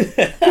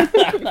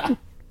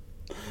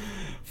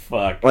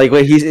 Fuck. Like,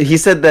 wait, he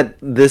said that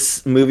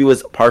this movie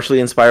was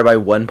partially inspired by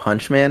One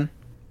Punch Man?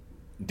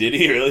 Did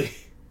he really?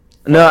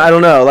 No, I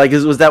don't know. Like,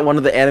 was that one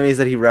of the animes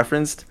that he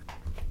referenced?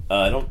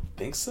 I don't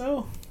think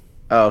so.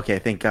 Oh, okay,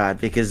 thank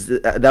God, because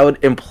that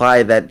would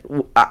imply that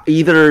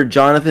either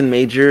Jonathan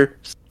Major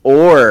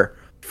or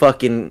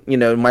fucking, you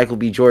know, Michael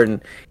B.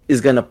 Jordan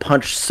is gonna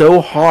punch so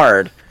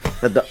hard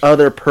that the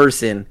other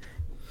person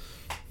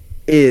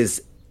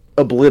is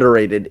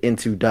obliterated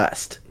into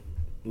dust.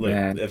 Look,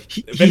 Man, if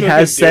he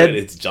has said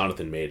it's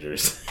Jonathan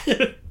Majors.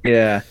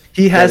 Yeah,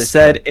 he has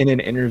said in an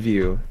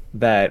interview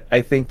that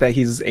I think that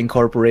he's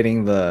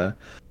incorporating the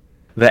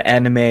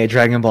anime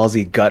Dragon Ball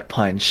Z gut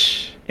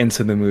punch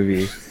into the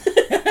movie.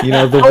 You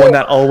know, the one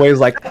that always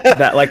like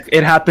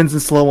it happens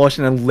in slow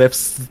motion and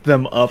lifts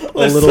them up a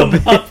little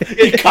bit.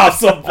 It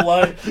coughs some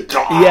blood.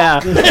 Yeah,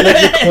 like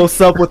the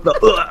close up with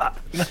the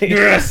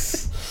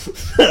yes.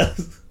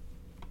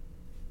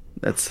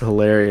 That's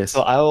hilarious.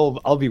 So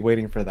I'll be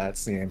waiting for that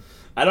scene.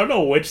 I don't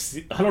know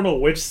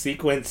which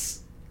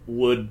sequence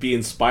would be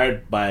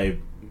inspired by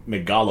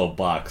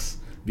Megalobox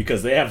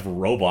because they have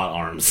robot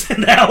arms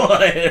in that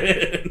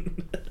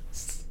one.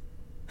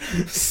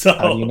 So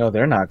How do you know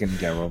they're not going to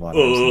get robot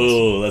arms?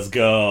 ooh, let's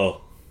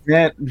go.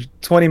 Man,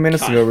 20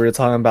 minutes ago, we were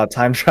talking about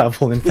time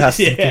travel in Fast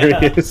and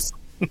Furious.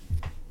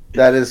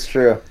 That is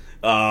true.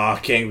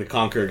 King the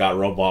Conqueror got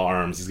robot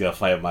arms. He's gonna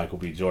fight Michael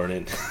B.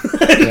 Jordan.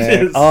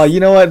 Oh, you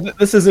know what?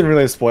 This isn't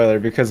really a spoiler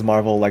because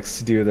Marvel likes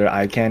to do their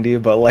eye candy,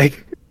 but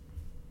like,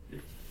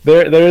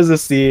 there is a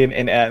scene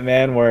in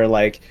Ant-Man where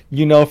like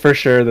you know for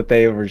sure that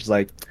they were just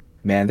like,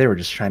 man, they were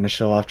just trying to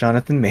show off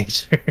Jonathan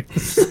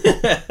Majors.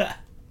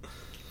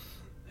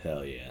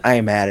 Hell yeah! I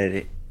am mad at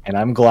it, and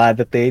I'm glad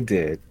that they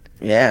did.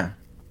 Yeah.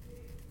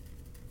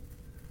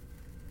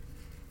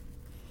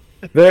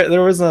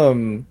 There was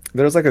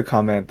like a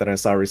comment that I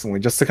saw recently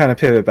just to kind of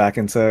pivot back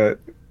into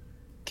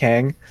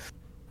Kang,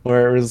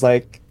 where it was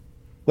like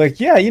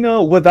yeah, you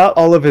know, without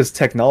all of his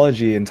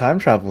technology and time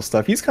travel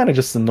stuff, he's kind of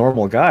just a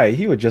normal guy.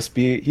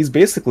 He's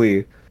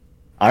basically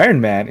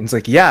Iron Man. And it's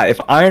like, yeah,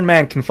 if Iron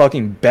Man can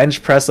fucking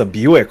bench press a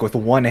Buick with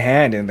one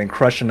hand and then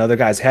crush another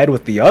guy's head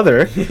with the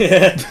other,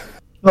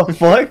 the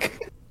fuck?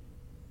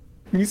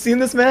 You seen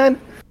this man?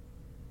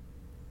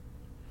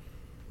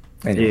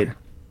 Anyway. Dude.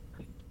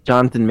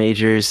 Jonathan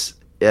Majors,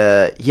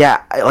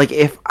 like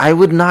if I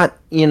would not,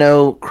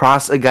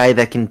 cross a guy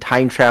that can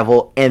time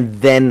travel and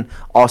then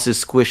also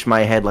squish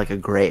my head like a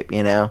grape,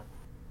 Yeah,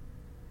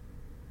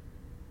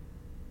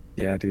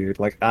 dude.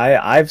 Like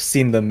I've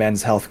seen the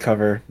Men's Health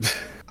cover.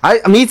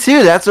 Me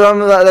too. That's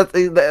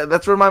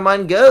that's where my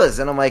mind goes,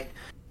 and I'm like,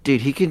 dude,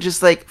 he can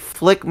just like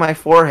flick my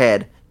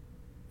forehead,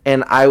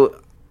 and I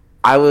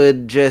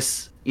would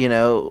just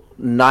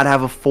not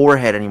have a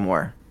forehead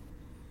anymore.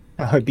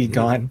 I would be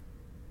gone.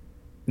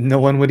 No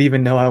one would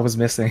even know I was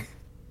missing.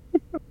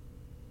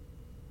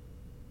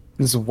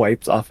 Just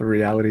wiped off of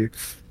reality.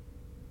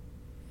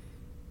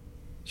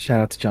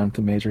 Shout out to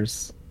Jonathan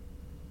Majors.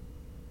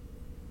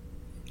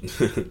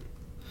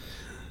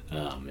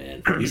 Oh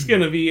man, he's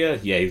gonna be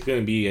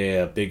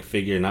a big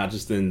figure, not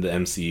just in the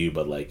MCU,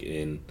 but like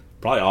in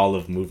probably all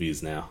of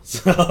movies now.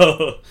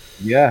 So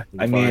yeah,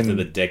 I mean, into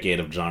the decade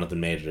of Jonathan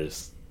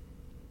Majors.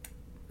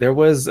 There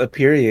was a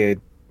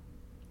period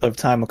of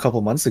time a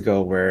couple months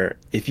ago where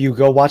if you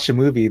go watch a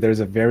movie, there's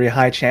a very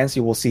high chance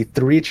you will see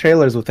 3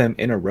 trailers with him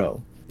in a row.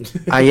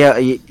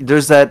 Yeah,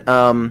 there's that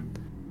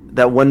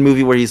one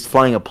movie where he's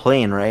flying a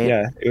plane, right?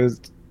 Yeah,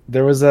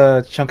 there was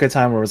a chunk of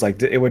time where it was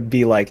like it would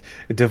be like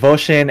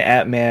Devotion,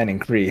 Ant-Man, and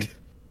Creed.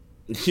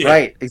 Yeah.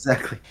 Right,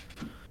 exactly.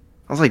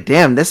 I was like,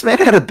 damn, this man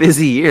had a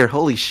busy year.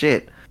 Holy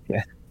shit.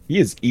 Yeah, he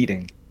is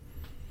eating.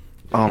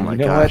 Oh my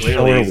god.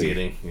 Clearly he's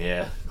eating.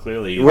 Yeah.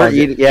 Clearly, we're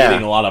eating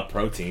a lot of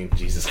protein.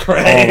 Jesus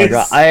Christ! Oh my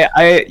god!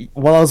 I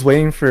while I was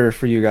waiting for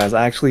you guys,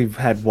 I actually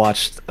had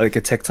watched like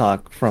a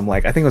TikTok from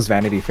like I think it was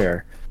Vanity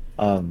Fair,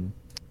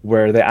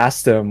 where they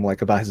asked him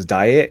like about his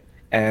diet,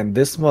 and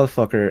this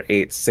motherfucker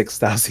ate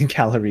 6,000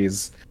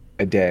 calories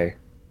a day.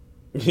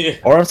 Yeah.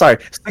 Or I'm sorry,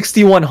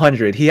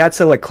 6,100. He had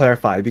to like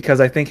clarify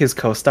because I think his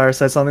co-star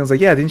said something. It was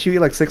like, yeah, didn't you eat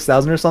like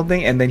 6,000 or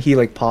something? And then he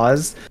like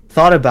paused,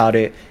 thought about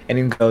it, and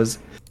then goes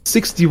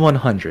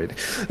 6,100.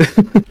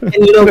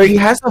 And he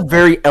has a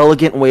very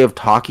elegant way of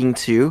talking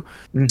too.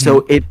 Mm-hmm.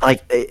 So it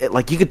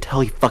like you could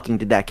tell he fucking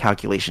did that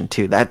calculation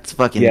too. That's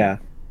fucking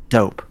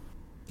dope.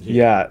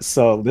 Yeah,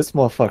 so this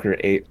motherfucker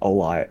ate a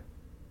lot.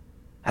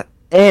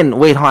 And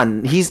wait,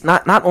 hon, he's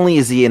not only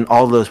is he in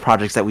all those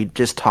projects that we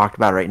just talked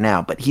about right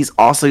now, but he's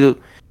also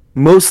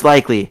most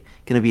likely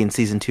going to be in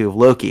season 2 of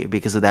Loki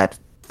because of that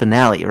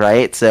finale,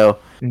 right? So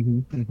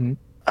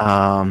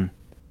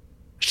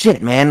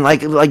shit, man,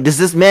 like does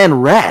this man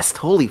rest?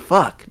 Holy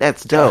fuck,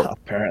 that's dope.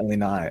 Apparently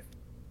not.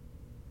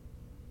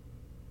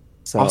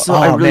 So, also,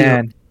 I really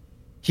man,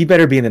 he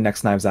better be in the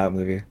next Knives Out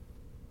movie.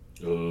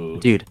 Ooh.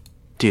 Dude,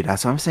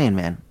 that's what I'm saying,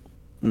 man.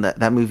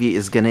 That movie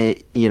is gonna,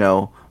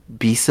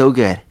 be so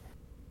good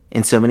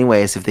in so many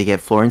ways if they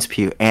get Florence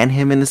Pugh and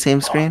him in the same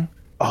screen.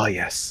 Oh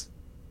yes,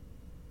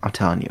 I'm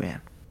telling you,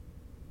 man.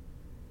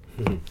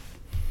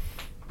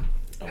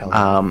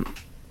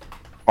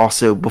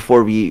 Also,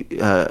 before we,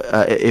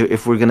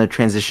 if we're gonna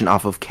transition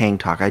off of Kang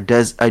talk, I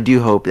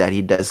do hope that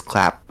he does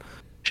clap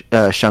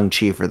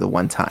Shang-Chi for the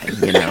one time,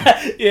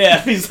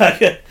 Yeah, he's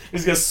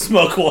gonna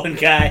smoke one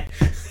guy.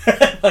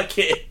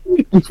 Okay.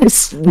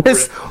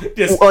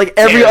 Like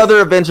every other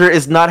Avenger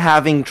is not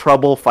having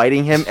trouble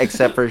fighting him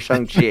except for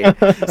Shang-Chi.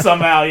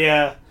 Somehow,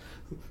 yeah.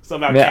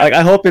 Man,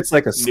 I hope it's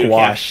like a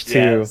squash too.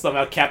 Yeah,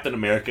 somehow Captain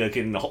America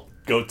can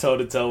go toe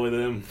to toe with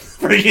him.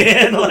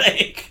 Freaking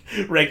like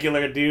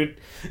regular dude.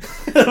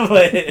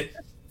 But,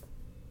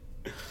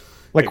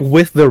 like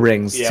with the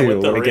rings too,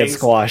 with the when rings, it gets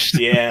squashed.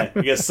 Yeah,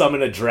 you gotta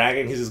summon a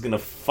dragon. He's just gonna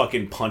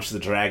fucking punch the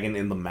dragon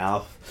in the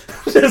mouth.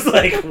 Just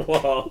like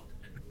whoa.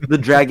 The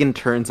dragon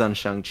turns on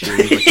Shang-Chi.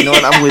 He's like, you know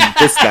what? I'm with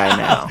this guy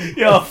now.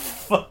 Yo,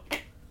 fuck.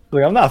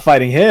 Like, I'm not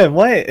fighting him.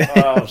 What?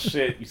 Oh,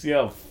 shit. You see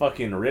how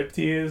fucking ripped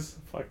he is?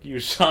 Fuck you,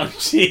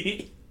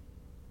 Shang-Chi.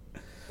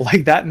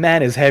 Like, that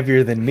man is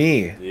heavier than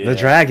me. Yeah. The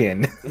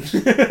dragon.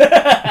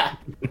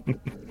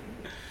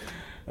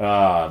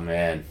 Oh,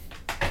 man.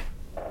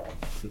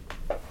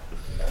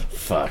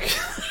 fuck.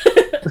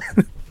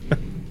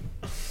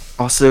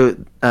 Also,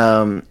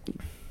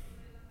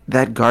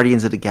 that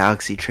Guardians of the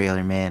Galaxy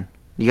trailer, man.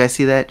 You guys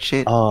see that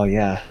shit? Oh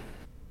yeah,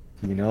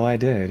 I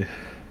did.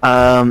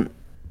 I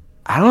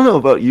don't know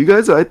about you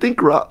guys. I think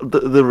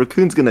the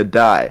raccoon's gonna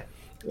die.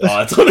 Oh,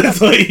 that's what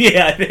it's like.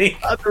 Yeah, I think.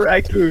 Not the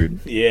raccoon.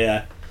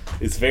 Yeah,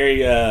 it's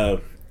very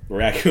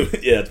raccoon.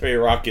 Yeah, it's very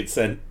rocket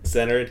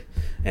centered,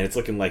 and it's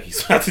looking like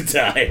he's about to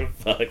die.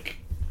 Fuck.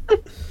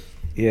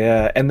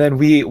 Yeah, and then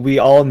we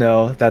all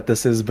know that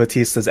this is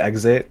Batista's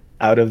exit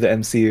out of the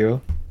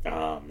MCU,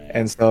 Oh man.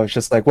 and so it's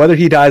just like whether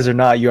he dies or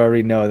not, you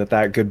already know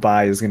that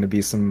goodbye is going to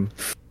be some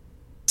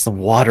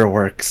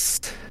waterworks.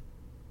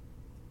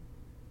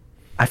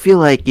 I feel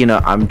like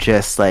I'm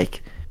just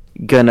like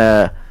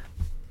gonna,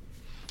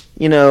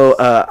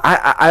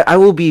 I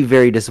will be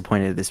very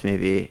disappointed if this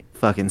movie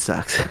fucking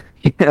sucks.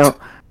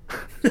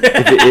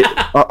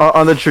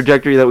 On the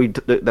trajectory that we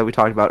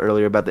talked about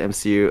earlier about the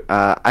MCU,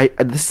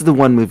 this is the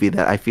one movie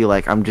that I feel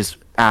like I'm just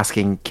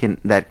asking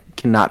that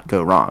cannot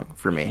go wrong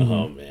for me.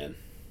 Oh man.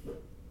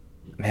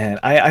 Man,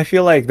 I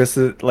feel like this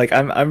is like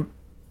I'm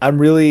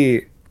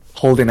really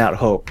holding out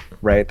hope,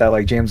 right? That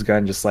like James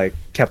Gunn just like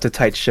kept a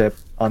tight ship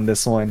on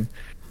this one,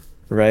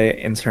 right?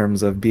 In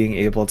terms of being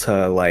able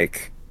to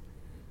like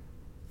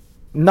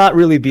not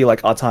really be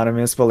like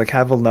autonomous, but like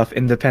have enough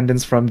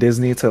independence from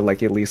Disney to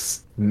like at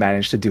least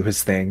manage to do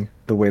his thing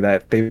the way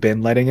that they've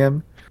been letting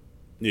him.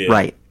 Yeah.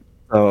 Right.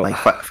 So Like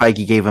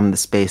Feige gave him the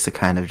space to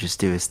kind of just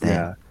do his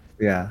thing.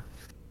 yeah.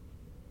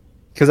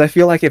 Because I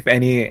feel like if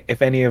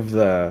any of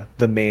the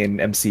main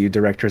MCU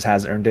directors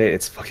has earned it,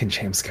 it's fucking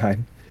James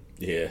Gunn.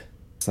 Yeah.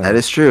 So, That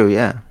is true.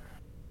 Yeah.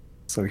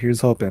 so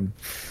here's hoping.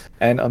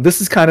 And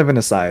this is kind of an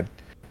aside,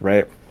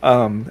 right?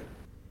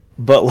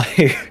 But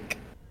like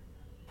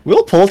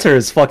Will Poulter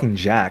is fucking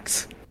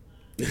jacked.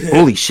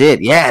 Holy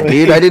shit! Yeah,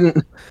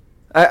 dude.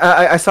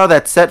 I saw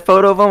that set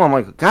photo of him. I'm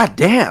like, God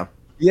damn.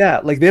 Yeah,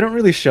 like they don't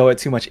really show it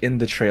too much in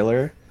the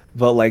trailer,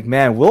 but like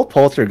man, Will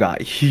Poulter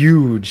got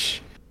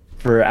huge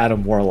for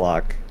Adam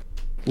Warlock.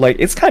 Like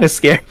it's kind of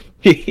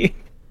scary.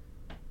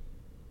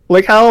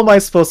 Like how am I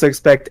supposed to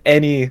expect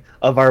any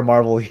of our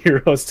Marvel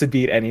heroes to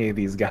beat any of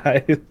these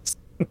guys?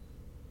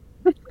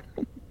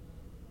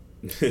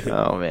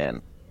 Oh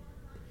man.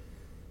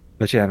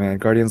 But yeah, man,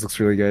 Guardians looks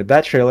really good.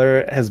 That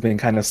trailer has been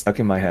kind of stuck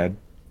in my head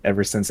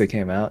ever since it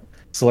came out.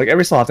 So like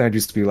every so often I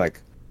used to be like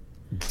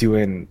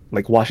doing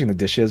like washing the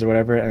dishes or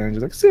whatever, and I'm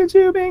just like, since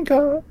you've been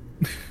gone.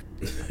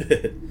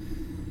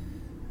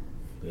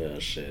 Oh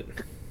shit.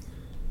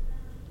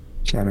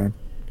 Yeah, man.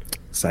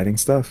 Exciting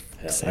stuff.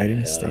 Exciting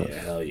hell stuff.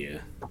 Yeah, hell yeah.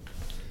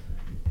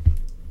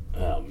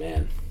 Oh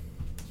man.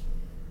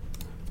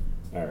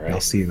 All right. I'll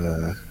see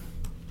the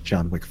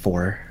John Wick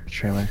 4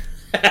 trailer.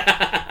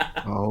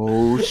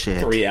 Oh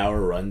shit.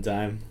 3-hour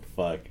runtime.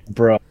 Fuck.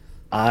 Bro,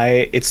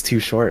 it's too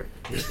short.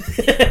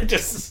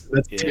 Just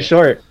That's too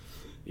short.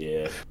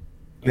 Yeah.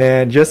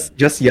 Man, just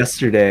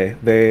yesterday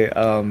they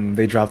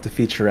dropped a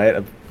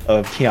featurette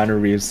of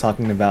Keanu Reeves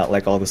talking about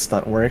like all the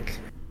stunt work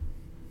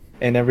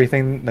and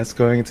everything that's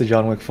going into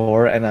John Wick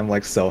 4, and I'm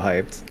like so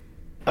hyped.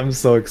 I'm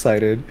so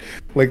excited.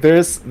 Like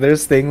there's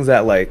things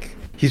that like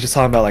he's just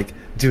talking about like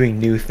doing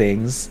new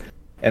things,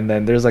 and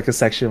then there's like a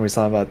section where he's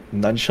talking about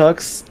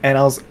nunchucks, and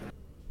I was,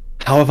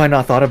 how have I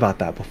not thought about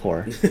that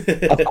before?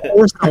 Of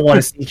course I want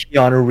to see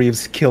Keanu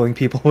Reeves killing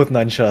people with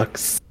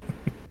nunchucks.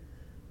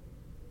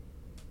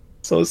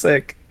 So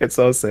sick. It's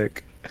so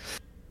sick.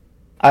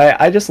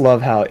 I just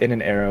love how in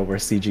an era where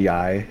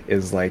CGI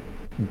is like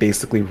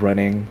basically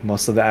running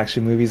most of the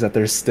action movies, that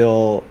there's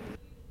still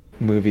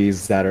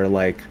movies that are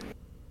like,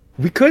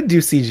 we could do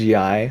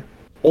CGI,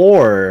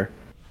 or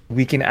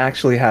we can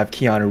actually have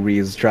Keanu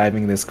Reeves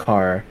driving this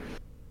car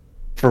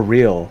for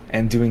real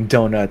and doing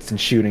donuts and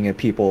shooting at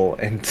people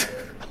and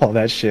all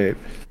that shit.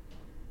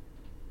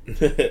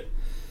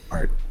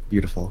 Art.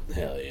 Beautiful.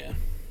 Hell yeah.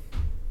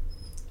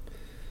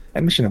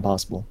 And Mission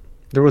Impossible.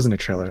 There wasn't a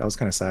trailer. That was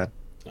kind of sad.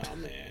 Oh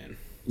man.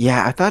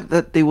 Yeah, I thought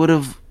that they would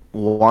have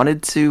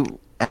wanted to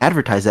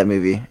advertise that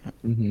movie.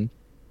 Mm-hmm.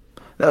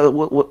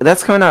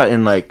 That's coming out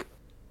in like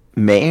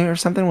May or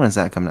something. When is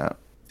that coming out?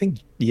 I think,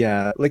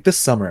 yeah, like this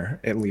summer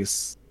at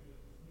least.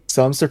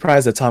 So I'm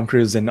surprised that Tom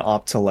Cruise didn't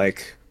opt to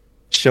like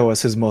show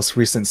us his most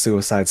recent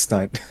suicide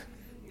stunt.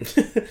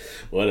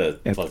 What a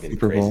At fucking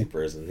Super Bowl. crazy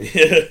person.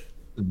 Yeah.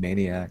 The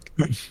maniac.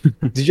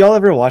 Did y'all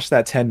ever watch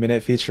that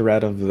 10-minute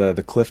featurette of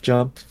the cliff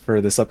jump for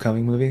this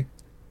upcoming movie?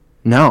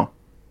 No.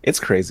 It's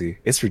crazy.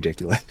 It's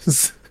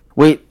ridiculous.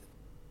 Wait.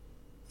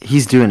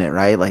 He's doing it,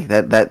 right? Like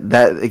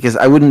that because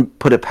I wouldn't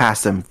put it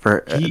past him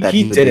for that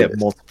he would did do it this.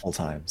 multiple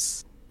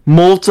times.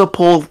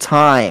 Multiple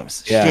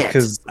times. Yeah, Shit.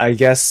 because I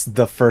guess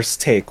the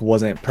first take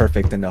wasn't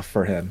perfect enough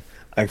for him.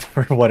 Like,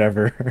 for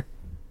whatever.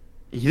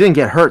 He didn't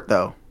get hurt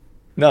though.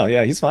 No,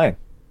 yeah, he's fine.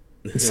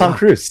 It's Tom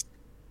Cruise.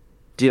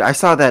 Dude, I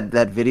saw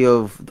that video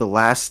of the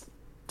last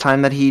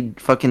time that he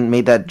fucking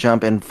made that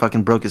jump and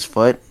fucking broke his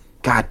foot.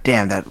 God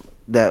damn, that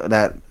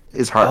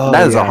is hard. Oh,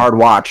 That is a yeah. hard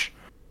watch.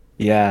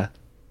 Yeah.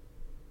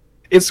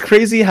 It's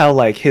crazy how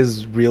like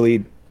his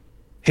really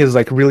his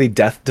like really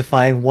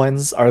death-defying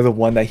ones are the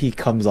one that he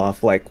comes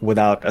off like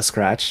without a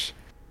scratch.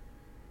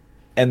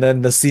 And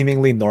then the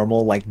seemingly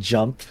normal like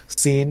jump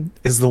scene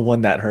is the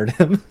one that hurt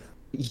him.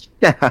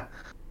 Yeah.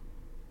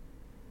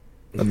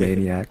 The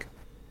maniac.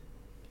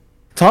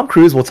 Tom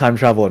Cruise will time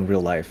travel in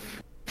real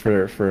life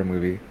for a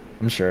movie,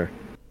 I'm sure.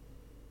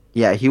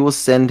 Yeah, he will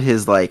send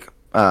his like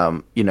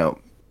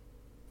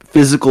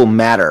physical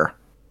matter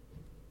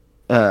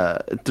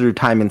through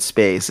time and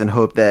space and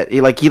hope that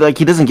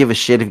he doesn't give a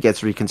shit if it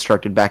gets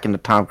reconstructed back into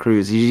Tom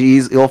Cruise.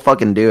 He'll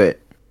fucking do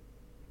it.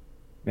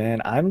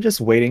 Man, I'm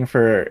just waiting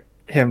for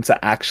him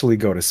to actually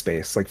go to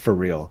space, like for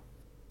real,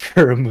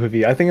 for a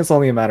movie. I think it's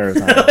only a matter of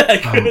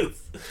time.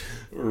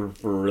 For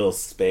real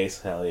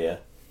space, hell yeah.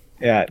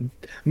 Yeah,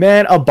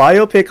 man, a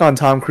biopic on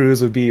Tom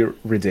Cruise would be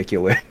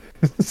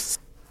ridiculous.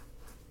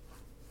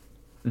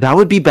 That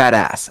would be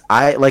badass.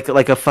 I like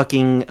a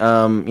fucking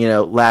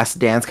Last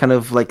Dance kind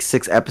of like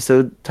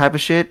 6-episode type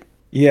of shit.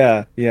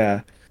 Yeah.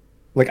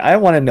 Like I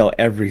want to know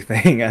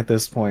everything at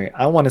this point.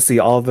 I want to see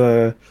all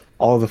the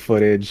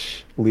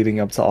footage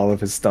leading up to all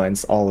of his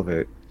stunts, all of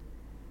it.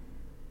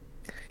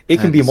 It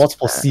can be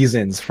multiple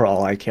seasons for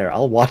all I care.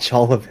 I'll watch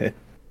all of it.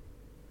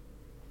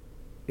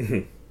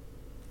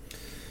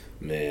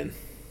 Man.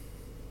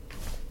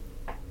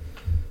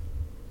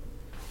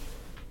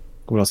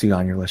 What else you got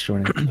on your list,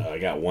 Jordan? I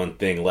got one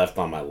thing left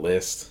on my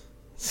list.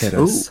 Hit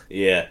us.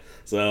 Yeah.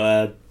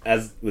 So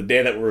as the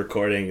day that we're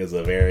recording is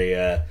a very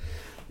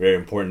very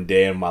important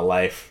day in my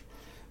life.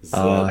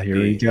 Here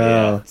we go.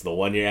 Yeah, it's the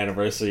 1 year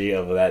anniversary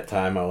of that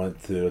time I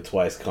went to a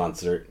Twice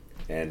concert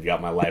and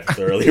got my life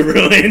thoroughly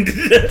ruined.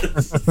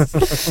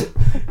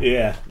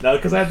 Yeah. No,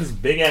 because I had this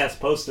big ass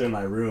poster in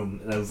my room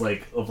and it was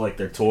like of like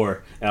their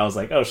tour, and I was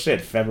like, oh shit,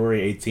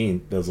 February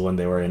 18th was when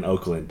they were in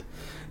Oakland,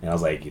 and I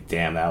was like,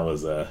 damn, that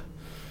was a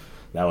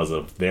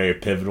very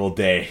pivotal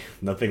day.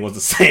 Nothing was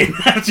the same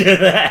after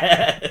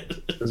that.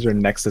 This is your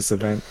Nexus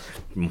event.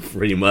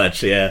 Pretty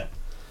much, yeah.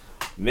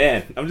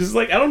 Man, I'm just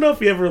like, I don't know if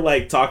we ever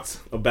like talked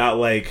about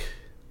like,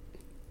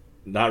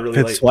 not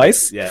really like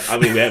Twice. Yeah, I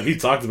mean, we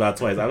talked about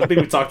Twice. I don't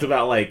think we talked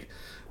about like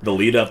the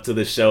lead up to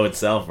the show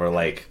itself or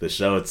like the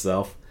show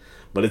itself.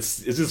 But it's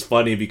just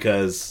funny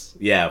because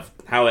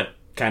how it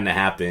kind of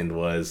happened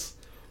was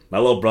my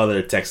little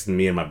brother texted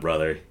me and my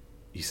brother.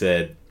 He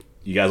said,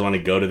 "You guys want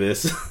to go to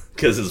this?"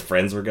 Because his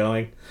friends were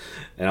going,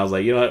 and I was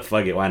like, you know what,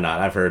 fuck it, why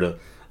not? I've heard a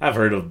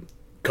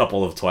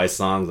couple of Twice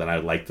songs and I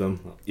liked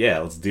them. Yeah,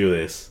 let's do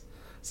this.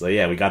 So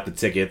yeah, we got the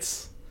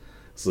tickets.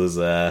 This was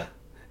I've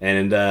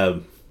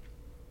never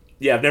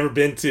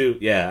been to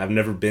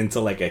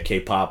like a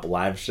K-pop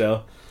live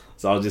show.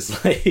 So I was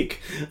just like,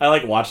 I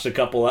like watched a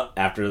couple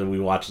after I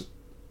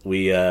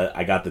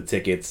got the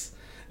tickets.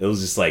 It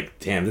was just like,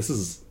 damn, this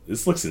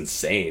looks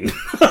insane.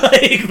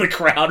 Like the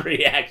crowd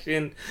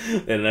reaction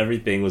and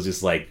everything was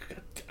just like,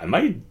 I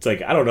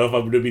don't know if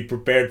I'm gonna be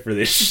prepared for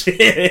this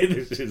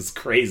shit. This is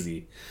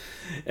crazy.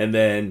 And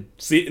then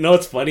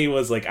what's funny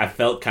was like I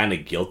felt kind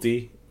of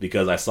guilty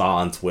because I saw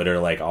on Twitter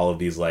like all of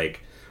these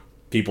like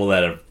people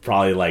that are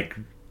probably like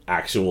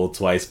actual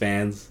Twice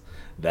fans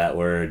that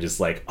were just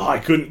like, oh, I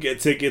couldn't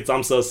get tickets,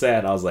 I'm so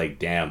sad. I was like,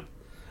 damn,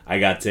 I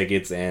got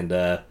tickets and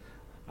I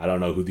don't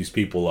know who these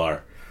people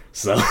are.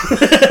 So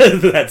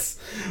that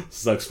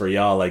sucks for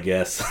y'all, I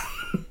guess.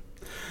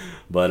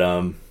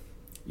 But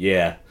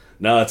yeah.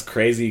 No, it's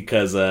crazy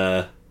because,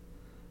 I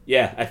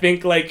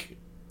think, like,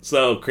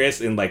 so, Chris,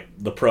 in, like,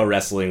 the pro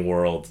wrestling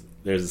world,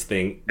 there's this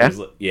thing,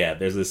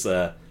 there's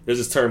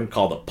this term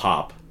called a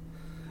pop.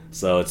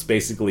 So, it's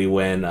basically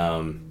when,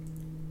 when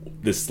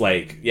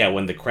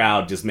the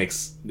crowd just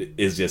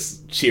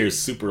cheers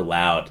super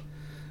loud,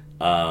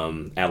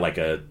 at, like,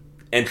 a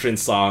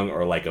entrance song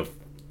or, like, a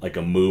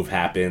move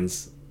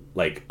happens,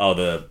 like,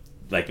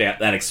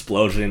 that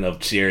explosion of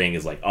cheering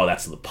is like, oh,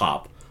 that's the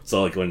pop.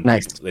 So like when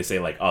they say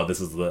like, oh,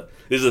 this is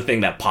the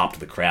thing that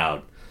popped the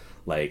crowd,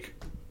 like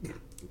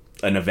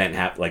an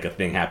event like a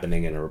thing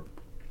happening in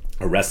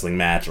a wrestling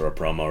match or a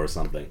promo or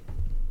something.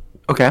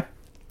 Okay.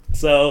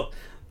 So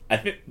I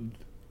think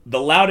the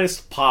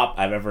loudest pop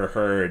I've ever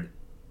heard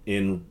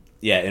in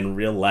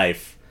real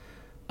life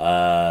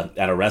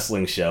at a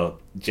wrestling show,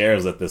 Jared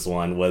was at this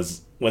one,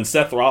 was when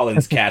Seth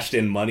Rollins cashed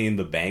in Money in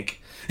the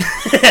Bank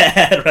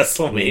at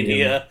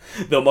WrestleMania.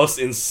 The most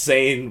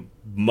insane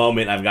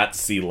moment I've got to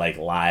see like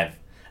live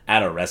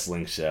at a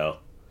wrestling show.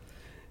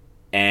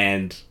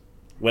 And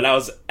when I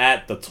was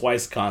at the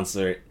Twice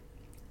concert,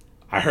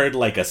 I heard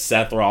like a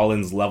Seth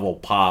Rollins level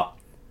pop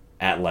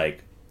at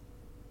like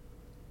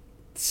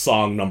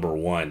song number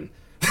 1.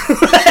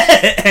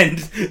 And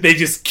they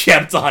just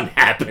kept on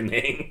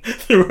happening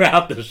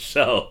throughout the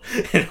show.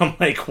 And I'm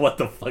like, what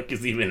the fuck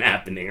is even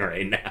happening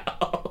right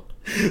now?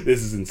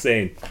 This is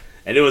insane.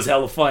 And it was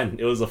hella fun.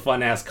 It was a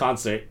fun-ass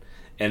concert.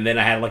 And then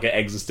I had, like, an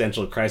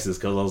existential crisis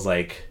because I was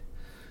like,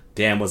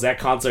 damn, was that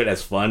concert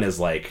as fun as,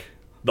 like...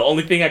 The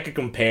only thing I could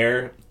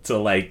compare to,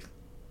 like,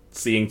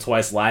 seeing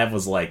Twice live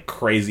was, like,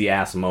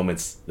 crazy-ass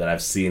moments that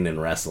I've seen in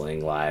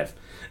wrestling live.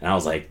 And I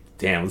was like,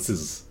 damn,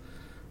 this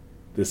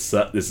this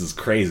is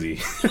crazy.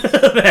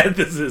 That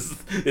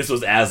this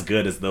was as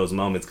good as those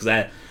moments,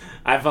 because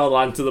I felt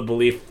on to the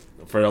belief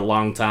for a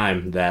long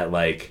time that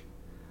like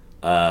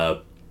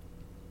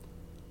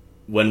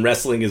when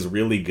wrestling is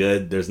really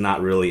good, there's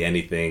not really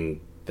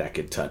anything that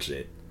could touch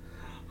it.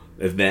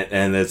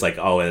 And it's like,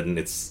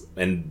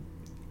 and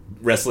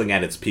wrestling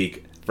at its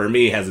peak for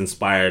me has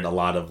inspired a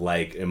lot of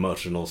like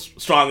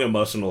strong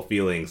emotional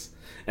feelings.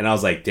 And I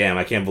was like, damn,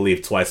 I can't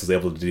believe Twice was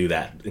able to do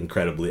that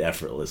incredibly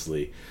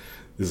effortlessly.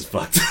 This is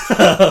fucked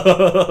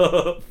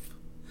up.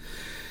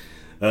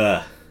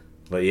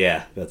 But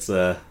yeah, that's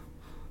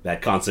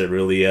that concert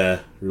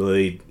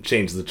really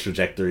changed the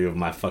trajectory of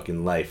my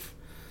fucking life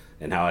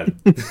and how I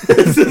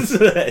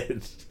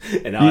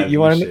and how You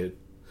want to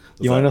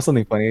know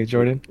something funny,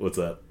 Jordan? What's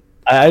up?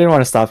 I didn't want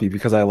to stop you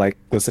because I like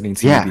listening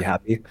to you be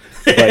happy.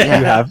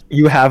 But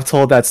you have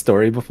told that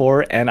story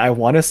before, and I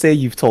want to say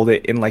you've told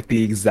it in like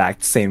the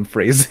exact same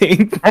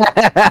phrasing.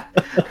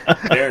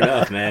 Fair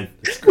enough, man.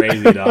 It's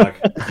crazy, dog.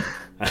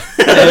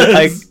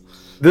 Like,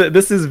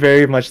 this is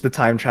very much the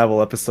time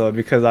travel episode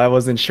because I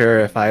wasn't sure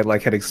if I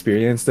like had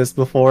experienced this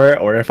before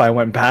or if I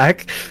went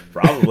back.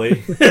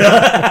 Probably.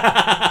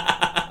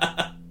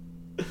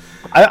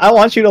 I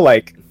want you to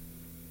like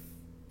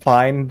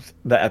find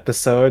the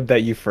episode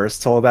that you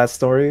first told that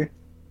story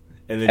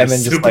and then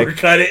just like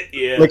cut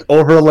it, like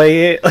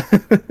overlay it.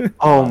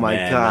 Oh my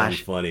man,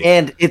 gosh, funny.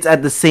 And it's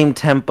at the same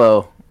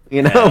tempo,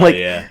 you know. Hell like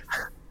yeah.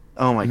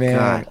 Oh my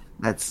god,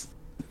 that's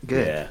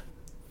good. Yeah,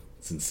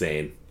 it's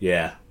insane.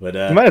 Yeah, but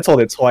you might have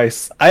told it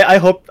twice. I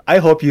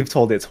hope you've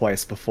told it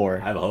twice before.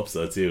 I hope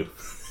so too.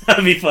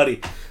 That'd be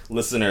funny.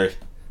 Listeners,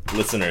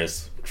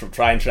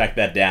 try and track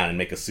that down and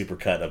make a super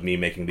cut of me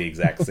making the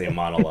exact same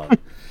monologue.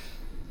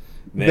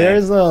 Man.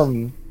 There's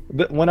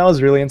when I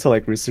was really into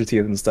like Rooster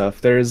Teeth and stuff,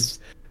 there was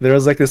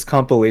like this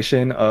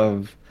compilation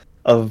of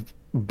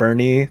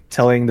Bernie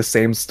telling the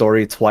same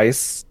story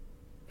twice,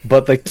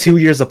 but like 2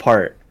 years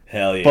apart.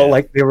 Hell yeah. But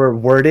like they were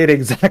worded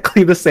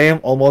exactly the same,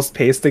 almost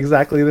paced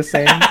exactly the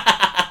same.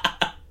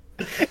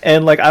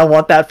 And like I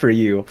want that for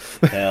you.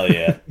 Hell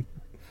yeah.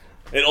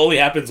 It only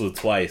happens with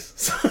Twice.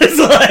 So it's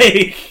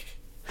like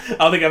I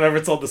don't think I've ever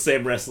told the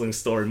same wrestling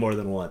story more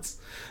than once.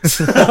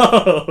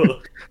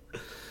 So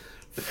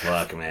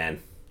fuck, man.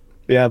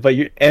 Yeah, but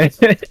and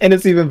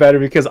it's even better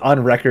because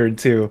on record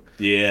too.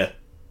 Yeah.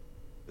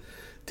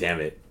 Damn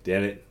it.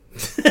 Yeah,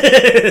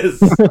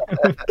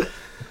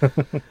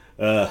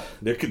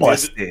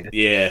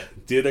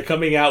 dude, they're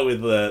coming out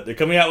with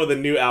a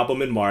new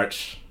album in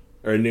March,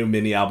 or a new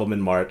mini album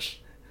in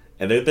March,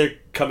 and they're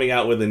coming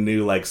out with a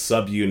new like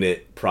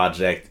subunit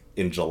project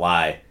in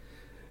July.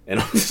 And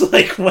I'm just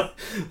like, what?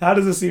 How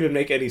does this even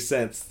make any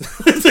sense?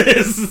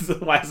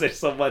 Why is there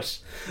so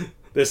much?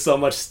 There's so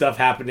much stuff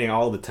happening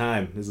all the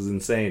time. This is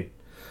insane.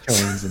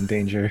 Joey's in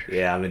danger.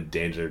 Yeah, I'm in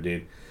danger,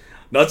 dude.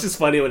 No, it's just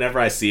funny whenever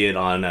I see it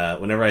on,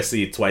 whenever I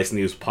see Twice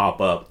News pop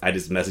up, I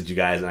just message you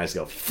guys and I just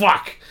go,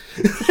 fuck!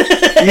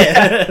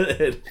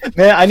 Yeah.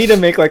 Man, I need to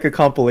make like a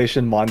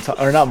compilation montage,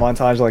 or not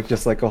montage, like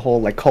just like a whole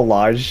like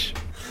collage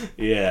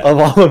yeah. of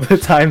all of the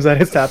times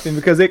that it's happening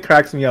because it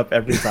cracks me up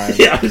every time.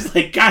 Yeah, I'm just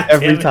like, God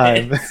every damn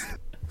time.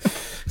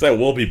 It's like,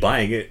 we'll be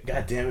buying it.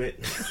 God damn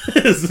it.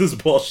 This is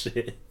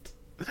bullshit.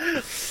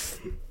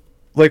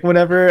 Like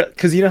whenever,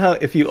 because you know how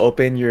if you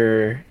open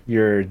your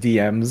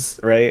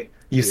DMs, right?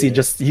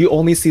 You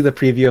only see the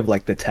preview of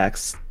like the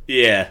text.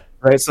 Yeah.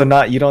 Right, so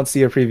you don't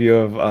see a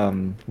preview of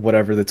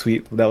whatever the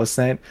tweet that was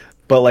sent.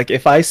 But like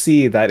if I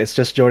see that it's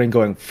just Jordan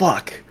going,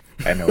 fuck,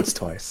 I know it's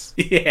Twice.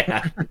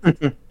 Yeah.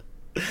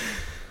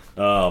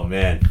 Oh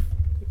man.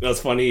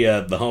 That's funny,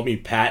 the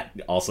homie Pat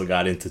also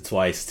got into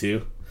Twice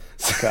too.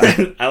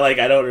 Okay.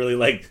 I don't really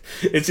like,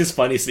 it's just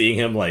funny seeing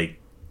him like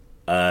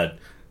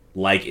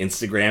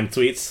Instagram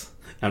tweets.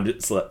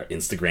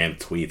 Instagram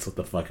tweets. What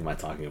the fuck am I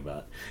talking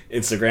about?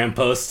 Instagram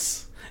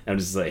posts. I'm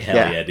just like,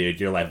 hell yeah, dude,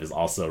 your life is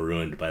also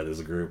ruined by this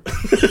group.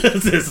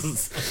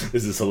 This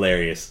is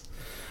hilarious.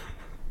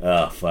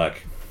 Oh fuck.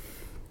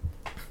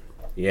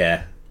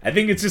 Yeah, I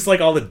think it's just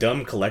like all the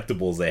dumb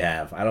collectibles they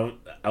have. I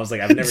was like,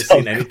 I've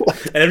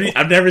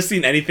never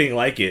seen anything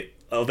like it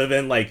other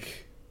than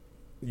like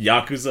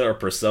Yakuza or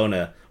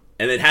Persona,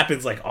 and it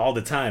happens like all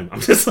the time. I'm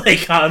just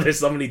like, oh, there's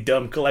so many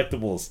dumb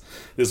collectibles.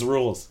 This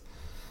rules.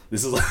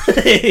 This is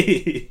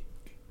like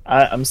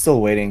I'm still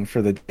waiting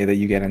for the day that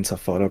you get into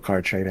photo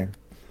card trading.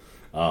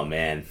 Oh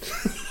man,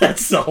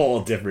 that's a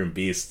whole different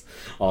beast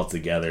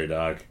altogether,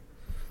 dog.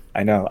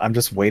 I know. I'm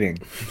just waiting.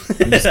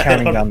 I'm just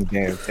counting down the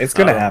days. It's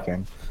gonna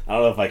happen. I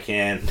don't know if I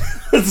can.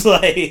 It's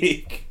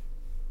like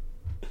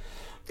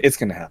it's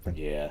gonna happen.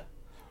 Yeah,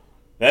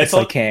 it's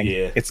like Kang.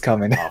 Yeah. It's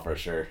coming. Oh, for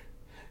sure.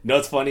 You know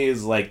what's funny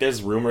is like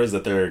there's rumors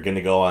that they're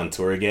gonna go on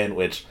tour again,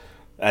 which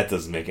that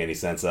doesn't make any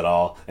sense at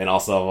all. And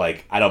also,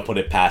 like, I don't put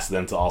it past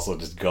them to also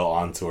just go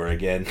on tour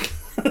again.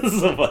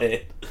 So, but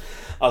I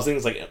was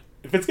thinking, like,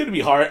 if it's gonna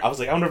be hard, I was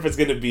like, I wonder if it's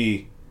gonna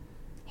be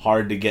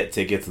hard to get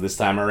tickets this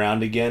time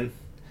around again.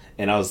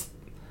 And I was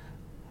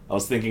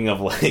thinking of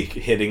like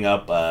hitting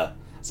up.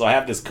 So I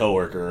have this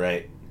coworker,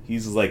 right?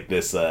 He's like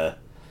this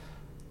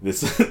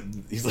this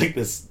he's like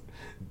this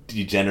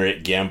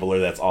degenerate gambler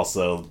that's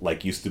also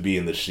like used to be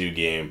in the shoe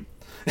game.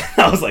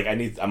 I was like,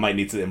 I might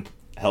need to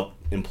help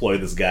employ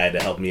this guy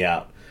to help me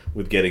out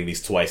with getting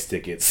these twice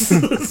tickets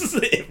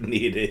if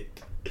needed.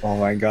 Oh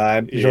my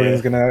god, Yeah.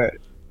 Jordan's gonna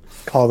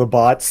call the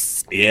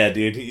bots. Yeah,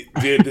 dude,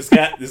 this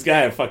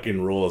guy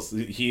fucking rules.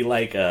 He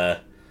like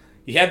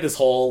he had this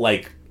whole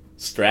like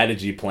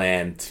strategy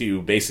plan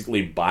to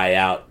basically buy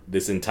out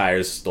this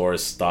entire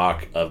store's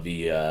stock of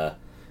the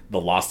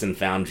lost and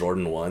found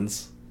Jordan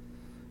 1s.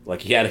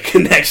 Like, he had a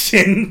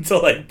connection to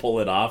like pull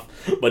it off,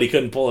 but he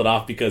couldn't pull it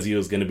off because he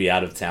was going to be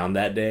out of town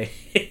that day.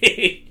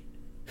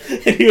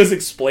 And he was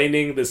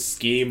explaining this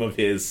scheme of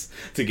his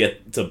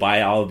to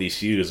buy all of these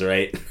shoes,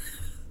 right?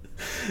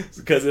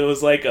 Because it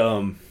was like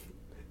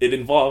it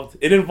involved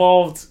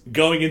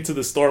going into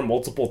the store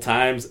multiple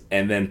times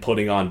and then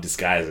putting on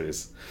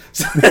disguisers.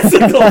 So that's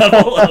like the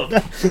level of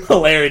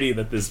hilarity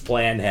that this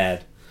plan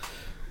had.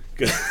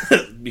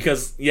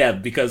 because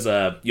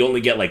you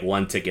only get like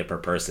one ticket per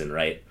person,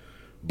 right?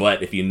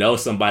 But if you know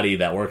somebody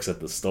that works at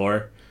the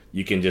store,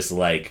 you can just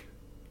like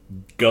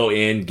go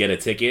in, get a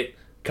ticket,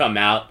 come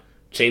out,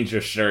 change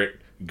your shirt,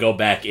 go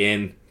back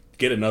in,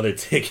 get another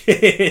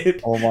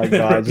ticket. Oh my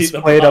god, just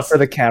play it up for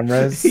the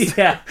cameras.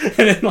 Yeah, and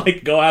then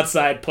like go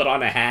outside, put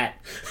on a hat,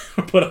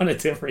 or put on a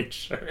different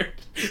shirt.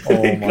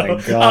 Oh my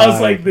god. I was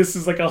like, this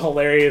is like a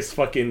hilarious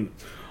fucking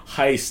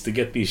heist to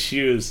get these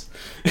shoes.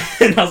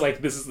 And I was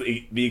like, this is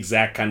the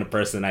exact kind of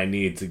person I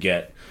need to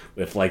get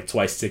if like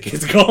twice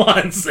tickets go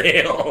on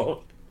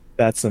sale.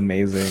 That's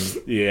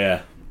amazing.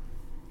 Yeah.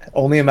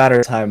 Only a matter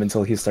of time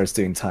until he starts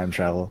doing time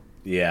travel.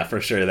 Yeah,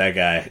 for sure. That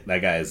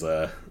guy is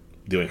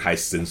doing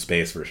heists in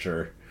space for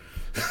sure.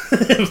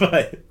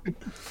 But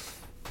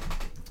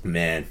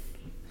man.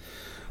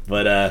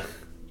 But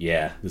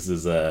yeah, this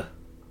is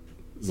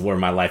where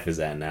my life is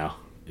at now.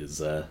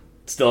 Is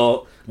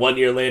still 1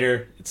 year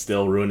later, it's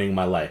still ruining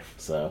my life.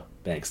 So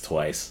thanks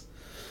twice.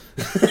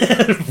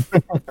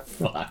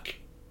 Fuck.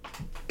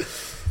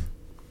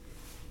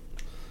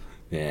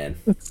 Man.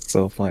 It's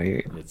so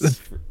funny.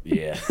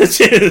 Yeah.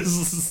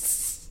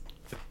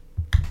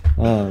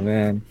 Oh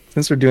man.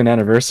 Since we're doing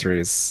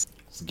anniversaries,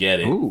 Let's get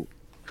it. Ooh.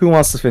 who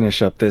wants to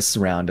finish up this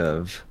round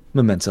of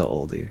Memento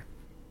Oldie?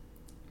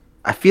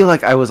 I feel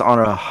like I was on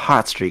a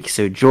hot streak.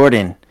 So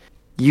Jordan,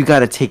 you got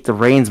to take the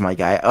reins, my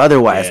guy.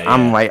 Otherwise, Yeah.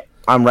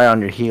 I'm right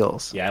on your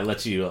heels. Yeah, I'll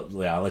let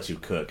you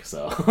cook.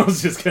 So I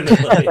was just gonna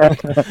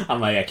like, I'm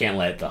like, I can't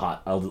let the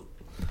hot.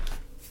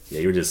 Yeah,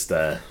 you were just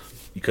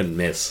you couldn't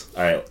miss.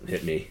 All right,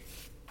 hit me.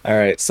 All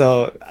right,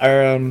 so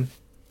our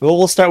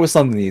we'll start with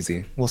something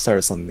easy. All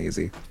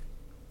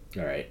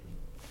right.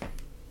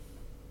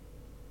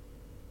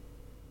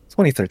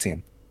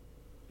 2013.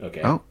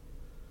 Okay. Oh.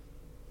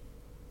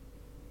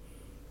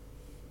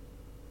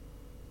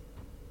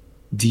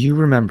 Do you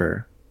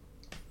remember?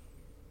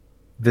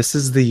 This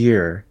is the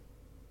year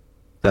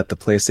that the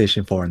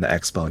PlayStation 4 and the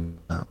Xbox came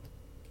out.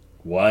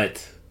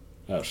 What?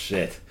 Oh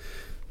shit.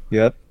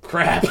 Yep.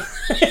 Crap.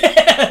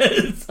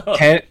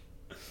 So-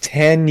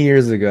 10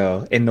 years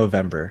ago in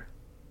November.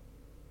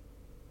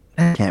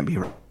 That can't be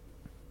right.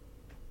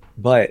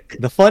 But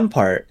the fun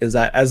part is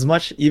that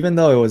even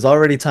though it was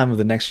already time of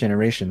the next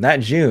generation, that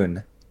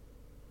June,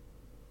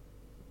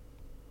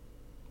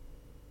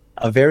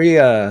 a very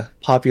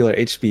popular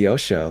HBO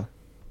show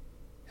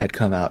had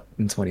come out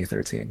in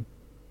 2013.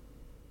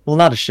 Well,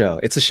 not a show.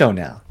 It's a show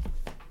now.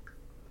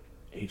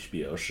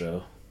 HBO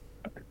show.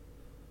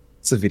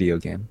 It's a video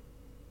game.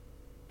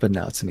 But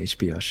now it's an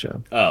HBO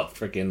show. Oh,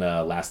 freaking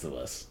Last of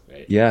Us,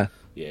 right? Yeah.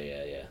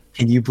 Yeah.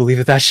 Can you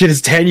believe that shit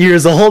is 10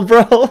 years old,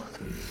 bro?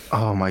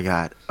 Oh my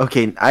god.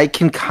 Okay, I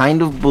can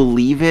kind of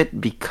believe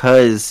it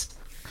because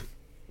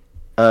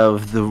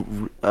of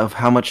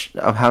how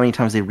many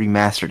times they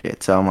remastered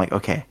it. So I'm like,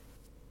 okay.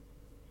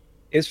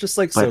 It's just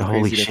like But so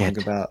holy crazy to shit,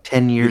 think about.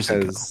 10 years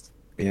ago.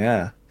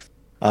 Yeah.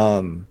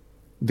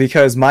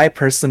 Because my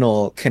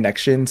personal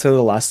connection to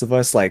The Last of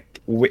Us,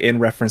 like in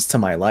reference to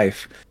my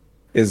life,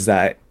 is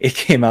that it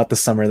came out the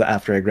summer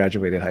after I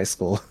graduated high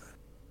school.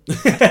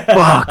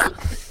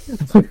 Fuck.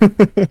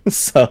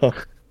 So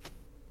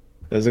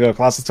there's a go,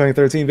 class of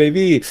 2013,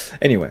 baby.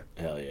 Anyway.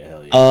 Hell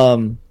yeah.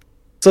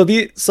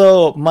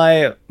 So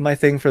my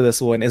thing for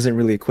this one isn't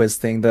really a quiz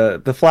thing.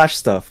 The Flash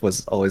stuff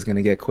was always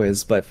gonna get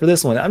quiz, but for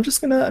this one, I'm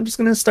just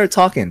gonna start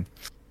talking.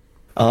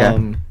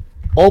 Okay.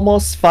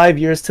 Almost 5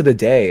 years to the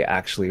day.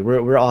 Actually,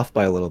 we're off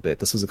by a little bit.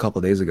 This was a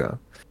couple days ago,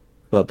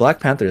 but Black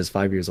Panther is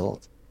 5 years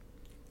old.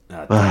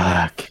 Oh,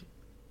 damn. Fuck.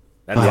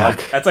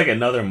 That's like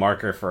another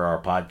marker for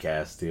our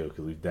podcast too,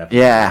 because we've definitely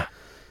Yeah.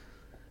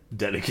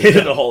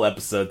 dedicated a whole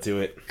episode to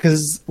it.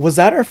 Because was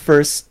that our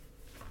first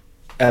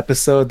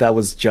episode that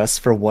was just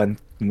for one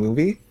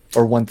movie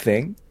or one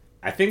thing?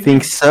 I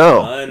think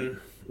so.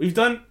 We've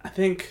done. I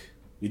think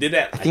we did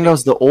that. I think that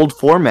was the old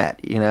format,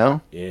 you know?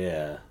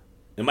 Yeah,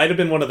 it might have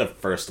been one of the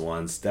first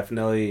ones.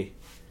 Definitely.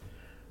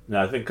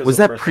 No, I think because Was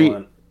the that first pre-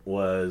 one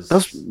was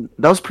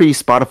That was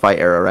pre-Spotify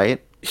era, right?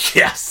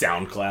 yeah,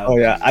 SoundCloud. Oh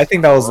yeah, I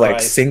think that was like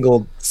Christ.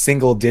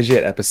 single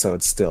digit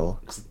episodes still.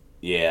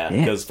 Yeah,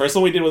 because first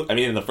one we did was, I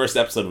mean, the first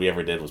episode we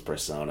ever did was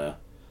Persona.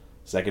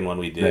 Second one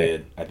we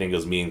did, I think it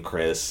was me and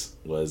Chris,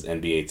 was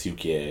NBA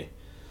 2K.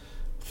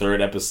 Third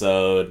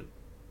episode,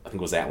 I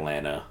think was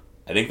Atlanta.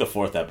 I think the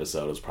fourth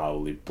episode was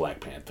probably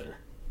Black Panther.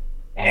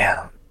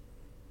 Damn.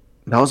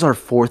 That was our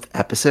fourth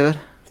episode?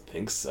 I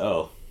think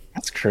so.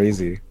 That's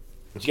crazy.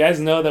 Did you guys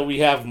know that we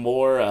have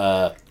more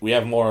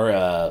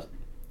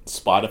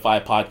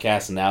Spotify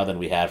podcasts now than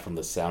we had from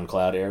the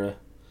SoundCloud era?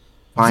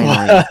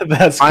 Finally.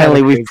 That's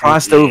finally we've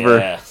crossed over.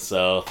 Yeah,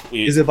 so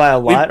is it by a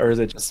lot or is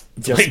it just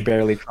like,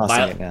 barely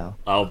crossing it now?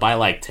 Oh, by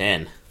like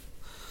 10.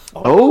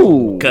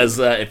 Oh. Because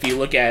if you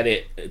look at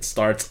it, it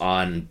starts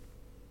on.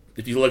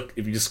 If you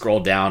just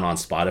scroll down on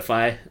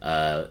Spotify,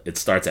 it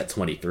starts at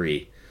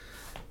 23,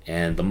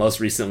 and the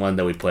most recent one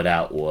that we put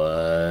out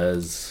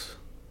was,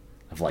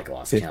 I've like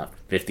lost count,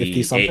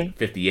 58.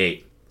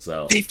 58.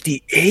 So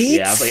 58.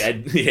 Yeah, I was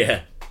like,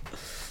 yeah.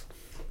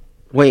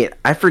 Wait,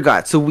 I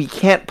forgot. So we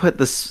can't put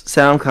the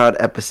SoundCloud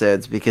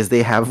episodes because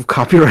they have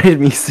copyrighted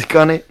music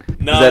on it?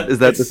 No, is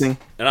that the thing?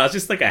 No, it's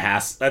just like a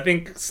hassle. I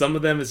think some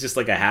of them is just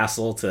like a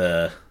hassle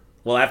to.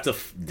 Well, I have to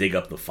dig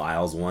up the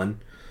files one.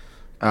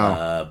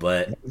 Oh.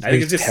 But I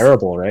think it's just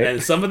terrible, right?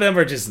 And some of them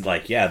are just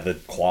like, yeah, the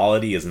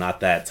quality is not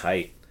that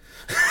tight.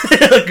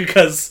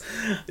 Because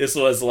this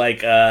was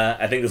like,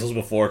 I think this was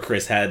before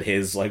Chris had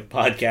his like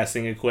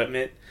podcasting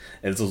equipment,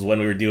 and this was when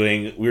we were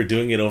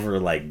doing it over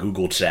like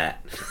Google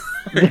Chat.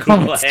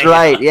 That's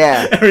right,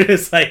 yeah. And we're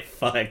just like,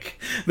 fuck.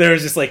 There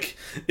was just like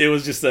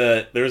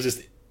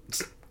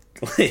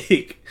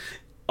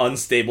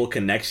unstable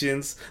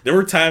connections. There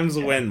were times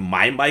when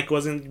my mic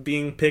wasn't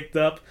being picked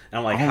up, and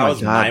I'm like, how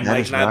is my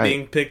mic not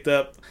being picked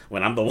up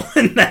when I'm the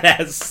one that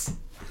has.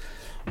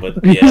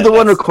 But yeah, you're the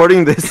one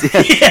recording this.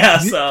 Yeah. Yeah.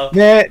 So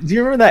yeah, do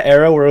you remember that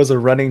era where it was a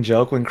running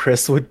joke when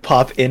Chris would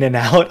pop in and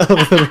out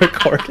of the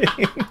recording?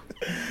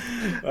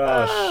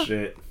 Oh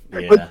shit.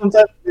 Yeah. But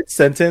sometimes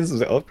mid-sentence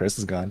was like, oh, Chris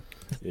is gone.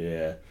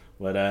 Yeah.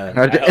 But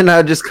and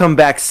I'd just come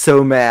back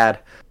so mad.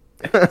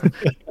 What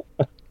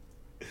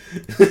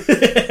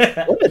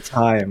a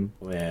time.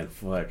 Man,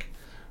 fuck.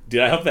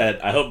 Dude, I hope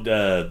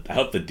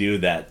the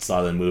dude that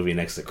saw the movie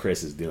next to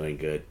Chris is doing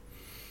good.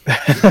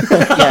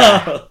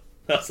 Yeah.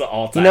 That's an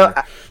all-timer.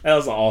 That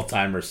was an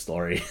all-timer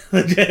story.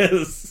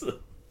 Just...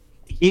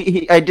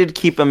 I did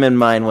keep him in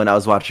mind when I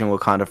was watching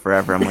Wakanda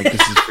Forever. I'm like,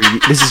 this is for you.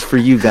 This is for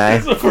you, guy.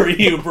 This is for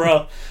you,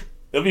 bro.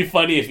 It'd be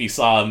funny if you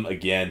saw him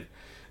again.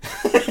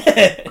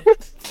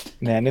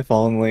 Man, if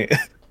only.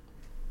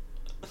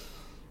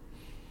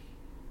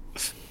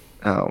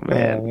 Oh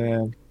man.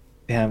 Man.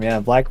 Damn, yeah,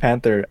 Black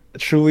Panther,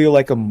 truly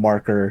like a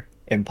marker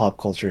in pop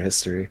culture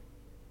history.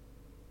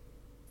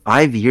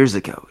 5 years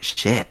ago.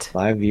 Shit.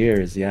 5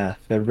 years, yeah.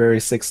 February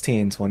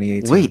 16,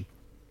 2018. Wait,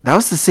 that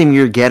was the same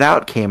year Get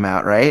Out came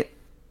out, right?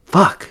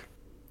 Fuck.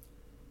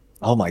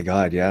 Oh my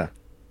god, yeah.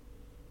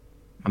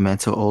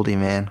 Memento oldie,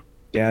 man.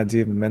 Yeah,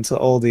 dude, Memento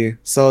oldie.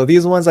 So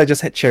these ones I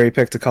just cherry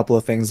picked a couple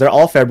of things. They're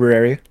all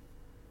February,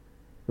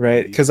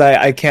 right? Because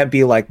I can't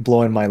be like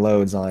blowing my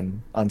loads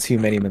on too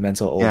many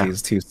Memento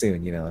oldies too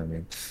soon. You know what I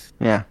mean?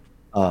 Yeah.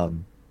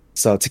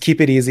 So to keep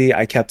it easy,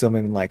 I kept them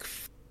in like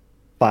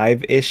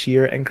 5-ish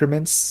year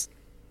increments.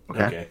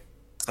 Okay.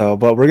 So,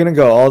 but we're gonna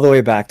go all the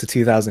way back to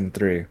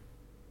 2003,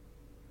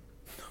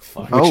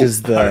 which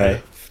is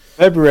the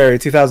February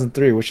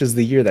 2003, which is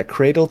the year that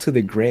Cradle to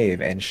the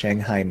Grave and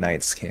Shanghai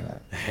Nights came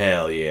out.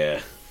 Hell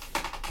yeah.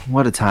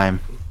 What a time.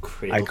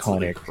 Cradle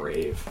Iconic. to the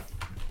grave.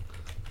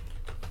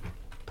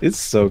 It's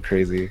so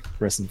crazy.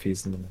 Rest in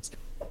peace in the midst.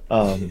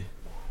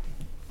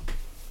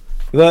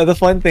 The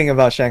fun thing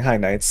about Shanghai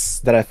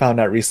Nights that I found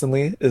out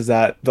recently is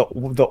that the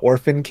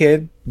orphan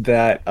kid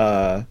that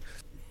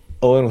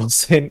Owen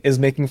Wilson is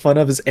making fun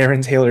of is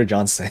Aaron Taylor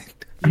Johnson.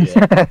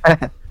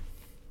 Yeah.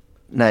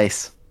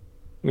 Nice.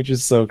 Which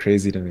is so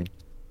crazy to me.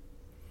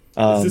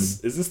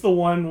 Is this the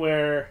one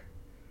where...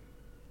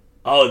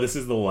 Oh, this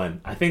is the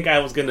one. I think I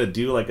was gonna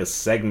do like a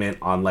segment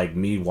on like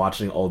me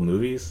watching old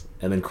movies,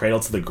 and then Cradle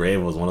to the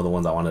Grave was one of the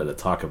ones I wanted to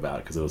talk about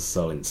because it was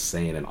so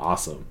insane and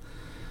awesome.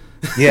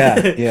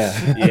 Yeah.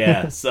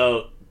 Yeah.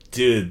 So,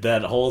 dude,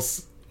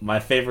 my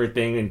favorite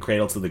thing in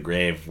Cradle to the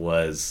Grave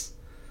was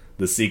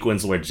the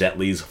sequence where Jet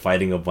Li's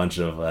fighting a bunch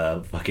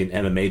of fucking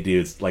MMA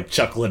dudes like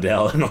Chuck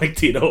Liddell and like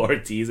Tito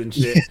Ortiz and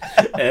shit.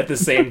 And at the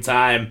same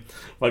time,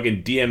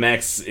 fucking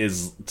DMX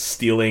is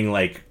stealing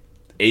like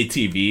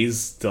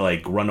ATVs to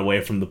like run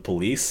away from the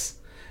police.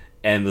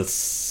 And the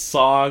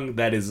song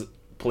that is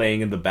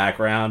playing in the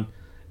background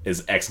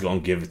is X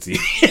Gon' Give It To You.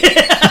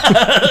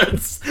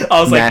 I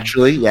was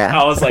Naturally, yeah.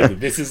 I was like,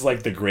 this is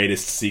like the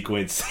greatest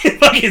sequence in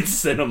fucking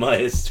cinema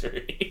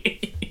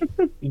history.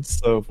 It's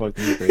so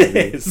fucking crazy.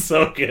 It's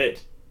so good.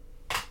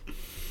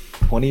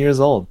 20 years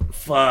old.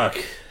 Fuck.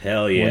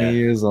 Hell yeah. 20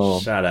 years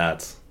old. Shout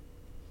outs.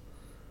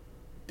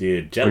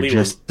 Dude, Jet Or Li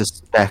just the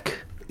spec.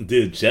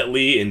 Dude, Jet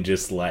Li and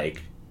just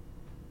like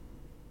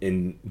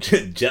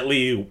Jet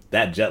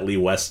Li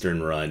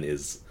Western run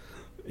is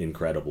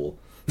incredible.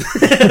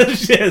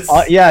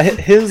 Yeah,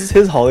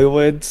 his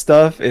Hollywood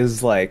stuff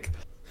is like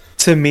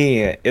to me,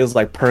 it was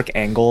like Perk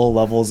Angle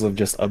levels of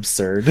just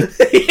absurd.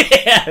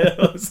 Yeah,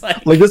 it was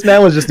like Like, this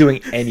man was just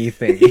doing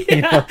anything. yeah,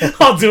 You know?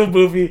 I'll do a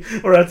movie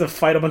where I have to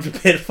fight a bunch of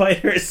pit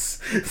fighters.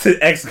 So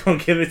X gonna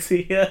give it to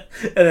you,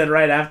 and then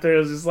right after it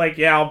was just like,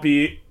 yeah, I'll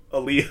be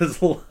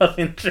Aaliyah's love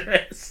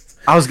interest.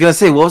 I was gonna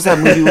say, what was that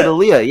movie with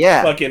Aaliyah?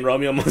 Yeah. Fucking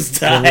Romeo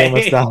Must Everyone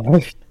Die.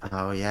 must die.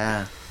 Oh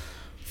yeah.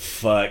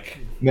 Fuck.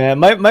 Man,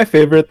 my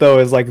favorite though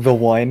is like the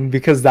one,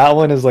 because that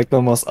one is like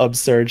the most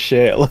absurd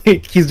shit.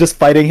 Like, he's just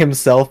fighting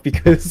himself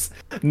because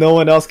no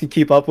one else can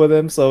keep up with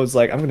him. So it's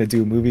like, I'm gonna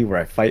do a movie where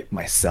I fight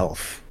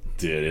myself.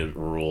 Dude, it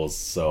rules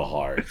so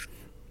hard.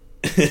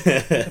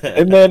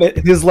 And then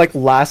his like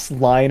last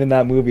line in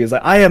that movie is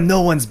like, "I am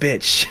no one's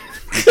bitch."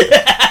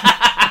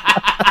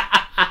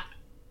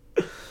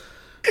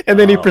 And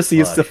then he Oh,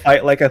 proceeds fuck. to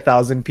fight like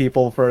 1,000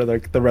 people for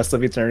like the rest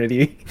of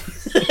eternity.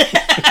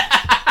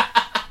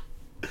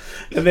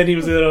 And then he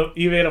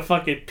made a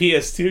fucking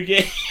PS2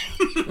 game.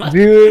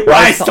 Dude,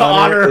 Rise to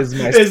Honor is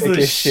my the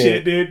sickest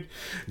shit, dude.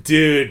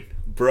 Dude,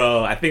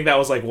 bro, I think that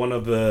was like one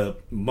of the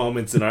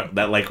moments in our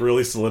that like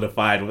really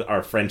solidified with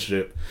our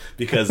friendship,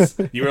 because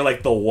you were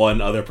like the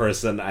one other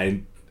person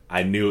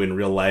I knew in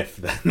real life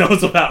that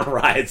knows about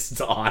Rise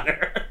to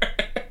Honor.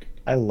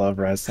 I love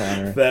Rise to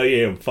Honor. That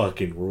game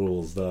fucking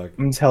rules, dog.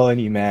 I'm telling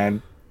you,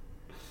 man.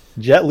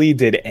 Jet Li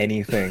did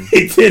anything,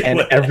 He did and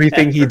whatever.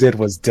 everything he did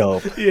was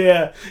dope.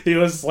 Yeah, he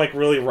was like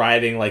really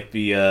riding like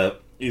the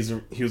he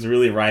was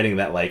really riding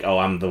that like, oh,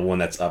 I'm the one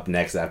that's up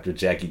next after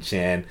Jackie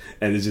Chan,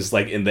 and it's just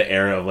like in the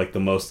era of like the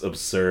most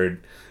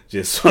absurd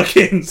just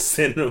fucking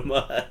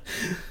cinema.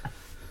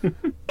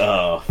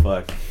 Oh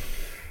fuck.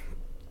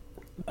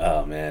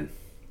 Oh man.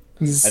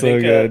 This is I so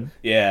think good.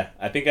 yeah,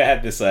 I think I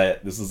had this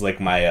this is like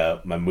my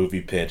my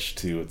movie pitch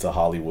to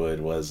Hollywood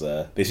was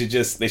they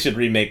should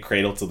remake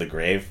Cradle to the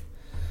Grave.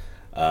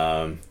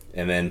 And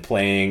then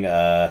playing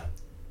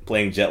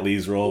Jet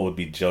Li's role would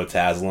be Joe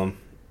Taslim,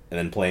 and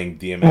then playing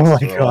DMX's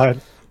Oh my role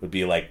God. would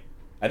be like,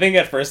 I think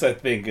at first I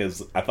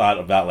thought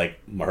about like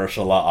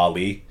Mahershala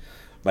Ali,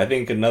 but I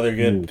think another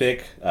good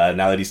pick now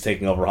that he's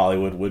taking over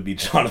Hollywood would be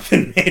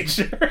Jonathan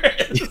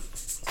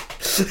Majors.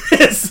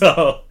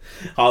 So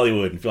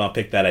Hollywood, if you want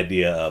to pick that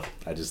idea up,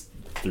 I just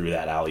threw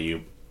that alley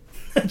oop.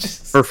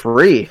 Just, For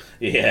free.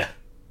 yeah.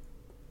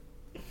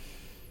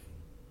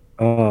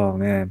 Oh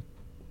man.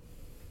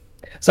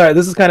 Sorry,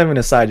 this is kind of an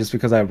aside just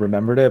because I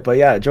remembered it, but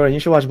yeah, Jordan, you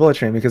should watch Bullet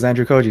Train because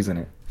Andrew Koji's in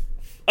it.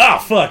 Oh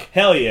fuck!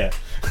 Hell yeah!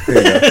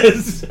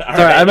 Sorry,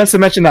 I meant to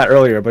mention that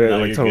earlier, but it No,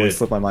 like you're totally good.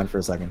 slipped my mind for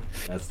a second.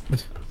 I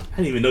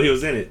didn't even know he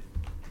was in it.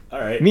 All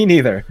right. Me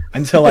neither,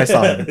 until I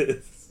saw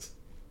him.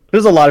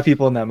 There's a lot of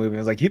people in that movie. I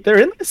was like, they're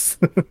in this?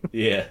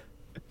 Yeah.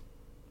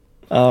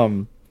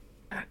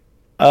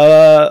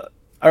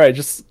 All right,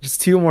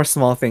 just two more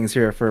small things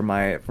here for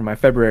my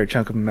February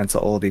chunk of Memento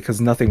Oldie,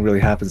 because nothing really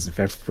happens in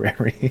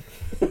February.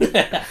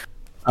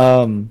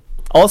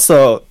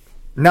 Also,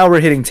 now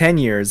we're hitting 10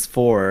 years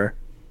for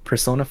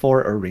Persona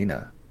 4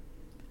 Arena.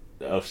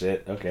 Oh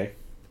shit. Okay.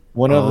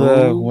 One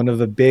of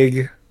the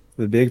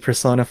big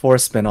Persona 4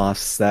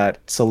 spin-offs that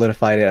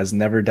solidified it as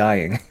never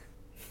dying.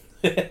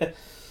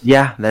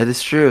 Yeah, that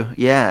is true.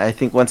 Yeah, I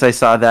think once I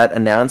saw that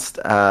announced,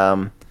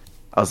 I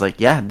was like,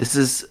 yeah, this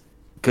is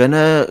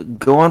gonna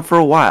go on for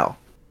a while.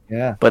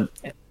 Yeah. But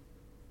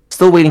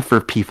still waiting for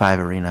P5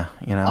 Arena,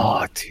 you know?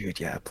 Oh, dude,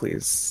 yeah,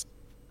 please.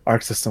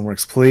 Arc System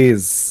Works,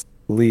 please.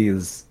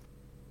 Please.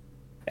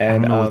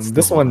 And I don't know what's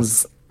this the-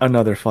 one's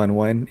another fun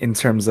one in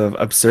terms of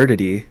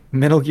absurdity.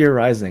 Metal Gear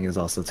Rising is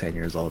also 10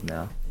 years old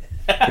now.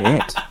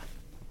 Shit.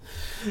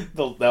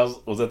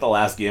 Was that the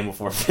last game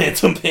before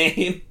Phantom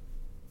Pain?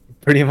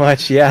 Pretty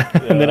much, yeah.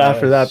 And then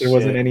after that, there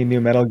wasn't shit. any new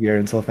Metal Gear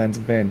until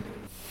Phantom Pain.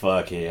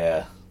 Fuck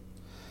yeah.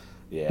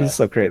 Yeah. This is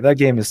so great. That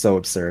game is so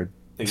absurd.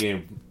 The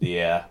game.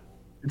 Yeah.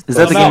 Is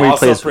that the Somehow game where you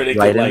also play as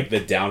predicted Raiden? like the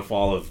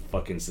downfall of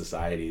fucking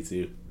society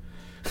too.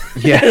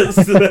 Yeah.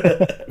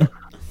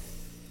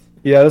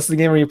 Yeah, this is the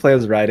game where you play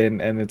as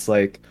Raiden, and it's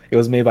like, it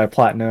was made by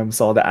Platinum,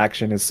 so all the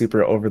action is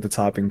super over the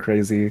top and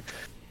crazy.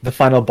 The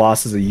final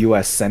boss is a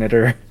U.S.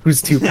 senator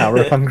who's too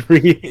power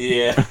hungry.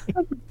 Yeah.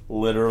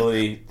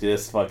 Literally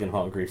just fucking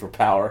hungry for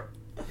power.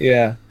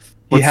 Yeah. He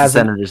What's the has a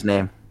senator's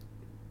name?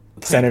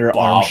 Senator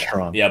Bob.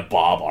 Armstrong. Yeah,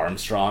 Bob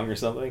Armstrong or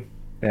something.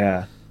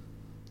 Yeah.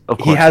 Of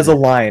He course has it a is.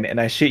 line,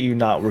 and I shit you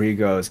not, where he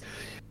goes,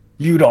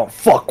 "You don't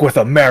fuck with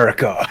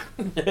America."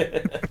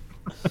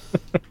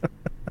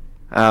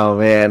 Oh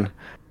man,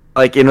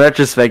 like in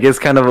retrospect, it's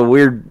kind of a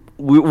weird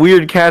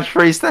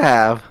catchphrase to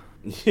have.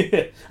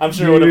 I'm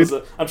sure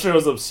it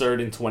was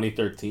absurd in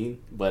 2013,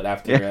 but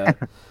after Yeah.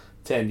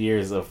 10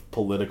 years of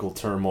political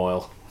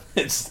turmoil,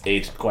 it's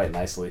aged quite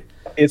nicely.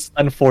 It's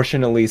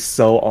unfortunately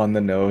so on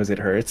the nose, it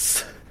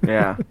hurts.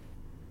 Yeah.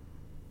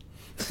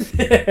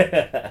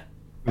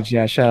 But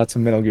yeah, shout out to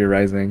Metal Gear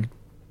Rising.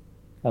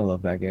 I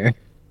love that game.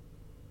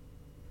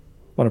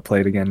 Want to play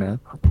it again now.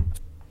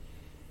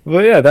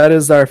 But yeah, that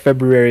is our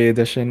February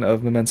edition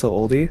of Memento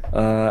Oldie.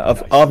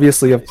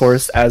 Obviously, of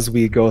course, as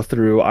we go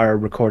through our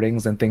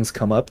recordings and things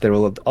come up, there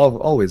will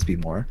always be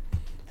more.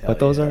 Hell But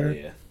those yeah, are-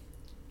 yeah.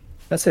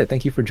 That's it.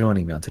 Thank you for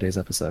joining me on today's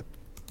episode.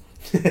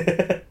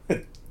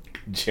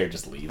 Jared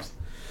just leaves.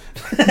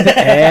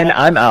 And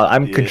I'm out.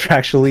 I'm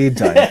contractually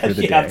done for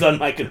the day. I've done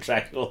my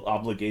contractual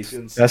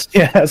obligations.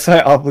 That's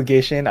my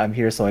obligation. I'm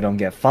here so I don't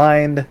get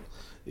fined.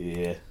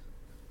 Yeah.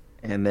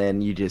 And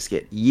then you just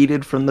get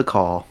yeeted from the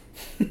call.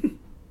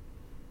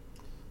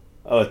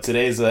 Oh,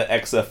 today's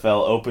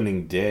XFL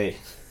opening day.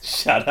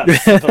 Shout out to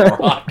The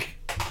Rock.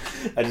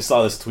 I just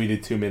saw this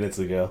tweeted 2 minutes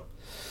ago.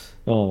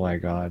 Oh my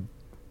god.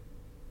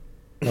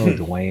 Oh,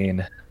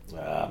 Dwayne.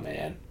 Ah,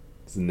 man.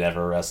 It's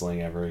never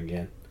wrestling ever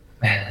again.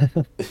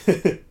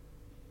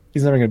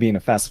 He's never going to be in a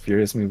Fast and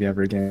Furious movie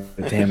ever again.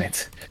 Damn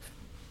it.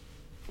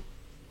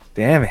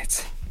 Damn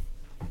it.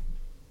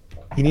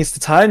 He needs to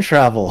time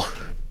travel.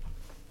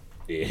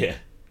 Yeah.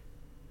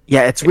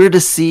 Yeah, it's weird to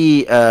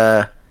see,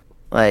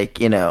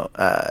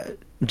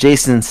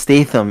 Jason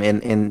Statham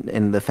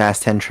in the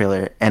Fast 10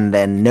 trailer, and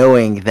then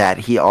knowing that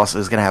he also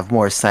is going to have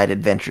more side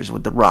adventures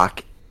with The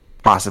Rock,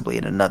 possibly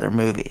in another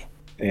movie.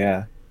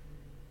 Yeah.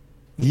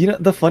 You know,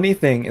 the funny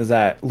thing is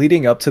that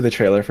leading up to the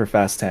trailer for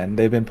Fast 10,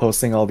 they've been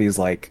posting all these,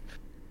 like,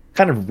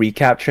 kind of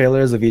recap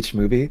trailers of each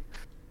movie.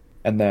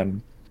 And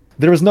then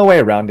there was no way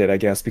around it, I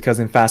guess, because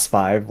in Fast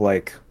 5,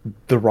 like,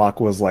 The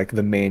Rock was, like,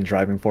 the main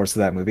driving force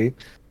of that movie.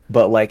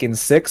 But, like, in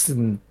 6,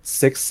 7,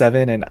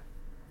 and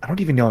I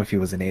don't even know if he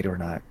was in 8 or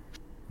not.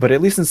 But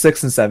at least in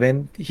 6 and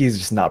 7, he's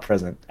just not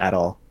present at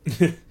all.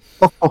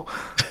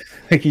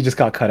 Like, he just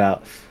got cut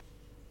out.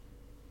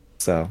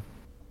 So,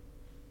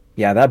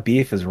 yeah, that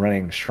beef is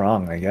running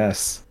strong, I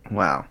guess.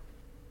 Wow.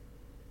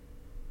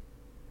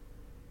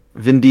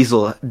 Vin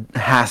Diesel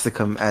has to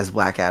come as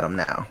Black Adam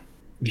now.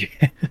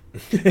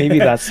 Maybe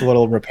that's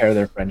what'll repair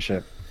their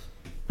friendship.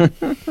 Oh,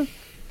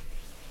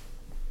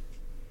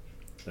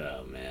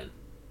 man.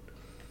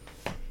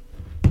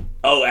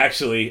 Oh,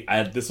 actually,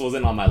 this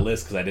wasn't on my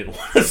list because I didn't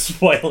want to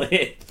spoil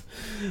it.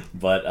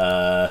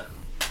 But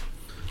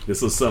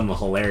this was some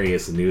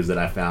hilarious news that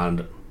I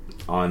found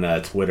on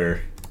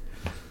Twitter.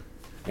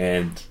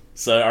 And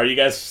so, are you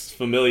guys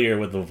familiar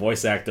with the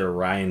voice actor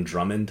Ryan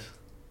Drummond?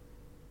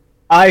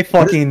 I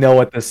fucking know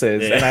what this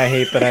is, and I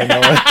hate that I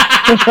know it.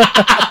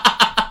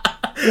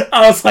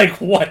 I was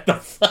like, what the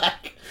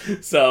fuck?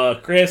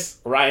 So,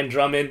 Ryan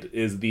Drummond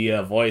is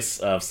the voice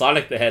of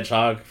Sonic the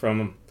Hedgehog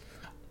from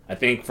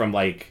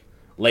like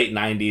late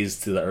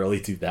 90s to the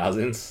early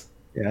 2000s.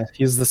 Yeah,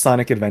 he's the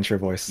Sonic Adventure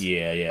voice.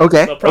 Yeah.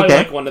 Okay, So probably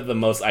okay. like one of the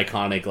most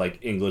iconic like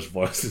English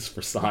voices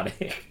for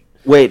Sonic.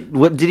 Wait,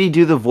 what did he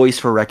do the voice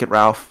for Wreck-It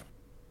Ralph?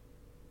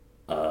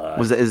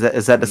 Is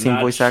that the same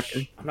voice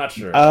actor? I'm not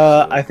sure.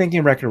 I think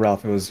in Wreck-It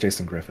Ralph it was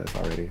Jason Griffith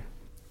already.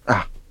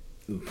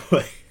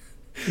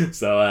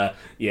 So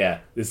yeah,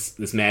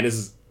 this man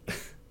is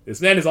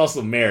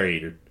also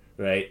married,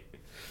 right?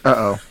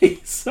 Uh-oh.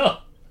 So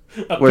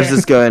Where's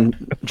this going,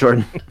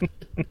 Jordan?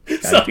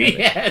 So he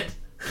had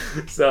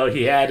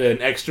an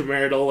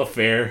extramarital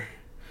affair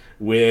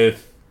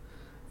with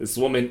this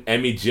woman,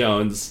 Emmy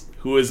Jones,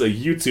 who is a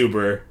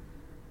YouTuber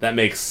that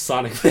makes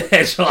Sonic the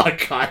Hedgehog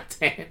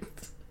content.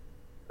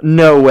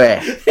 No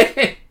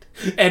way.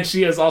 And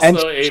she is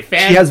also a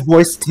fan. She has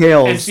voiced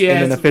Tails and she in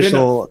has an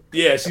official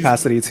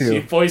capacity She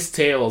too. voiced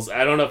Tails.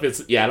 I don't know if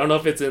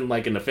it's in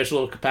like an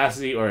official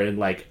capacity or in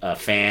like a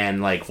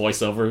fan like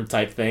voiceover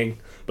type thing.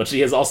 But she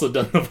has also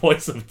done the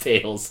voice of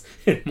Tails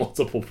in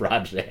multiple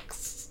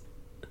projects.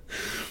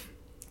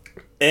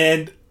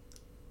 And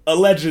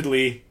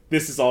allegedly,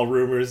 this is all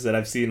rumors that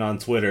I've seen on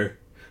Twitter.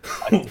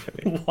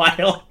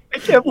 While I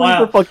can't believe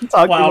we're fucking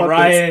talking while about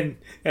Ryan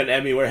and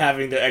Emmy were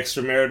having their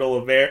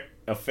extramarital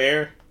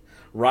affair,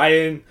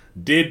 Ryan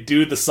did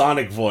do the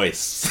Sonic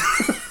voice.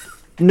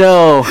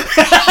 No.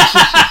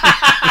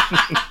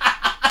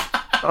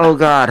 Oh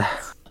God.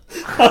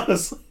 I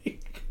was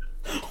like,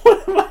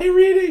 what am I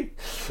reading?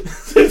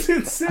 This is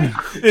insane.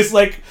 It's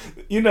like,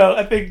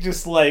 I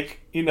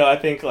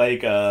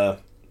think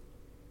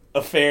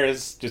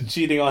affairs, just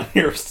cheating on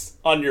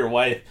your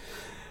wife,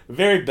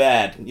 very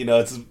bad.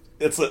 That's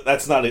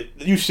not it.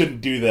 You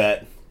shouldn't do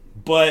that.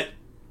 But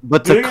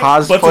to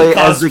cosplay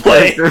as the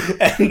character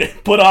and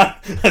put on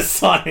a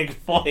Sonic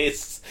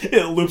voice,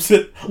 it loops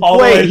it all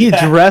the way Wait, he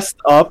back. dressed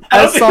up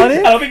as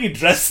Sonic? I don't think he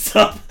dressed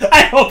up.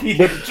 I hope he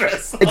didn't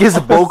dress up. I guess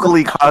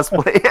vocally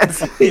cosplay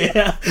as.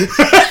 Yeah.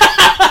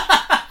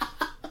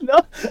 No.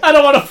 I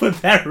don't want to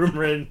put that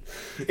rumor in.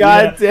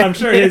 God damn I'm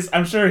sure it.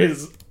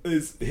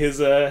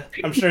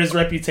 his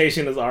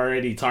reputation is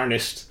already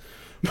tarnished.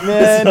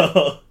 Man,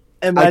 So,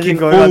 I imagine can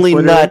going on only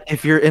Twitter. nut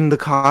if you're in the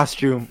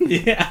costume.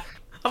 yeah.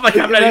 I'm like,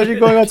 I'm not Imagine even...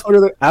 going on Twitter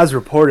like, as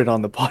reported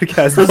on the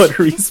podcast,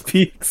 Buttery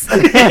speaks.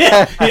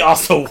 He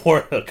also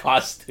wore a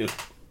costume.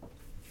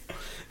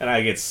 And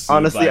I get sued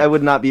Honestly, by I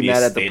would not be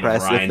mad at the estate of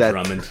press Ryan if that.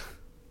 Drummond.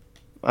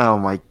 Oh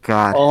my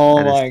God. Oh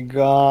That is- my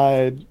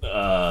god.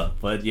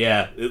 But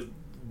yeah,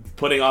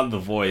 putting on the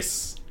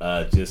voice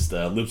just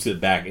loops it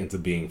back into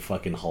being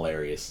fucking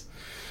hilarious.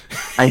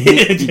 I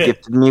hate you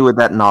gifted me with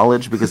that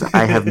knowledge because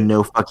I have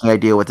no fucking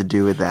idea what to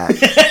do with that.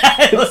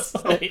 It was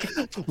like...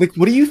 Like,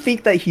 what do you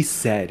think that he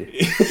said?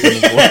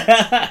 He's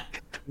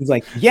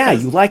like, yeah,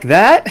 you like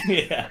that?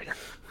 Yeah.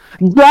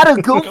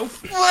 Gotta go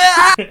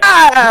fast.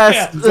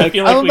 Yeah, I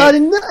feel like I'm about to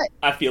nut.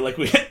 I feel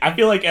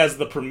like as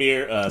the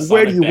premiere. Where do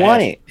Sonic you the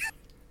want Hedge- it?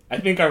 I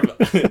think our,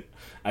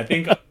 I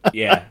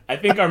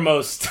think our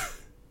most,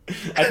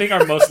 I think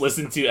our most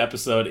listened to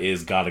episode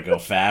is "Gotta Go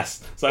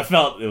Fast." So I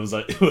felt it was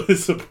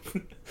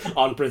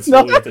on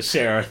principle we had to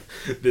share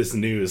this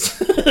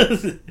news.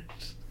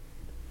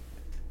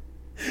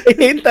 I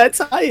hate that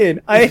tie-in.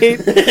 I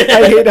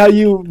hate how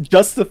you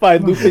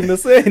justified looping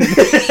this in.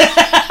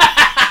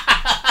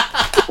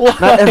 Why?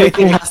 Not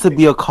everything has to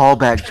be a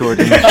callback,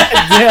 Jordan. God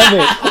damn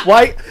it!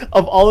 Why,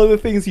 of all of the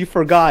things you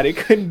forgot, it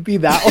couldn't be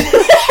that one?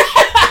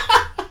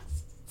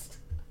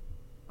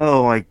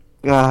 Oh my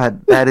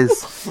god, that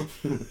is.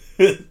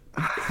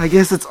 I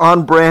guess it's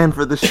on brand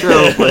for the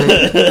show,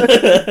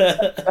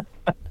 but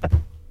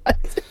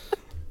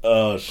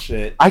Oh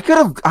shit! I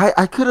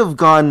could have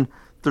gone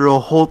through a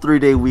whole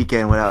 3-day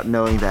weekend without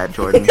knowing that,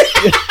 Jordan.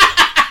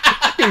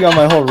 I got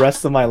my whole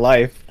rest of my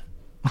life.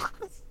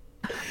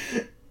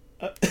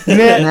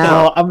 Man,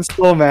 Now- no, I'm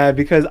so mad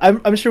because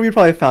I'm sure we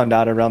probably found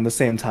out around the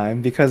same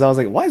time because I was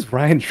like, why is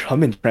Ryan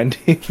Drummond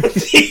trending?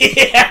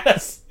 Yeah,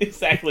 that's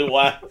exactly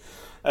why.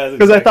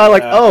 Because I thought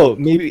like, oh,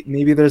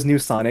 maybe there's new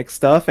Sonic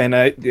stuff, and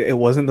it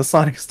wasn't the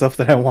Sonic stuff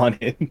that I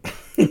wanted.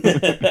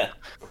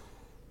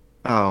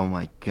 Oh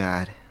my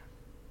god,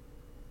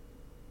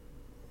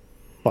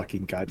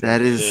 Fucking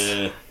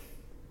goddamn.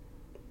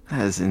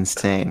 that is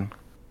insane.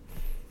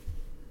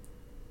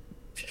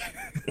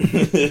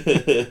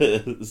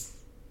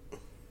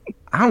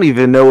 I don't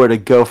even know where to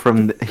go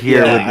from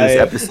here Yeah, with this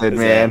episode,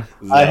 man.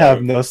 I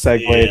have no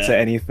segue to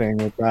anything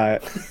with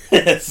that.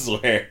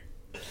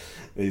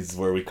 This is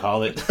where we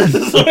call it. This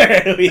is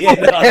where we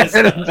end on this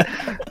note.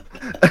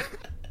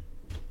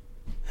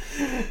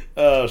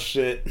 Oh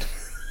shit!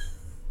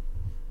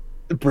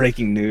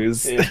 Breaking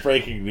news. It's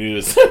breaking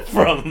news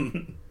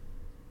from.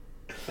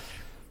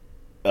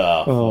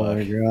 Oh, Oh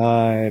my fuck.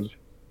 god.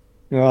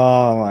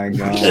 Oh my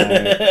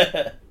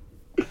god.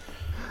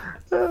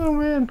 Oh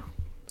man.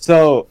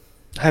 So,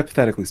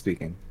 hypothetically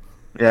speaking,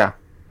 Yeah,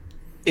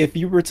 if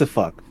you were to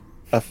fuck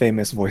a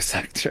famous voice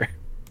actor,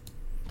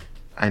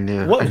 I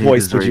knew. what I knew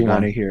voice this would you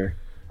already want to gone. hear?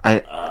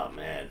 Oh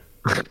man.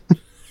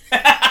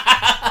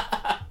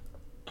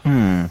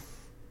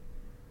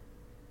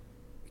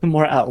 The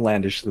more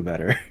outlandish, the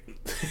better.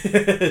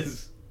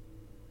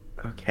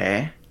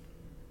 Okay.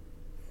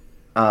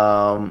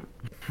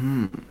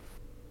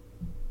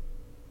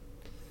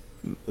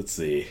 Let's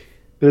see.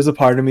 There's a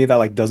part of me that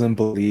like doesn't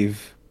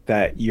believe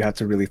that you have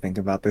to really think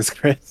about this,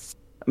 Chris.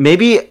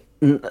 Maybe,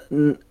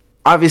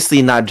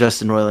 obviously not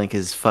Justin Roiland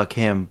because fuck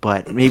him,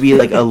 but maybe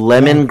like a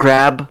lemon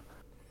grab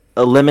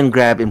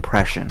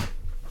impression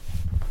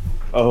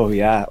Oh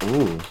yeah.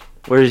 Ooh.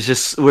 where it's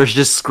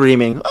just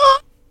screaming.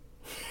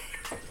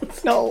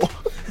 No.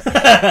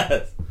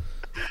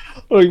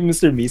 Or like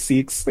Mr.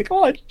 Meeseeks. Like,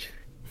 oh,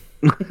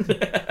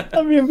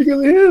 I'm here because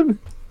of him.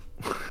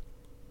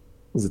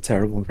 It was a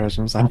terrible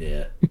impression. I'm sorry.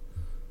 Yeah. I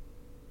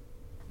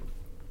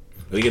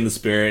think in the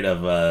spirit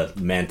of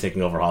man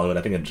taking over Hollywood,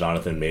 I think a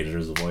Jonathan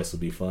Majors voice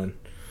would be fun.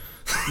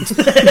 I just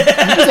want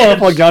to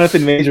fuck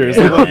Jonathan Majors.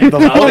 Yeah, Like, man. the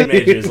Jonathan fuck?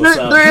 Majors, what's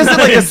up? There isn't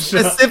like a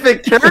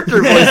specific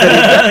character voice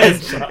that he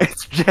does.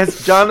 It's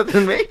just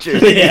Jonathan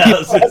Majors. Yeah, You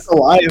don't have to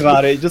lie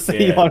about it. Just say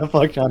you Yeah. want to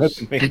fuck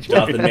Jonathan Majors.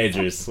 Jonathan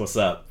Majors, what's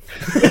up?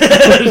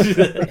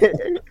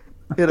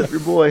 Hit up your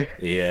boy.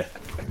 Yeah.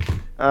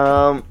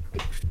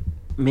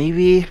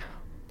 Maybe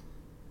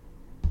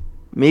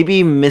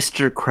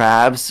Mr.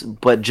 Krabs,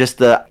 but just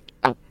the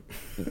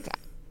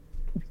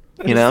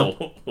you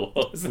know,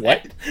 What was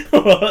that?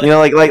 you know,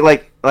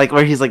 like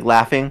where he's like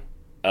laughing.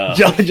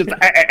 Just,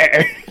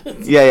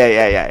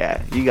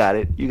 Yeah. You got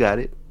it.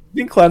 I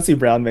think Clancy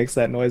Brown makes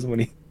that noise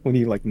when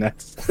he like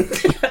nuts.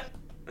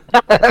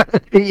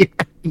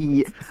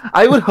 Yeah.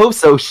 I would hope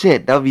so.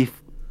 Shit, I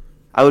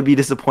would be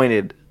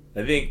disappointed.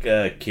 I think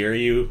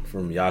Kiryu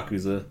from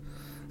Yakuza.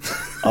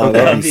 Oh,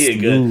 That'd that'd be be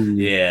a good. smooth.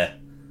 Yeah. You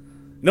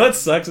know what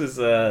sucks is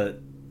you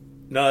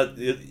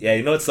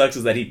know what sucks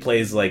is that he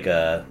plays like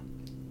in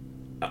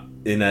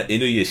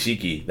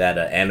Inuyashiki, that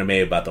anime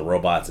about the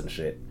robots and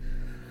shit.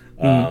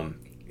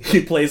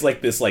 He plays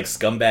like this like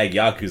scumbag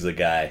Yakuza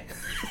guy.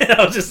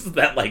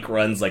 That like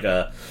runs like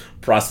a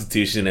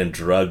prostitution and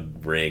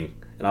drug ring.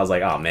 And I was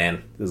like, oh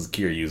man, this is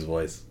Kiryu's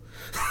voice.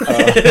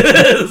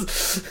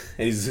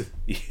 And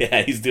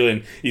he's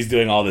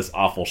doing all this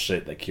awful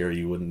shit that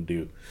Kiryu wouldn't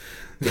do.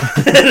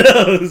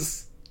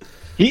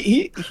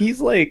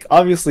 He's like,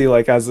 obviously,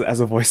 like as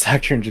a voice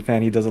actor in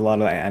Japan, he does a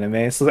lot of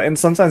anime. So, and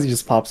sometimes he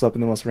just pops up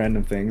in the most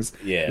random things.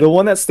 Yeah. The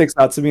one that sticks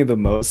out to me the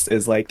most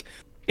is like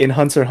in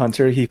Hunter x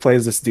Hunter, he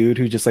plays this dude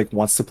who just like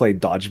wants to play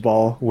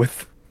dodgeball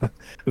with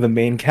the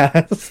main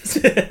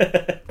cast.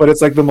 But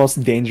it's like the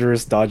most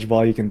dangerous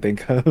dodgeball you can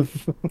think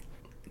of.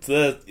 It's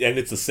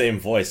the same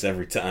voice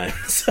every time.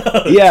 So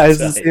Yeah, it's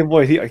the same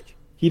voice.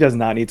 He does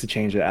not need to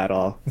change it at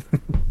all.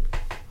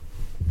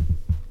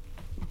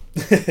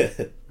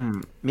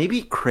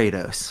 Maybe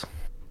Kratos.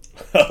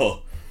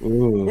 Oh.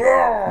 Ooh.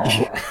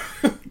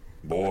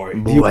 Boy.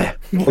 Boy.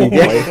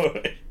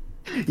 Boy.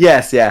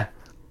 Yes, yeah.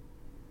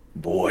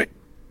 Boy.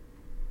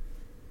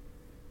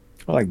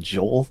 Or like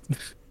Joel.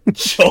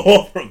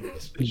 Joel from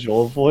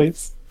Joel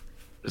voice.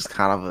 Just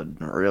kind of a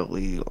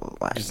really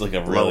like, Just like a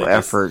low really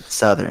effort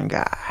Southern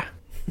guy.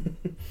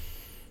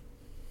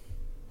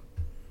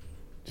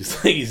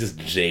 just like he's just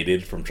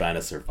jaded from trying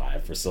to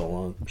survive for so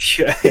long.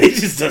 Yeah. He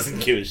just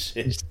doesn't give a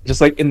shit.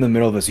 Just like in the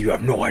middle of this, you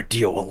have no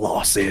idea what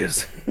loss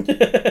is.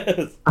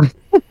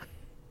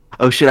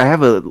 Oh shit! I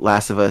have a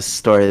Last of Us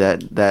story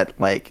that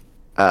like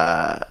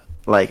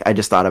I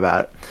just thought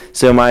about.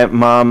 So my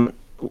mom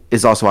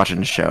is also watching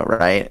the show,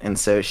 right? And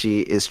so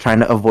she is trying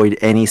to avoid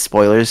any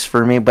spoilers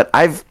for me. But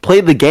I've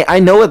played the game. I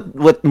know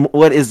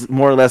what is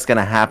more or less going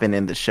to happen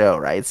in the show,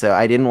 right? So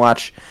I didn't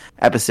watch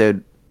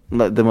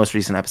the most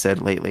recent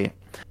episode lately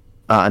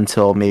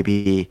until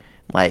maybe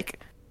like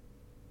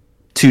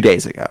 2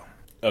 days ago.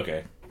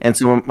 Okay. And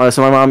so my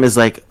mom is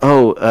like,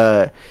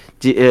 "Oh,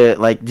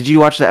 did you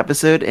watch the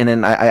episode?" And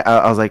then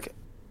I was like,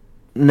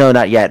 "No,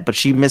 not yet." But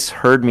she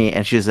misheard me,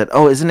 and she said,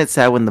 "Oh, isn't it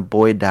sad when the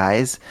boy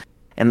dies?"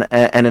 And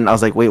then I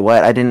was like, "Wait,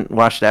 what? I didn't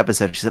watch the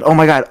episode." She said, "Oh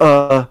my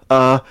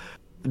god,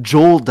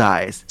 Joel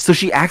dies." So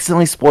she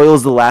accidentally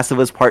spoils The Last of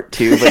Us Part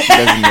 2, but she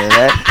doesn't know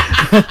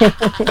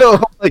that.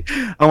 So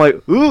I'm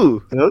like,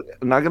 ooh,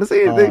 I'm not gonna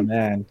say anything. Oh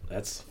man,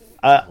 That's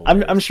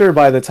I'm sure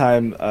by the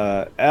time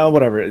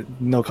whatever,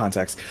 no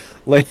context.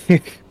 Like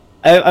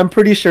I'm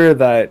pretty sure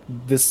that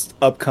this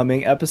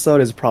upcoming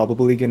episode is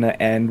probably gonna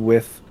end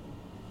with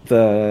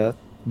the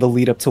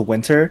lead up to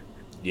winter.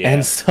 yeah.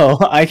 And so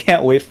I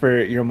can't wait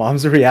for your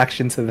mom's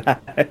reaction to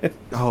that.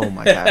 Oh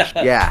my gosh,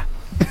 yeah.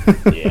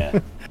 Yeah.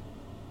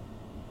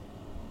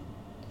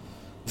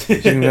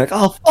 She's gonna be like,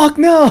 "Oh fuck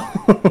no!"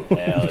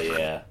 Hell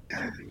yeah.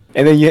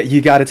 And then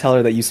you got to tell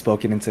her that you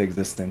spoke it into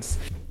existence.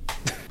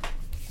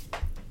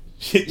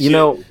 She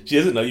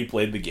doesn't know you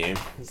played the game.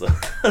 So.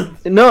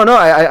 No,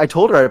 I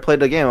told her I played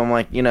the game. I'm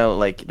like,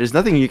 like there's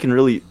nothing you can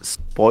really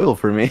spoil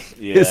for me.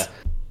 Yeah.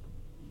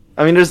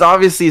 I mean, there's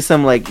obviously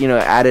some like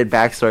added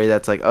backstory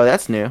that's like, oh,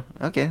 that's new.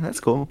 Okay, that's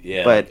cool.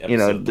 Yeah. But like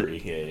episode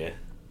 3. Yeah.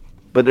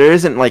 But there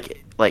isn't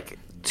like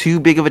too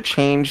big of a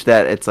change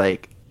that it's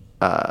like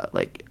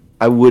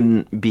I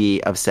wouldn't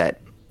be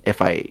upset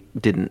if I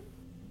didn't.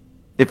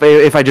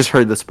 If I just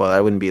heard the spoiler,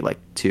 I wouldn't be like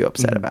too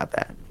upset about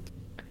that.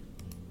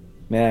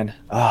 Man,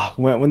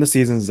 when the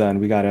season's done,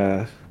 we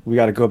gotta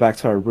go back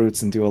to our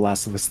roots and do a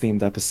Last of Us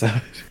themed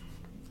episode.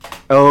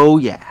 Oh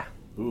yeah.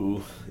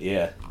 Ooh,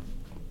 yeah.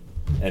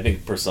 I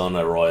think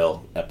Persona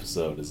Royal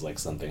episode is like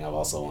something I've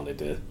also wanted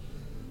to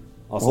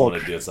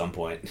do at some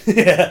point.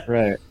 Yeah.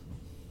 Right.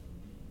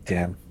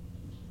 Damn.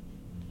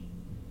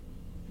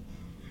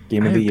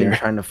 Game of I've the been year.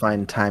 trying to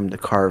find time to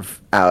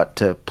carve out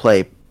to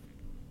play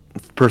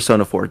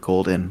Persona 4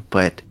 Golden,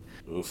 but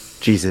Oof.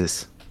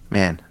 Jesus,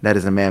 man, that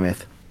is a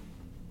mammoth.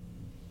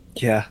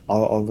 Yeah,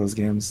 all those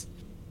games.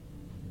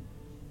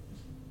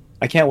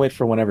 I can't wait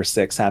for whenever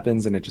 6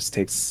 happens and it just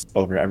takes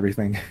over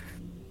everything.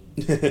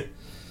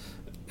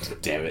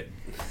 Damn it.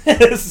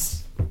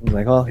 I'm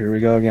like, well, here we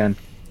go again.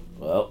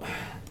 Well,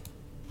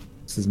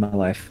 This is my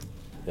life.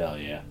 hell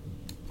yeah.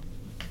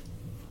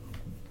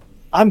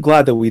 I'm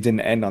glad that we didn't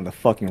end on the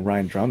fucking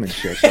Ryan Drummond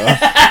shit, though.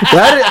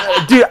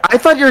 Dude, I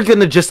thought you were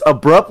gonna just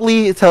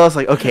abruptly tell us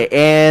like, okay,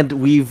 and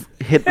we've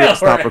hit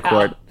stop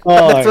record.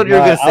 Oh, That's what you were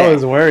gonna say. I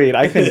was worried.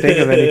 I couldn't think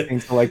of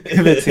anything to like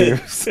pivot to.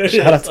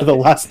 Shout out to The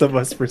Last of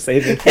Us for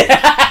saving it.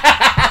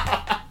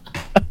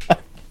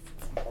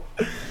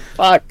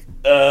 Fuck.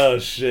 Oh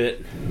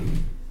shit.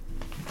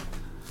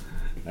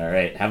 All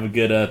right, have a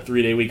good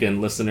 3-day weekend,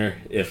 listener.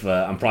 If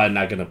I'm probably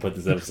not gonna put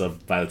this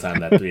episode by the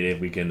time that 3-day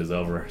weekend is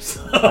over.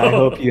 So I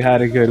hope you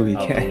had a good I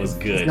hope weekend. it was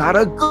good.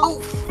 Gotta go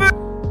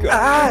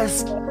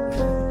fast.